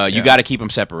 you got to keep them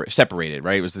separated,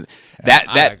 right? It was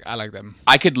I like them.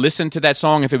 I could listen to that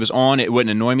song if it was on. It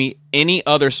wouldn't annoy me. Any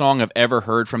other song I've ever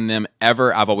heard from them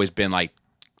ever, I've always been like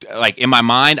in my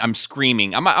mind, I'm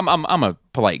screaming. I'm a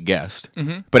polite guest,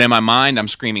 but in my mind, I'm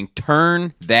screaming,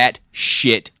 "Turn that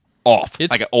shit off!"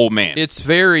 Like an old man. It's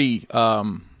very.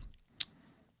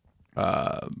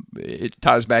 It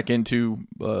ties back into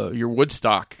your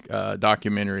Woodstock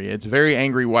documentary. It's very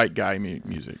angry white guy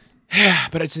music.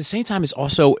 But at the same time, it's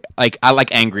also like I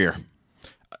like angrier.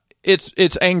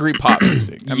 It's angry pop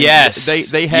music. I mean, Yes.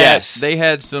 they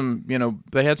had some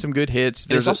good hits.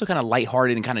 And it's also kind of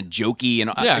lighthearted and kind of jokey,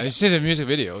 and Yeah, you see the music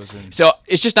videos. And so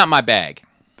it's just not my bag.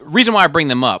 Reason why I bring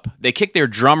them up: they kicked their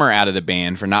drummer out of the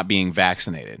band for not being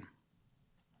vaccinated.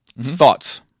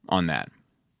 Thoughts on that?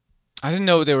 I didn't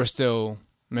know they were still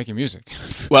making music.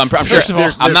 Well, I'm sure. First of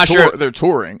all, I'm not sure. They're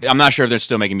touring. I'm not sure if they're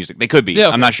still making music. They could be. Yeah,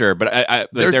 okay. I'm not sure, but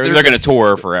they're There's going to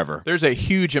tour forever. There's a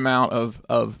huge amount of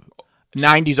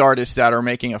 90s artists that are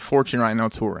making a fortune right now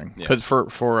touring because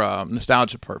for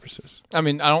nostalgia purposes. I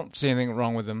mean, I don't see anything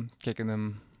wrong with them kicking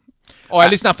them, or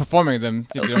at least not performing them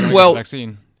if they don't want to Well- get the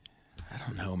vaccine. I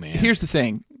don't know, man. Here's the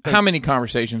thing. How many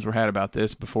conversations were had about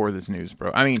this before this news,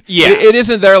 bro? I mean, Yeah. it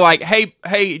isn't there like,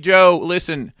 hey, Joe,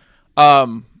 listen,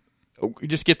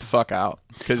 just get the fuck out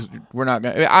because we're not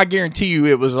going to. I guarantee you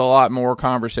it was a lot more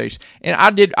conversation. And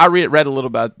I read a little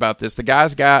bit about this. The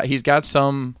guy's he's got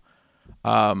some,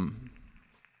 I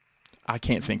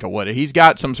can't think of what he's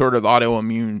got some sort of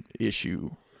autoimmune issue.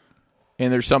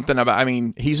 And there's something about, I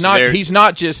mean, he's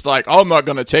not just like, oh, I'm not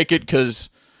going to take it because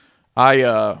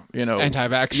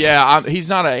Anti-vax. Yeah,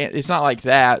 it's not like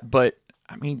that, but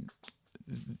I mean,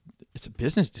 it's a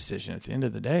business decision at the end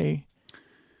of the day,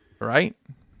 right?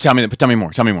 Tell me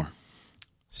more.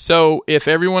 So if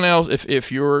everyone else,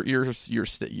 if you're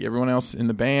everyone else in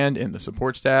the band and the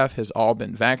support staff has all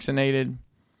been vaccinated,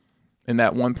 and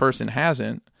that one person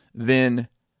hasn't, then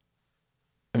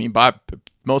I mean, by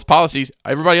most policies,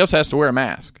 everybody else has to wear a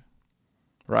mask,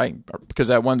 right? Because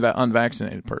that one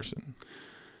unvaccinated person.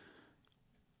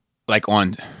 Like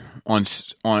on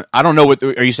I don't know what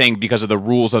are you saying because of the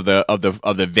rules of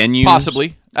the venue?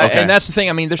 Possibly. Okay. And that's the thing.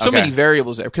 I mean, there's so Okay. many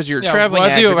variables there because you're Yeah, traveling.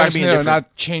 whether out, you're you're going to be in vaccinated or different.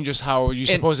 not changes how you're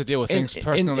supposed to deal with things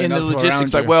personally. And and the other people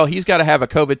logistics, around like, you. well, he's got to have a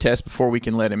COVID test before we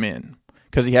can let him in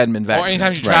because he hadn't been or vaccinated.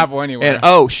 anytime you travel anywhere. And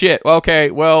oh shit,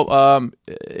 okay, well,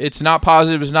 it's not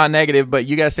positive, it's not negative, but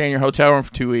you got to stay in your hotel room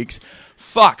for 2 weeks.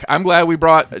 Fuck, I'm glad we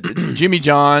brought Jimmy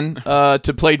John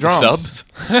to play drums. Subs?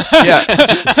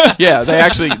 Yeah.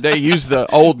 They use the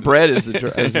old bread as the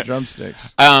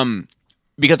drumsticks.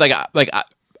 Because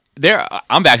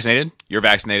I'm vaccinated. You're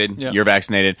vaccinated. Yeah. You're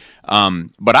vaccinated.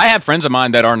 But I have friends of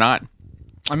mine that are not.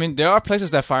 I mean, there are places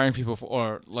that are firing people for,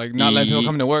 or like not letting people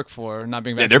come to work for not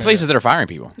being vaccinated. There are places that are firing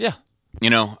people. Yeah.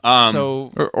 You know.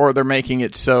 So Or they're making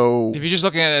it so. if you're just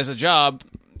looking at it as a job,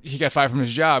 he got fired from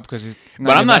his job because he's.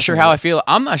 But I'm not sure how I feel.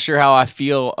 I'm not sure how I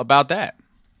feel about that.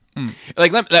 For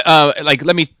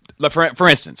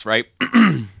instance, right?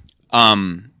 I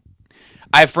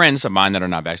have friends of mine that are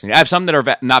not vaccinated. I have some that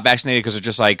are not vaccinated because they're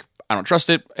just like, I don't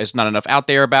trust it. It's not enough out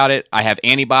there about it. I have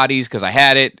antibodies because I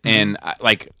had it, and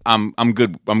I'm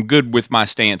good. I'm good with my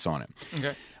stance on it.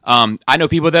 Okay. I know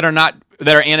people that are not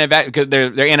that are anti-vax because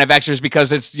they're anti-vaxxers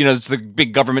because it's it's the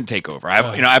big government takeover. I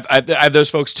have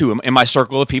those folks too in my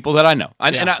circle of people that I know.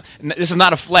 And this is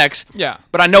not a flex. Yeah.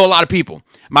 But I know a lot of people.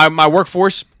 My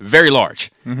workforce very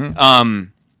large.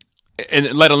 And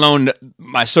let alone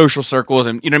my social circles,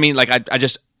 and you know what I mean. Like I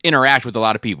just interact with a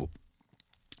lot of people.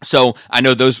 So I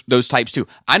know those types too.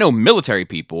 I know military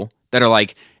people that are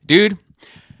like, dude,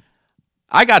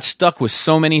 I got stuck with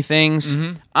so many things.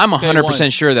 I'm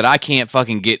 100% sure that I can't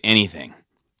fucking get anything.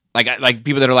 Like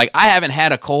people that are like, I haven't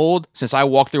had a cold since I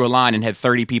walked through a line and had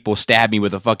 30 people stab me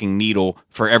with a fucking needle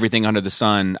for everything under the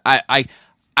sun. I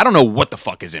don't know what the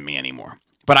fuck is in me anymore,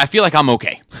 but I feel like I'm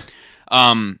okay.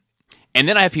 And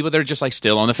then I have people that are just like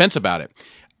still on the fence about it.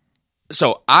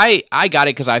 So I got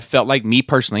it because I felt like me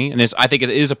personally, and I think it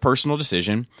is a personal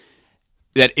decision,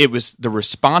 that it was the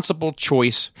responsible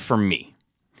choice for me.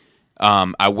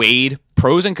 I weighed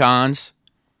pros and cons,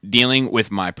 dealing with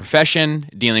my profession,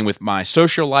 dealing with my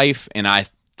social life, and I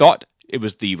thought it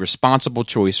was the responsible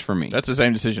choice for me. That's the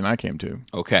same decision I came to.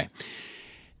 Okay.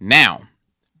 Now,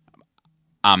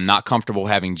 I'm not comfortable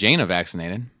having Jaina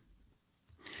vaccinated,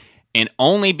 and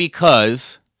only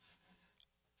because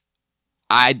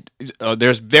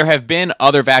there have been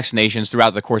other vaccinations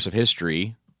throughout the course of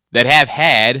history that have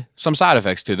had some side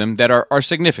effects to them that are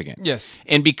significant. Yes.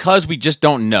 And because we just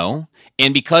don't know,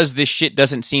 and because this shit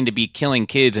doesn't seem to be killing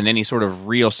kids in any sort of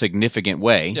real significant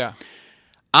way, Yeah.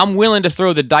 I'm willing to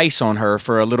throw the dice on her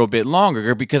for a little bit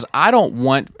longer because I don't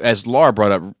want, as Laura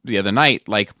brought up the other night,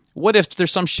 like, what if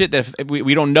there's some shit that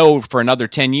we don't know for another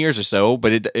 10 years or so,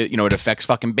 but it affects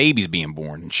fucking babies being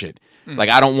born and shit. Like,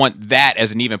 I don't want that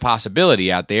as an even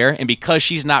possibility out there. And because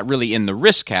she's not really in the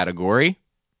risk category,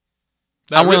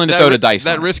 I'm willing to throw the dice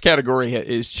on That her. risk category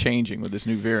is changing with this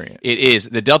new variant. It is.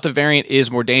 The Delta variant is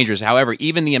more dangerous. However,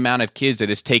 even the amount of kids that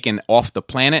is taken off the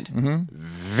planet,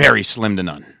 very slim to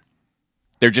none.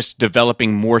 They're just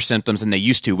developing more symptoms than they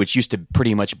used to, which used to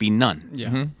pretty much be none.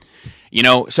 Yeah.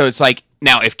 So it's like,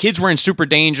 now, if kids were in super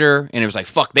danger and it was like,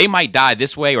 fuck, they might die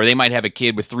this way or they might have a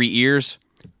kid with 3 ears.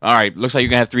 All right, looks like you're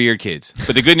going to have 3-eared kids.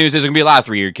 But the good news is there's going to be a lot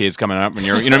of 3-eared kids coming up. And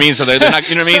you know what I mean? So they're not,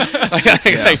 you know what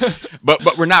I mean?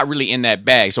 But we're not really in that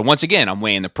bag. So once again, I'm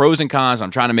weighing the pros and cons.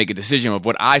 I'm trying to make a decision of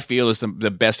what I feel is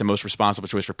the best and most responsible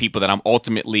choice for people that I'm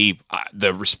ultimately,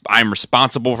 I'm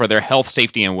responsible for their health,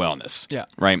 safety, and wellness. Yeah.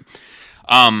 Right?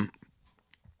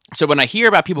 So when I hear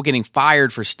about people getting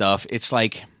fired for stuff, it's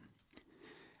like,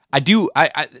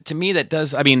 to me that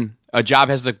does, I mean, a job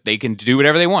has they can do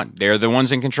whatever they want. They're the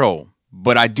ones in control.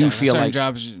 But I do feel certain like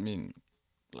jobs, I mean,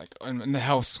 like in the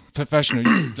health professional,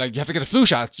 you have to get the flu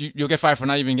shots. You'll get fired for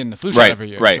not even getting the flu shot every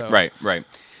year. Right.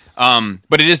 so.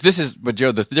 But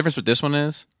Joe, the difference with this one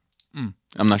is, I'm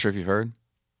not sure if you've heard,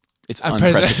 it's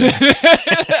Unprecedented.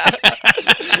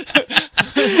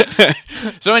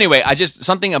 unprecedented. So anyway,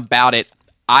 something about it,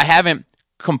 I haven't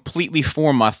completely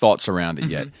formed my thoughts around it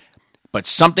yet, but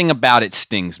something about it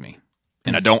stings me.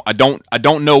 And I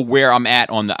don't know where I'm at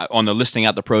on the listing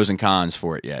out the pros and cons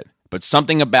for it yet. But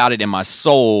something about it in my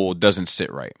soul doesn't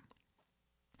sit right.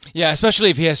 Yeah,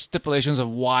 especially if he has stipulations of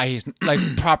why he's like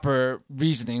proper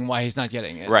reasoning why he's not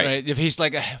getting it. Right. If he's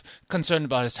like concerned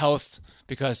about his health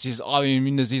because he's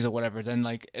autoimmune disease or whatever, then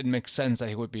like it makes sense that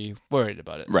he would be worried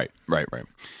about it. Right.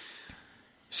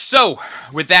 So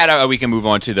with that, we can move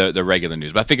on to the regular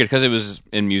news. But I figured because it was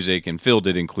in music and Phil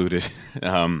did include it,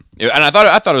 and I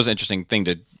thought it was an interesting thing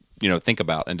to think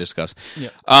about and discuss.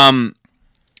 Yeah.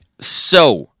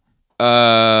 So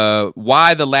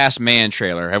why the Last Man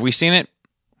trailer? Have we seen it?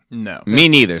 No. Me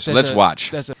neither. So let's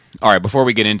watch. That's All right. Before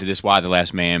we get into this, why the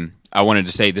Last Man? I wanted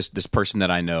to say this person that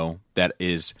I know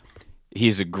he's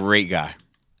a great guy,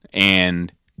 and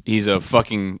he's a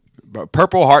fucking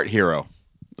Purple Heart hero.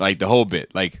 Like the whole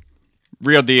bit, like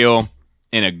real deal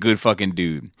and a good fucking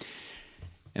dude.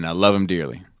 And I love him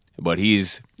dearly. But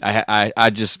I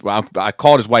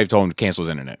called his wife, told him to cancel his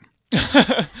internet.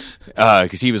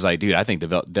 Because he was like, dude, I think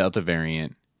the Delta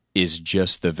variant is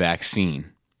just the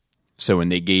vaccine. So when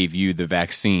they gave you the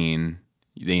vaccine,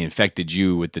 they infected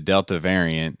you with the Delta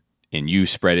variant and you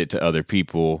spread it to other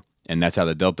people. And that's how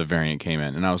the Delta variant came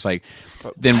in. And I was like,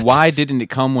 then why didn't it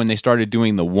come when they started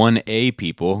doing the 1A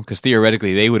people? Because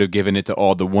theoretically, they would have given it to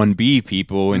all the 1B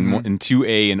people and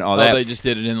 2A and all that. They just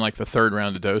did it in like the third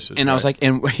round of doses. And I was like,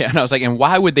 and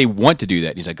why would they want to do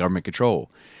that? He's like, government control.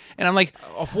 And I'm like,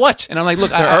 of what? And I'm like,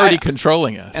 look, they're already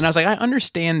controlling us. And I was like, I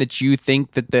understand that you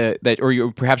think that or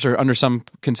you perhaps are under some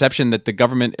conception that the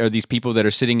government are these people that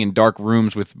are sitting in dark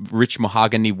rooms with rich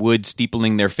mahogany wood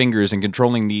steepling their fingers and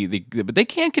controlling but they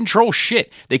can't control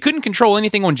shit. They couldn't control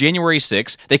anything on January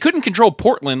 6th. They couldn't control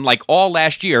Portland like all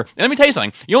last year. And let me tell you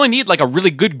something. You only need like a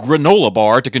really good granola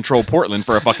bar to control Portland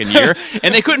for a fucking year.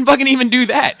 And they couldn't fucking even do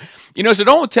that. So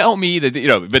don't tell me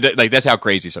that, but like that's how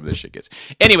crazy some of this shit gets.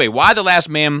 Anyway, Why the Last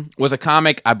Man was a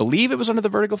comic. I believe it was under the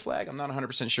Vertigo flag. I'm not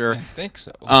 100% sure. I think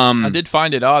so. I did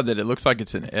find it odd that it looks like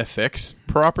it's an FX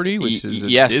property, which is a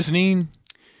Disney.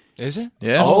 Is it?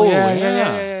 Yeah. Oh,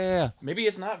 yeah. Maybe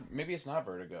it's not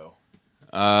Vertigo.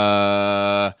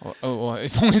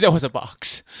 If only there was a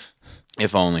box.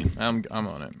 If only. I'm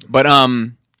on it. But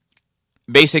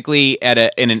basically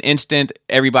in an instant,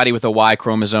 everybody with a Y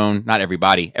chromosome, not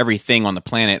everybody, everything on the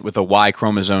planet with a Y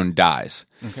chromosome dies.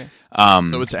 Okay.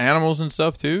 So it's animals and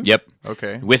stuff too? Yep.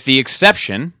 Okay. With the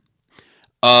exception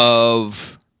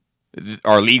of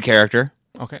our lead character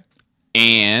Okay.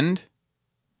 and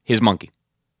his monkey.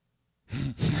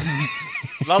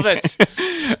 Love it.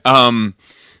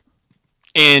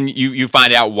 And you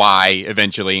find out why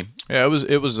eventually. Yeah, it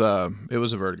was a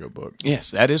Vertigo book.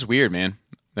 Yes, that is weird, man.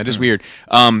 That is weird.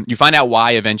 You find out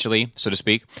why eventually, so to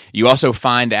speak. You also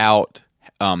find out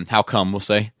how come, we'll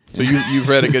say. So you've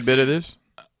read a good bit of this?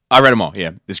 I read them all.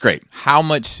 Yeah, it's great. How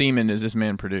much semen does this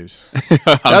man produce?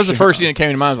 That was the first thing that came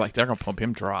to mind. I was like, they're gonna pump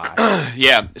him dry.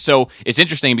 Yeah. So it's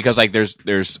interesting because like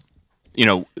there's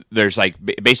there's like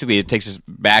basically it takes us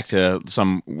back to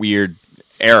some weird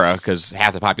era because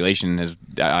half the population has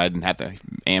died and half the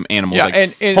animals. Yeah, like,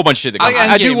 and a whole bunch of shit that comes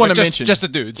I do want to mention just the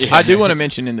dudes. I do want to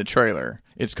mention in the trailer,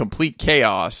 it's complete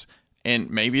chaos,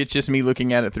 and maybe it's just me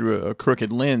looking at it through a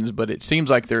crooked lens, but it seems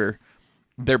like they're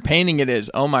painting it as,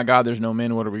 oh my God, there's no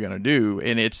men, what are we going to do?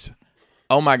 And it's,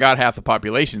 oh my God, half the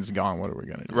population's gone, what are we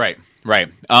going to do? Right.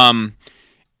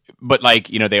 But like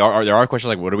there are questions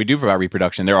like, what do we do about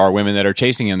reproduction? There are women that are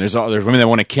chasing him. There's women that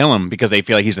want to kill him because they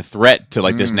feel like he's a threat to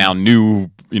like this now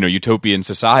new utopian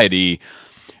society.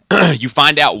 You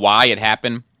find out why it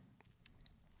happened.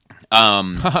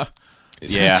 Yeah,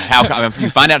 you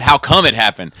find out how come it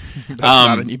happened. That's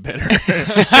not any better.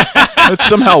 That's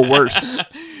somehow worse.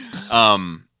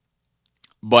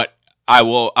 But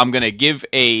I'm going to give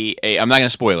I'm not going to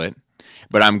spoil it,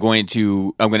 but I'm going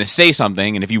to say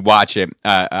something, and if you watch it,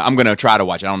 I'm going to try to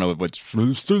watch it. I don't know if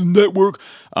it's the network.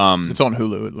 It's on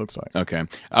Hulu, it looks like. Okay.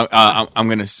 I'm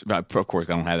going to, of course,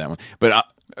 I don't have that one, but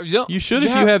you should if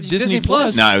you have Disney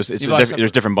Plus. No,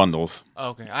 there's different bundles. Oh,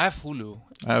 okay, I have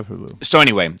Hulu. So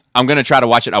anyway, I'm going to try to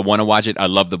watch it. I want to watch it. I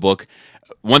love the book.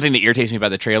 One thing that irritates me about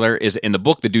the trailer is in the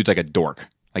book, the dude's like a dork.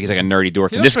 Like he's like a nerdy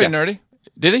dork. He and looks this pretty nerdy.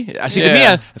 Did he? I see. To me,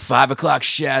 a 5 o'clock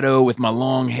shadow with my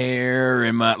long hair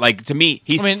and my to me,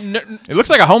 it looks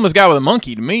like a homeless guy with a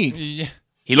monkey to me. Yeah.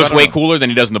 He looks way cooler than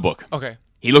he does in the book. Okay.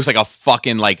 He looks like a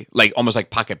fucking like almost like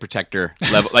pocket protector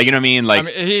level. Like you know what I mean? Like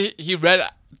he read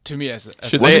to me as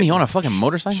wasn't he on a fucking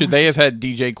motorcycle? Should they have had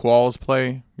DJ Qualls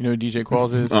play? You know who DJ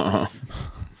Qualls is?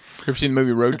 Ever seen the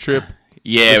movie Road Trip?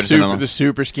 Yeah, the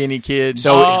super skinny kid.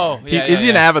 So he's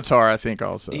in Avatar, I think.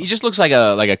 Also, he just looks like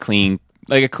a clean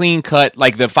cut.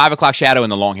 Like the 5 o'clock shadow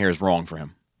and the long hair is wrong for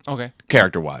him. Okay,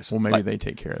 character wise. Well, maybe they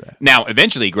take care of that. Now,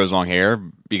 eventually, he grows long hair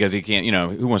because he can't.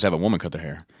 Who wants to have a woman cut their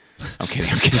hair? I'm kidding.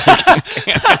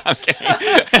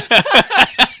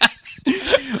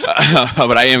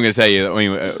 But I am going to tell you.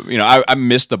 I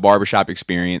missed the barbershop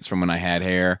experience from when I had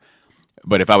hair.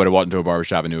 But if I would have walked into a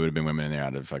barbershop and knew it would have been women in there,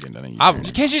 I'd have fucking done it.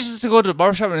 Can't you just go to the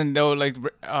barbershop and they'll like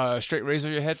straight razor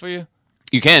your head for you?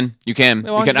 You can. I've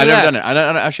never done it.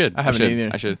 I should. I haven't either.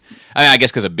 I should. I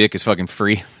guess because a Bic is fucking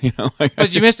free.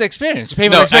 But you missed the experience. You pay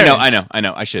for the experience. I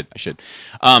know. I should.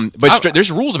 But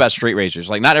there's rules about straight razors.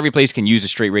 Like not every place can use a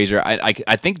straight razor. I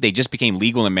think they just became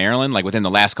legal in Maryland like within the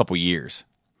last couple years.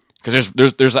 Because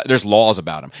there's laws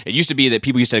about them. It used to be that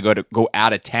people used to go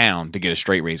out of town to get a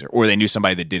straight razor, or they knew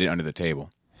somebody that did it under the table.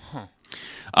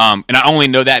 And I only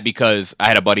know that because I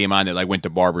had a buddy of mine that like went to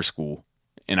barber school,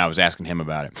 and I was asking him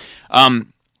about it.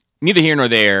 Neither here nor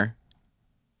there,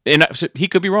 and he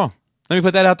could be wrong. Let me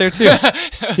put that out there too.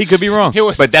 He could be wrong,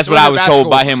 but that's what I was told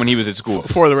by him when he was at school.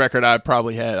 For the record, I'd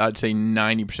say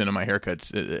 90% of my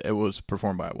haircuts it was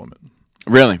performed by a woman.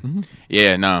 Really? Mm-hmm.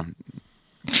 Yeah. No.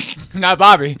 Not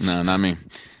Bobby. No, not me.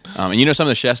 And some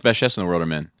of the best chefs in the world are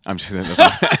men. I'm just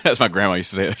that's my grandma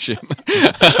used to say that shit.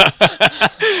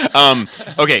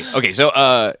 Okay.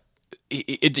 So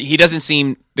he doesn't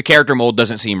seem, the character mold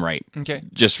doesn't seem right. Okay.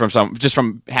 Just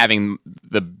from having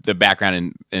the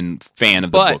background and fan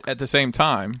of the book. But at the same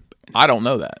time, I don't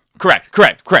know that. Correct.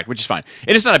 Which is fine,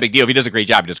 and it's not a big deal if he does a great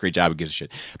job. He does a great job. Who gives a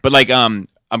shit? But like, I'm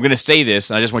gonna say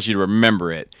this, and I just want you to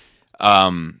remember it.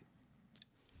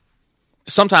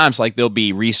 Sometimes like there'll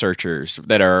be researchers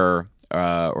that are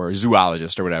or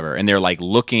zoologists or whatever, and they're like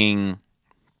looking.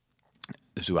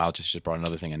 The zoologist just brought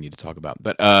another thing I need to talk about,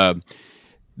 but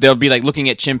they'll be like looking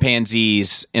at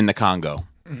chimpanzees in the Congo,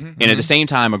 and at the same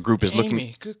time, a group is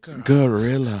looking. Good girl.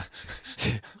 Gorilla.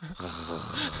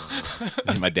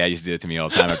 My dad used to do it to me all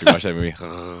the time after we watched that movie,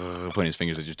 pointing his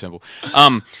fingers at your temple.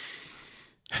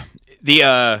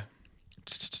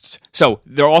 So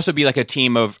there'll also be like a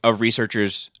team of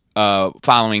researchers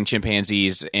following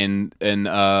chimpanzees in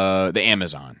the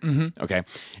Amazon. Mm-hmm. Okay,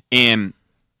 and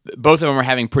both of them are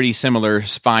having pretty similar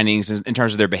findings in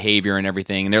terms of their behavior and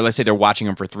everything. And let's say they're watching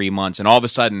them for 3 months, and all of a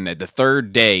sudden, at the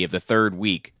third day of the third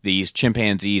week, these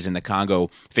chimpanzees in the Congo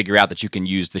figure out that you can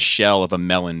use the shell of a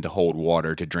melon to hold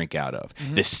water to drink out of.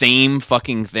 Mm-hmm. The same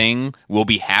fucking thing will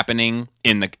be happening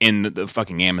in the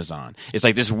fucking Amazon. It's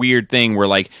like this weird thing where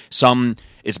like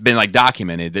it's been like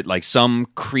documented that like some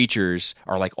creatures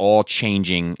are like all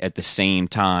changing at the same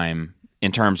time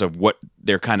in terms of what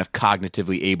they're kind of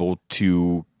cognitively able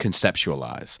to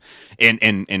conceptualize,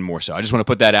 and more so. I just want to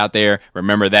put that out there.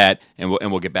 Remember that, and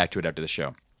we'll get back to it after the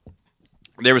show.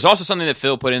 There was also something that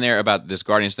Phil put in there about this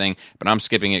Guardians thing, but I'm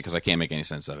skipping it because I can't make any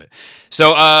sense of it.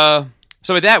 So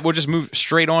with that, we'll just move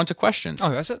straight on to questions.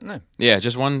 Oh, that's it? No. Yeah,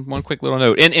 just one quick little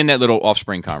note in that little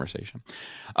Offspring conversation.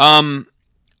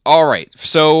 All right.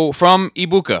 So from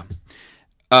Ibuka,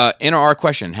 Enter our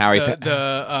question, Howie.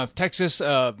 The Texas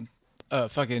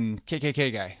fucking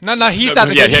KKK guy. No, he's not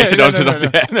the yeah, KKK. don't do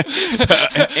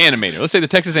that. Animator. Let's say the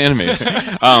Texas Animator.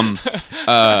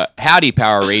 Howdy,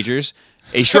 Power Ragers.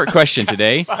 A short question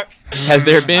today. Has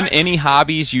there been any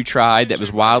hobbies you tried that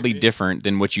was wildly different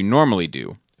than what you normally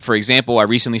do? For example, I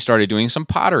recently started doing some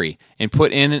pottery and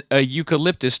put in a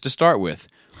eucalyptus to start with.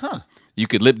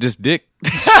 Eucalyptus dick.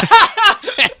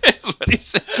 That's what he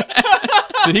said.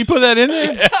 Did he put that in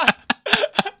there?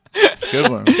 That's a good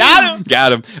one.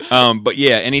 Got him. But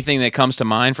yeah, anything that comes to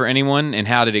mind for anyone, and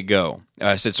how did it go?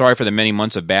 I said, sorry for the many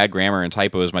months of bad grammar and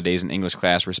typos. My days in English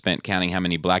class were spent counting how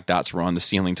many black dots were on the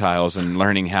ceiling tiles and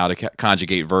learning how to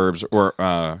conjugate verbs or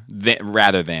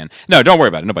rather than. No, don't worry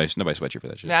about it. Nobody sweat you for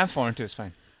that shit. Yeah, I'm foreign too. It's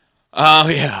fine.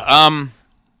 Yeah.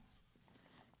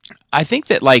 I think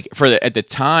that at the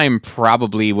time,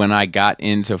 probably when I got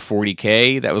into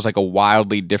 40K, that was like a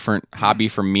wildly different hobby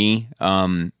for me.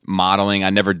 Modeling, I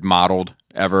never modeled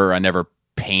ever. I never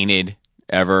painted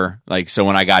ever. So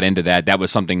when I got into that, that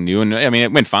was something new. And I mean,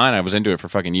 it went fine. I was into it for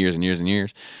fucking years and years and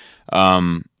years.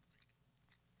 Other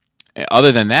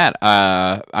than that,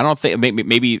 I don't think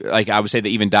maybe I would say that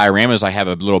even dioramas, I have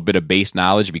a little bit of base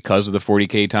knowledge because of the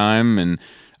 40K time. And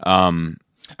I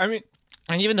mean,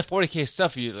 and even the 40K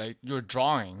stuff, you were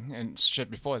drawing and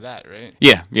shit before that, right?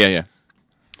 Yeah.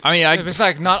 I mean, It's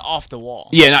not off the wall.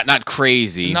 Yeah, not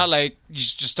crazy. Not like you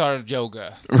just started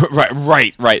yoga.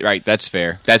 Right. That's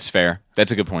fair. That's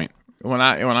a good point. when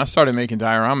I started making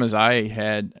dioramas, I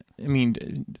had,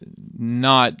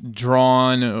 not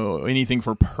drawn anything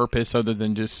for purpose other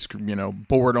than just,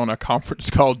 bored on a conference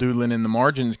call doodling in the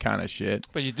margins kind of shit.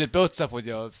 But you did build stuff with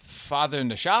your father in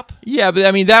the shop? Yeah, but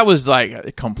that was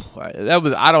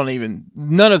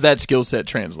none of that skill set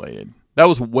translated. That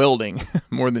was welding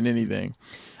more than anything.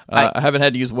 I haven't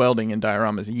had to use welding in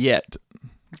dioramas yet.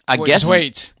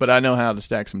 Wait. But I know how to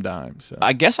stack some dimes. So.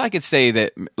 I guess I could say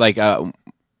that,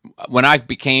 when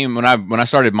I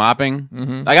started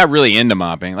mopping, I got really into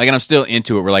mopping. And I'm still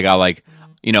into it. Where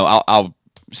I'll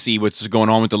see what's going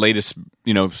on with the latest,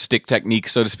 stick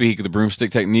techniques, so to speak, the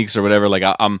broomstick techniques or whatever.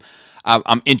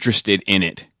 I'm interested in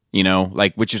it,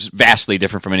 which is vastly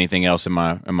different from anything else in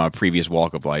my previous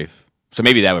walk of life. So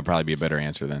maybe that would probably be a better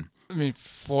answer then. I mean,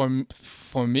 for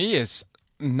me, it's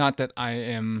not that I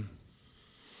am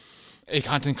a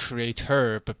content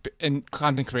creator, but in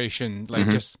content creation,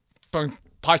 just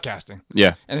podcasting.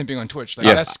 Yeah. And then being on Twitch. I'd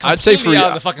That's completely say for out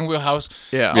of the fucking wheelhouse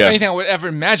Yeah. of anything I would ever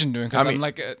imagine doing, because I'm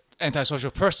an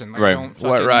antisocial person. Right.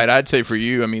 Right. I'd say for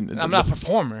you, I'm not a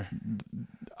performer.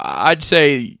 I'd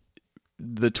say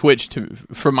the Twitch,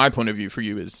 from my point of view, for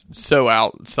you is so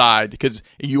outside because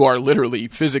you are literally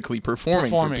physically performing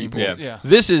for people. Yeah.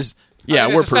 This is,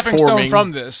 we're a stepping performing stone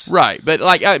from this. Right. But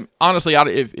honestly,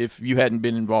 if you hadn't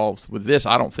been involved with this,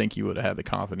 I don't think you would have had the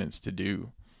confidence to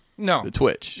do the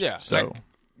Twitch. Yeah. So.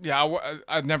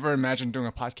 I'd never imagined doing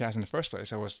a podcast in the first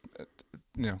place. I was,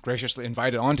 graciously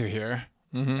invited onto here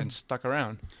and stuck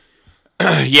around.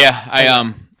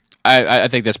 I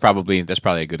think that's probably a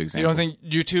good example. You don't think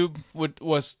YouTube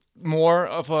was more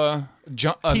of a He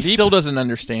leap? still doesn't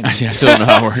understand. I still don't know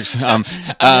how it works.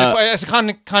 As a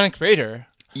content creator,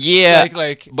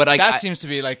 but that seems to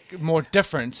be more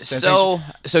different. Than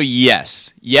so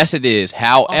yes, it is.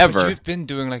 However, but you've been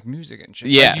doing music and shit.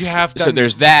 Yes. You have done so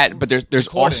there's that, but there's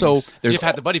also you've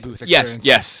had the buddy booth experience.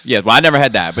 Yes. Well, I never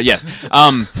had that, but yes.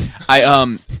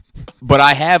 But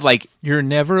I have You're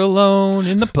never alone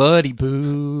in the buddy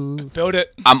booth. Build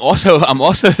it. I'm also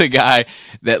the guy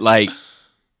that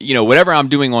whatever I'm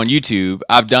doing on YouTube,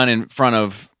 I've done in front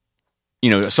of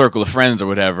a circle of friends or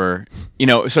whatever,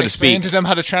 so to speak. Explain to them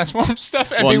how to transform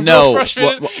stuff and being no. real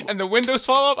frustrated and the windows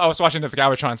fall up. I was watching the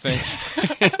Galvatron thing.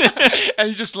 And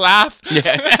you just laugh.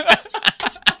 Yeah.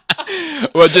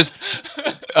 Well, just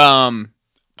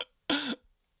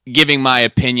giving my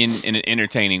opinion in an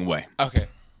entertaining way. Okay.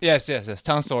 Yes.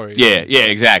 Town story. Yeah,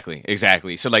 exactly.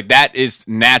 So that is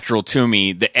natural to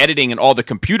me. The editing and all the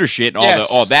computer shit and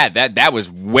all that was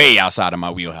way outside of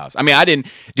my wheelhouse. I mean, I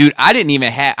don't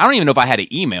even know if I had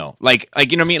an email. You know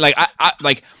what I mean?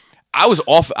 I was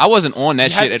off. I wasn't on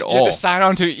that shit at all. You had to sign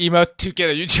on to email to get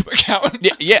a YouTube account.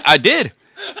 Yeah, I did.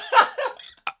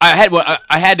 I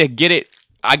had to get it.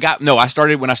 I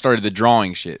started when I started the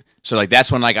drawing shit. So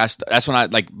that's when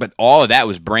but all of that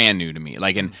was brand new to me.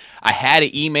 And I had an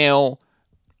email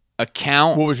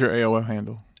account. What was your AOL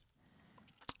handle?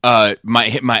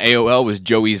 My AOL was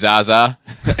Joey Zaza,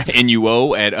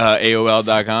 NUO at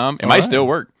AOL.com. It might still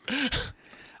work.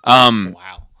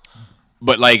 Wow.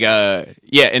 But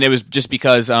and it was just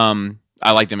because I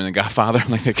liked him in The Godfather,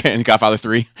 in Godfather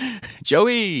 3.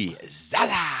 Joey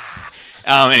Zaza.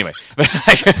 Anyway,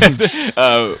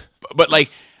 but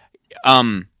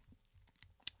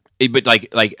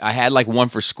I had like one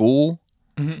for school,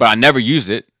 but I never used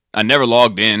it. I never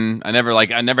logged in. I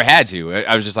never had to.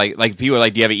 I was just like people are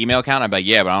like, do you have an email account? I'm like,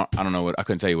 yeah, but I don't know I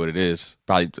couldn't tell you what it is.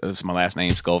 Probably it's my last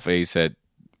name, Skullface at,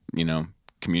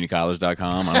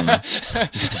 communitycollege.com. I don't know.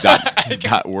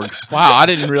 dot org. Wow, I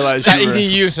didn't realize you were.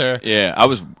 EDU, sir. Yeah, I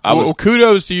was. Well,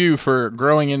 kudos to you for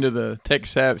growing into the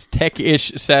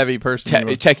tech-ish savvy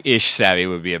person. Tech-ish savvy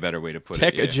would be a better way to put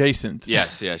Tech it. Yeah. adjacent.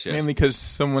 Yes. Mainly because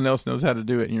someone else knows how to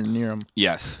do it and you're near them.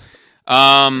 Yes.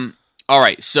 All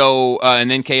right. So,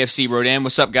 and then KFC wrote in,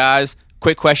 what's up, guys?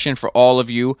 Quick question for all of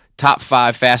you. Top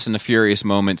 5 Fast and the Furious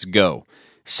moments, go.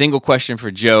 Single question for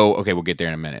Joe. Okay, we'll get there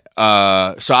in a minute.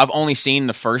 So I've only seen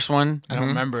the first one. I don't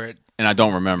remember it. And I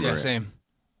don't remember it. Yeah, same.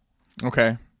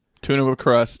 Okay. Tuna with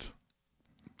crust.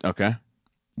 Okay.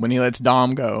 When he lets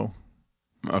Dom go.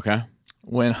 Okay.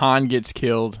 When Han gets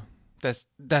killed. That's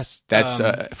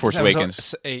Force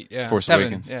Awakens. 8, yeah. Force 7.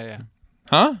 Awakens. Yeah.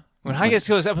 Huh? When Han gets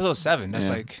killed, it's episode 7. That's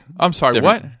like... I'm sorry,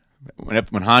 Different.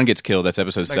 what? When Han gets killed, that's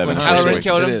episode 7. When of Kylo Force Ren Awakens.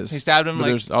 killed him, It is. he stabbed him But like...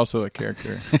 there's also a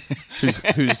character who's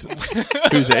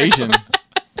Asian.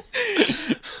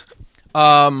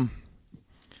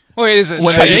 Wait, is it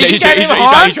When Asian He guy named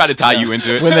tried Han? to tie you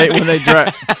into it. When they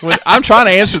drive, I'm trying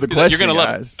to answer the question, You're gonna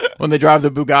love guys. When they drive the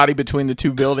Bugatti between the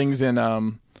two buildings in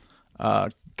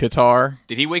Qatar.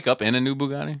 Did he wake up in a new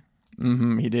Bugatti?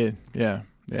 Mm-hmm, he did. Yeah.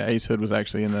 Ace Hood was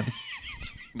actually in the...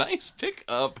 Nice pick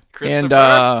up,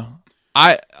 Christopher.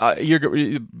 And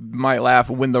you might laugh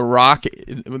when The Rock,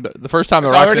 the first time The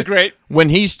It's Rock, already great. when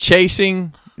he's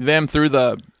chasing them through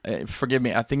the, forgive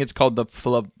me, I think it's called the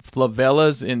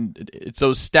favelas, and it's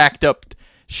those stacked up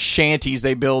shanties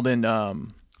they build in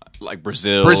like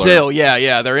Brazil.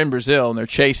 Yeah, they're in Brazil and they're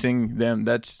chasing them.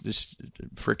 That's just a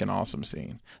freaking awesome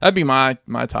scene. That'd be my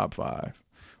top 5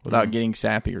 without getting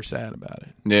sappy or sad about it.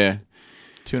 Yeah.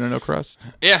 Tuna no crust.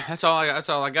 Yeah, that's all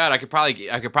I got. I could probably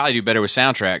do better with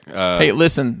soundtrack. Hey,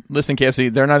 listen,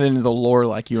 KFC. They're not into the lore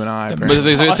like you and I. But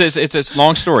it's a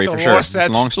long story for sure. It's a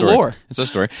long story. Lore. It's a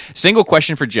story. Single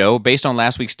question for Joe. Based on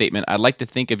last week's statement, I'd like to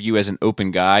think of you as an open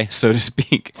guy, so to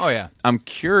speak. Oh, yeah. I'm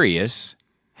curious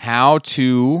how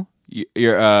did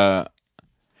your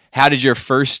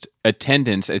first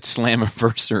attendance at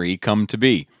Slammiversary come to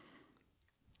be?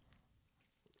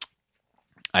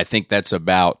 I think that's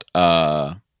about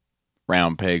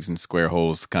round pegs and square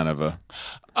holes, kind of a.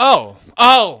 Oh.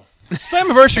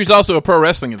 Slammiversary is also a pro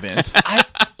wrestling event.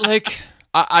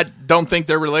 I don't think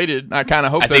they're related. I kind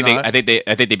of hope they're not. I think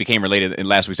they became related in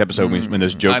last week's episode when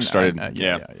those jokes started.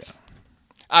 Yeah.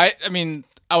 I mean,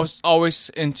 I was always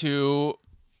into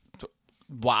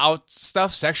wild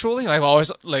stuff sexually. Like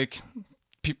always, like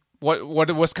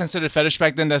what was considered fetish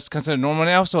back then that's considered normal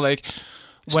now. So like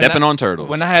stepping on turtles.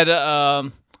 When I had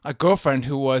a girlfriend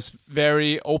who was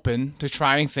very open to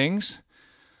trying things,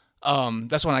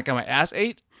 that's when I got my ass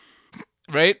ate.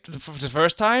 Right, for the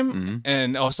first time,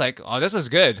 and I was like, "Oh, this is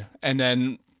good." And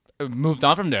then I moved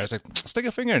on from there. I was like, "Stick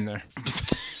a finger in there,"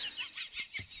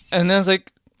 and then it's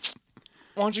like,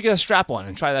 "Why don't you get a strap on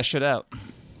and try that shit out?"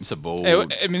 It's a bold.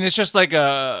 I mean, it's just like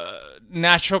a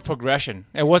natural progression.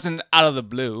 It wasn't out of the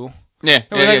blue. Yeah,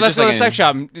 It was like, let's go to the sex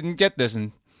shop and get this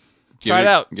and try it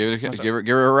out. Give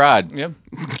her a ride. Yeah,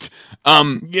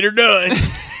 Get her done.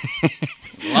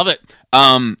 love it.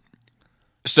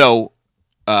 So.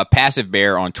 Passive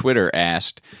Bear on Twitter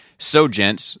asked, "So,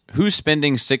 gents, who's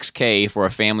spending $6,000 for a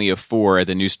family of 4 at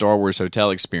the new Star Wars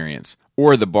hotel experience,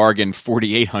 or the bargain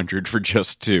 $4,800 for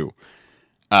just 2?"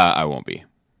 I won't be.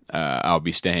 I'll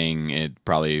be staying at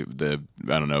probably I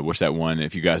don't know, what's that one?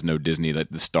 If you guys know Disney, like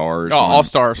the Stars. Oh, All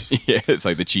Stars. Yeah, it's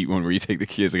like the cheap one where you take the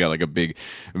kids. They got like a big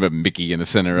Mickey in the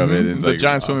center of it. And it's The like,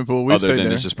 giant swimming pool. We Other stayed than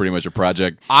there. it's just pretty much a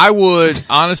project. I would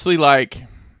honestly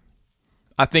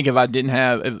I think if I didn't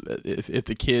have,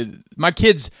 if my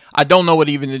kids, I don't know what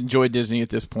even enjoy Disney at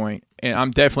this point, and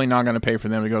I'm definitely not going to pay for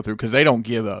them to go through because they wouldn't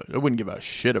give a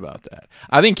shit about that.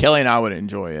 I think Kelly and I would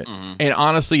enjoy it, and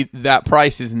honestly, that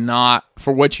price is not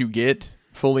for what you get,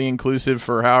 fully inclusive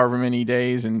for however many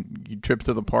days and you trip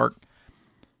to the park.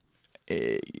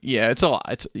 Yeah, it's a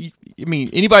lot. I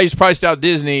mean, anybody who's priced out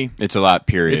Disney, It's a lot,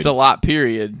 period. it's a lot.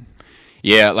 Period.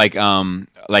 Yeah, like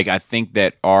I think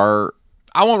that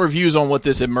I want reviews on what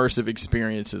this immersive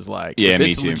experience is like. Yeah, if me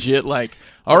it's too. legit, like,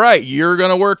 all right, you're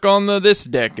gonna work on this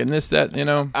deck and that, you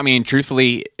know. I mean,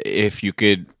 truthfully, if you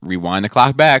could rewind the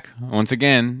clock back once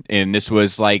again, and this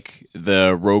was like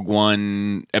the Rogue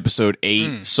One Episode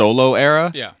 8 solo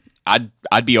era, Yeah, I'd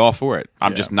be all for it.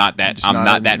 I'm just not that. I'm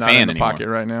not that fan in the anymore. pocket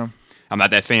right now. I'm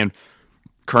not that fan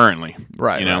currently.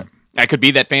 Right, You know. right. I could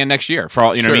be that fan next year. For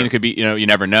all you know, what I Sure. mean, it could be. You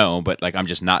never know. But like, I'm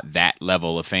just not that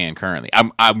level of fan currently.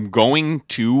 I'm going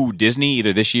to Disney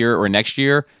either this year or next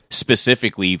year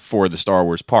specifically for the Star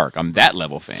Wars park. I'm that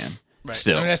level fan. Right.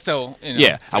 Still, I mean, that's still,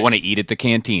 yeah. I want to eat at the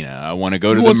cantina. I want to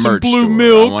go to You the want some merch blue store.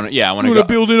 milk? I want to go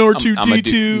build an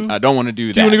R2-D2? I don't want to do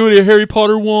that. Do you want to go to a Harry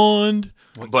Potter wand?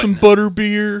 But- Some butter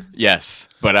beer? Yes,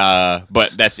 but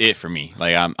that's it for me.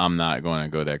 Like I'm not going to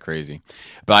go that crazy.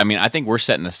 But I mean, I think we're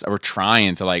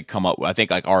trying to like come up. I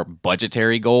think like our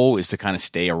budgetary goal is to kind of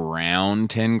stay around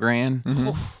 10 grand.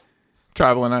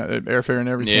 Traveling, airfare and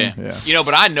everything. Yeah.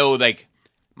 But I know like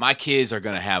my kids are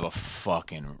gonna have a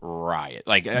fucking riot.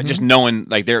 Like just knowing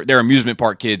like they're amusement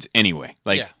park kids anyway.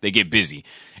 Like they get busy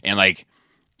and like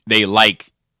they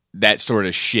like that sort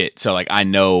of shit. So like I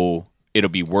know it'll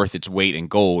be worth its weight in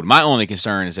gold. My only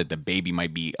concern is that the baby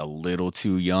might be a little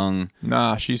too young.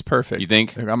 Nah, she's perfect. You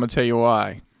think? I'm gonna tell you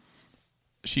why.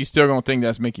 She's still gonna think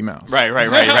that's Mickey Mouse. Right. In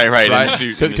the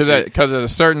suit. Because at a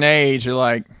certain age, you're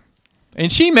like, and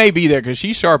she may be there because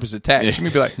she's sharp as a tack. She may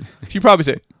be like, she probably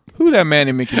say, "Who that man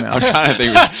in Mickey Mouse? I'm trying to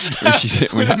think when she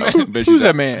said, Who's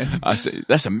that man?" I said,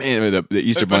 "That's a man with the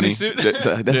Easter bunny bunny suit?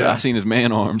 That's I seen his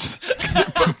man arms."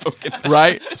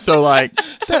 Right? So like,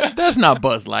 that's not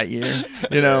Buzz Lightyear,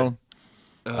 you know.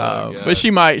 But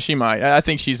she might. I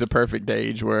think she's the perfect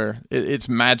age where it's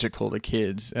magical to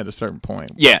kids at a certain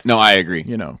point. Yeah, no, I agree.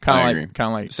 You know, I kind agree.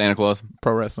 of like Santa Claus.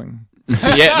 pro wrestling.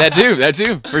 Yeah, that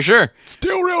too, for sure.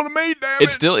 Still real to me, damn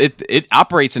It's still it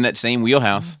operates in that same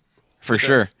wheelhouse, for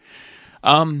sure.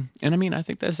 And I mean, I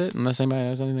think that's it. Unless anybody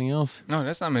has anything else. No,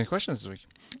 that's not many questions this week.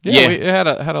 Yeah, Yeah. we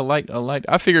had a light.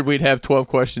 I figured we'd have 12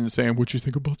 questions saying, "What you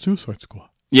think about Suicide Squad?"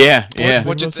 Yeah.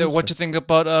 What you think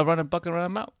about running buck and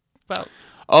run out? About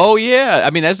Oh yeah. I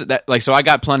mean, that's that. Like, so I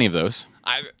got plenty of those.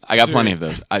 I got dude, plenty of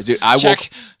those. I check. will.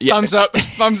 Yeah. Thumbs up.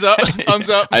 Thumbs up. Thumbs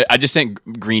up. I just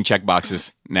sent green check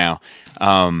boxes now.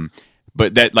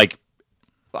 But that like,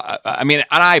 I mean,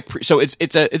 and so it's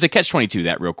a catch-22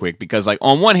 that real quick because like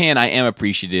on one hand I am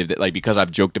appreciative that like because I've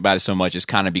joked about it so much it's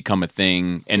kind of become a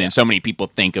thing and then so many people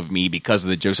think of me because of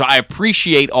the joke. So I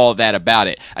appreciate all that about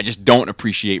it. I just don't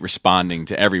appreciate responding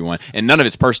to everyone and none of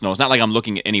it's personal. It's not like I'm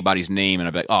looking at anybody's name and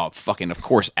I'm like, oh fucking of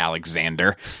course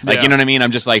Alexander. Like Yeah. you know what I mean?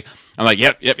 I'm like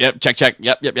yep, check,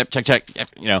 yep, check, yep,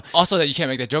 you know. Also, that you can't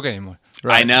make that joke anymore.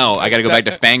 I know. I got to go back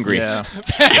to Fangry. Yeah.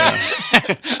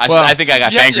 I think I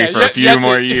got Fangry for a few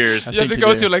more years. You have to think go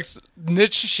you do. to like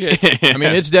niche shit, I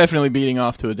mean, it's definitely beating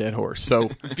off to a dead horse. So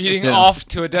beating Yeah. off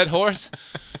to a dead horse.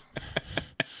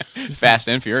 Fast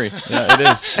and Furious. yeah, it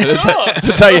is.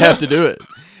 That's how you have to do it.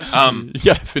 You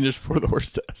got to finish before the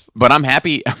horse does. But I'm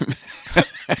happy.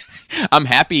 I'm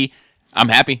happy.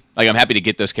 Like I'm happy to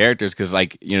get those characters because,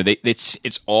 like you know,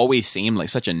 it's always seemed like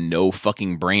such a no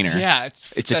fucking brainer. Yeah,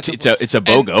 it's a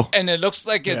BOGO. and it looks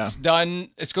like it's done.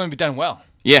 It's going to be done well.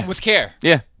 Yeah. with care.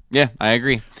 Yeah, I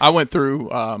agree. I went through.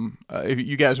 If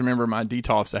you guys remember my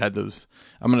DTOFs, I had those.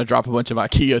 I'm going to drop a bunch of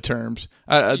IKEA terms.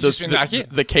 just mean IKEA?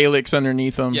 The calyx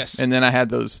underneath them. Yes. And then I had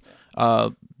those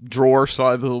drawers, so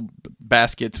I had little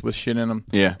baskets with shit in them.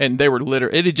 Yeah. And they were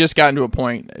literally. It had just gotten to a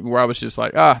point where I was just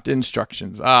like, the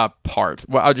instructions, part.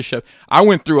 Well, I'll just show. I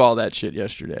went through all that shit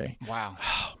yesterday. Wow.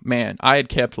 Man, I had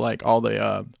kept like all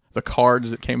the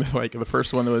cards that came with like the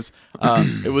first one that was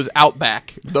it was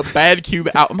Outback, the Bad Cube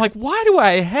out. I'm like, why do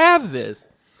I have this?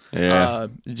 Yeah.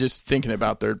 Just thinking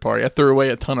about third party, I threw away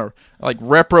a ton of like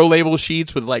repro label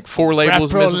sheets with like 4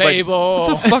 labels. Repro missing. Like, label.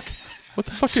 what the fuck? What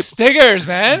the fuck? Stickers,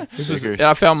 man.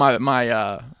 I found my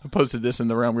I posted this in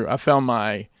the realm group. I found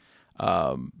my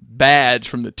badge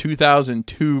from the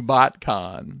 2002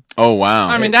 BotCon. Oh wow.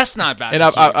 I mean, that's not bad. And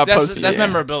I posted that's it.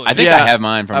 memorability. I think I have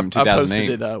mine from I 2008.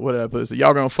 posted it. What did I post?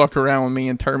 Y'all gonna fuck around with me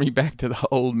and turn me back to the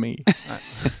old me.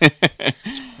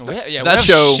 we have that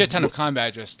show- a shit ton of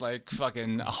combat, just like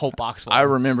fucking a whole box full. I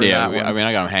remember Yeah, that one. I mean,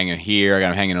 I got them hanging here. I got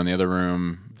them hanging on the other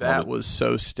room. That was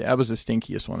so. That was the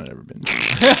stinkiest one I'd ever been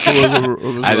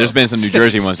to. There's been some New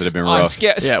Jersey ones that have been on rough.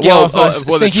 scale Yeah, of the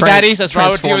stinky fatties. That's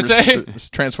probably what you would say. Transformers,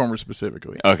 Transformers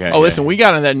specifically. Okay, Oh, yeah. listen, we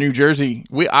got in that New Jersey.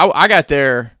 I got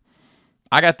there.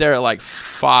 I got there at like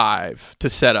 5 to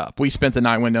set up. We spent the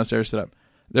night, went downstairs, set up.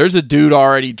 There's a dude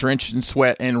already drenched in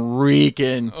sweat and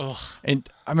reeking. Ugh. And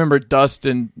I remember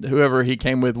Dustin, whoever he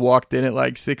came with, walked in at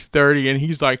like 6:30, and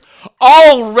he's like,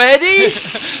 "Already?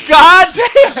 God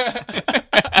damn!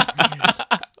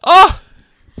 Oh,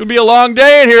 gonna be a long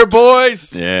day in here,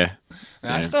 boys." Yeah.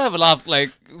 I still have a lot of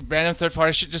like random third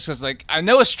party shit just because, like, I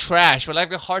know it's trash, but I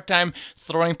have a hard time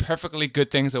throwing perfectly good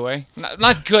things away.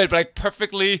 Not good, but like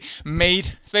perfectly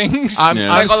made things. I'm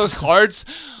like all those cards.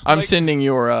 I'm like, sending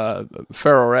your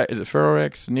Ferrorex. Is it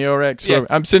Ferrorex? Neorex? Yeah.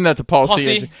 I'm sending that to Paul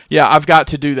C. Yeah, I've got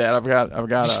to do that. I've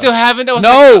got. You still haven't? That was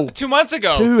No! like 2 months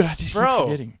ago. Dude, I just keep Bro.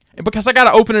 forgetting. Because I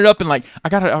gotta open it up and like I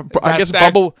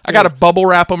gotta bubble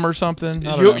wrap them or something.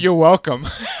 I don't know. You're welcome.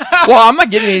 Well, I'm not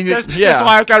getting anything. That's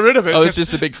why I got rid of it. Oh, it's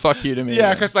just a big fuck you to me.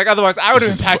 Yeah, because like otherwise I would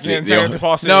have been packing it and sending it to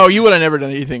Paul C. No, you would have never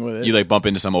done anything with it. You like bump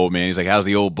into some old man. He's like, "How's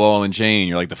the old ball and chain?"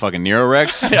 You're like, "The fucking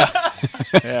Neurorex."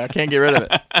 Yeah, I can't get rid of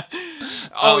it.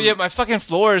 Oh yeah, my fucking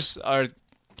floors are.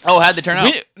 Oh, how'd they turn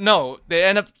out? No, they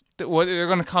end up. They're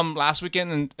going to come last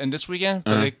weekend and this weekend,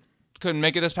 but they couldn't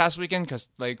make it this past weekend because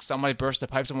like somebody burst a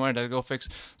pipe somewhere and had to go fix.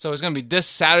 So it's going to be this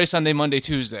Saturday, Sunday, Monday,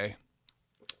 Tuesday.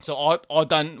 So all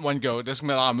done one go. There's going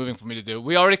to be a lot of moving for me to do.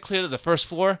 We already cleared the first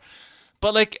floor,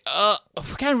 but like we're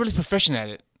kind of really proficient at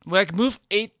it. We like moved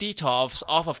 8 DTOFs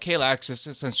off of Kalax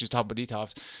since you talked about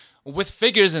DTOFs with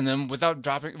figures in them without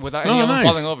any of them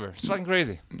falling over. It's fucking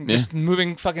crazy. Just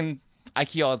moving fucking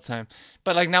IKEA all the time.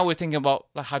 But like now we're thinking about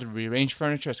like, how to rearrange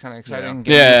furniture. It's kind of exciting.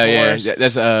 Yeah.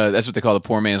 That's what they call the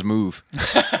poor man's move.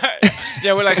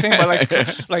 Yeah, we're like thinking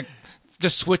about like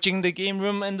just switching the game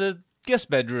room and the guest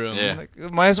bedroom. Yeah. Like,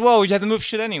 might as well. You have to move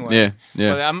shit anyway.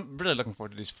 Yeah. But I'm really looking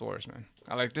forward to these floors, man.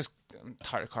 I like this. I'm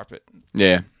tired of carpet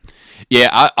Yeah.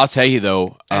 I'll tell you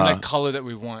though. and like color that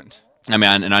we want. I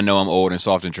mean, and I know I'm old and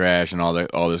soft and trash and all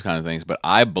those kind of things, but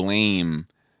I blame,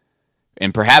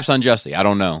 and perhaps unjustly, I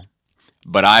don't know,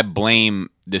 but I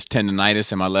blame this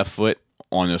tendonitis in my left foot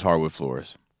on those hardwood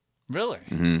floors. Really?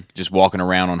 Just walking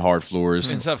around on hard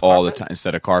floors Instead of all the carpet? time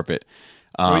instead of carpet.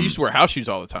 Well, you used to wear house shoes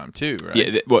all the time too,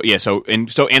 right? Yeah. So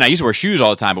I used to wear shoes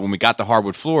all the time, but when we got the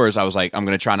hardwood floors, I was like, I'm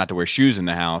going to try not to wear shoes in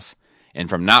the house. And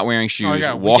from not wearing shoes,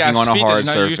 walking on a hard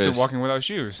surface, used to walking without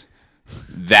shoes.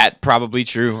 that probably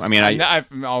true. I mean,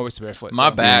 I'm always barefoot. My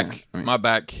so.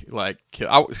 back, like,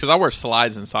 because I wear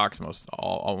slides and socks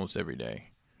almost every day.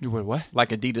 You wear what? Like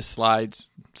Adidas slides,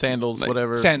 sandals,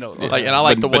 whatever. Sandals. Like, and I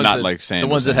like But the ones not that, like sandals,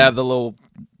 the ones that yeah. have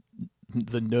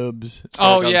the nubs. It's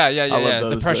Oh, like, yeah. I love The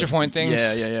those, pressure point things.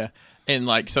 Yeah. And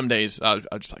like some days, I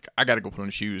just like I got to go put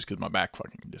on shoes because my back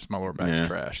my lower back's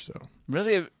trash. So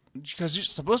Really? Because you're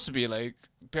supposed to be like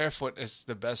barefoot is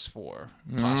the best for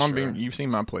posture. you've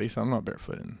seen my place. I'm not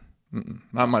barefooting.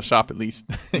 Not my shop, at least.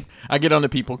 I get on the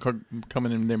people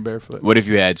coming in there barefoot. what if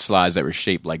you had slides that were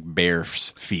shaped like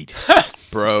bear's feet?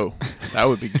 Bro, that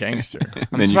would be gangster.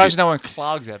 I'm surprised you're not wearing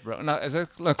clogs yet, bro. No, is it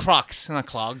Crocs, not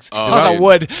clogs? Oh, Those are dude.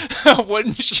 wood, a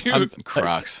wooden shoe.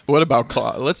 Crocs. What about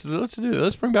clogs?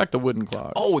 Let's bring back the wooden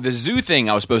clogs. Oh, the zoo thing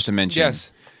I was supposed to mention.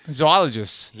 Yes,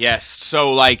 zoologists. Yes.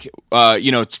 So, like,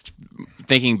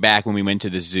 thinking back when we went to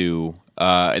the zoo,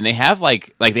 and they have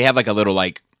like they have like a little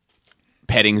like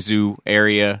petting zoo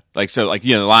area, like so, like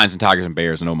the lions and tigers and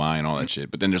bears and oh my and all that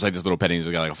shit. But then there's like this little petting zoo,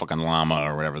 got like a fucking llama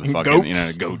or whatever the fucking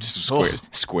Goats. goats,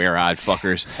 square-eyed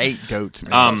fuckers. Hate goats.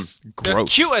 Man. They're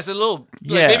Gross. cute as a little.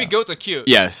 Yeah. Baby goats are cute.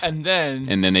 Yes. and then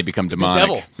And then they become demonic.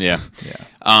 devil. Yeah.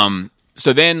 Yeah.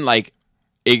 So then like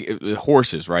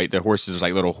horses, right? The horses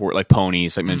like little like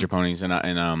ponies, like miniature ponies,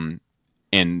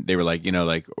 and they were like,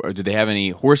 did they have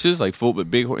any horses like full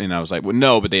but big? And I was like, well,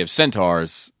 no, but they have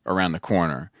centaurs around the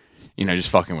corner. Just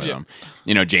fucking with them.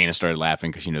 Jana started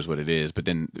laughing because she knows what it is. But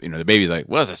then, the baby's like,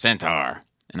 what's a centaur?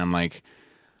 And I'm like,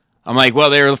 well,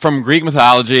 they're from Greek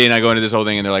mythology. And I go into this whole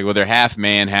thing and they're like, well, they're half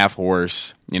man, half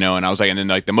horse. And I was like, and then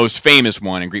like the most famous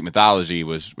one in Greek mythology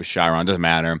was Chiron. Doesn't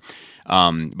matter.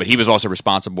 But he was also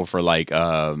responsible for like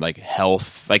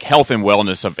health and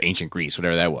wellness of ancient Greece,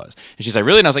 whatever that was. And she's like,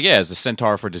 really? And I was like, yeah, it's the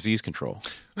centaur for disease control.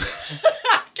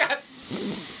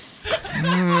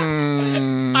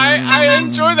 I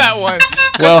enjoy that one.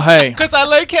 Well, hey, Because I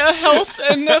like health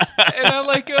and I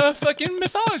like fucking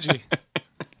mythology.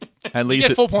 at You least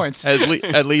get full points.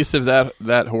 at least if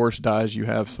that horse dies, you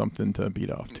have something to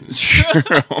beat off to. Sure.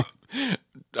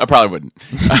 I probably wouldn't.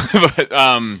 But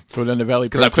Go down to Valley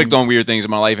because I clicked on weird things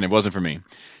in my life and it wasn't for me.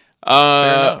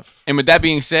 enough. And with that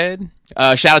being said,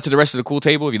 shout out to the rest of the Cool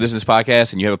Table. If you listen to this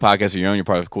podcast and you have a podcast of your own, you're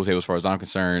part of the Cool Table as far as I'm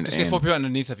concerned. Just get 4 people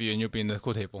underneath of you and you'll be in the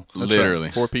cool table. Literally.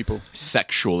 4 people.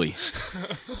 Sexually.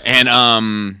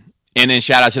 And then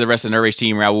shout out to the rest of the Nerd Rage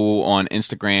team, Raul on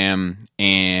Instagram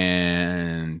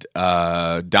and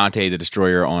Dante the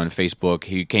Destroyer on Facebook.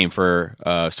 He came for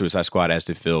Suicide Squad, as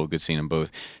did Phil. Good seeing them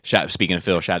both. Speaking of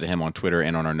Phil, shout out to him on Twitter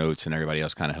and on our notes and everybody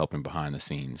else kind of helping behind the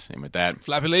scenes. And with that,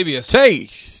 Flappy Labius.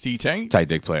 Tasty tank. tight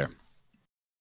dick player.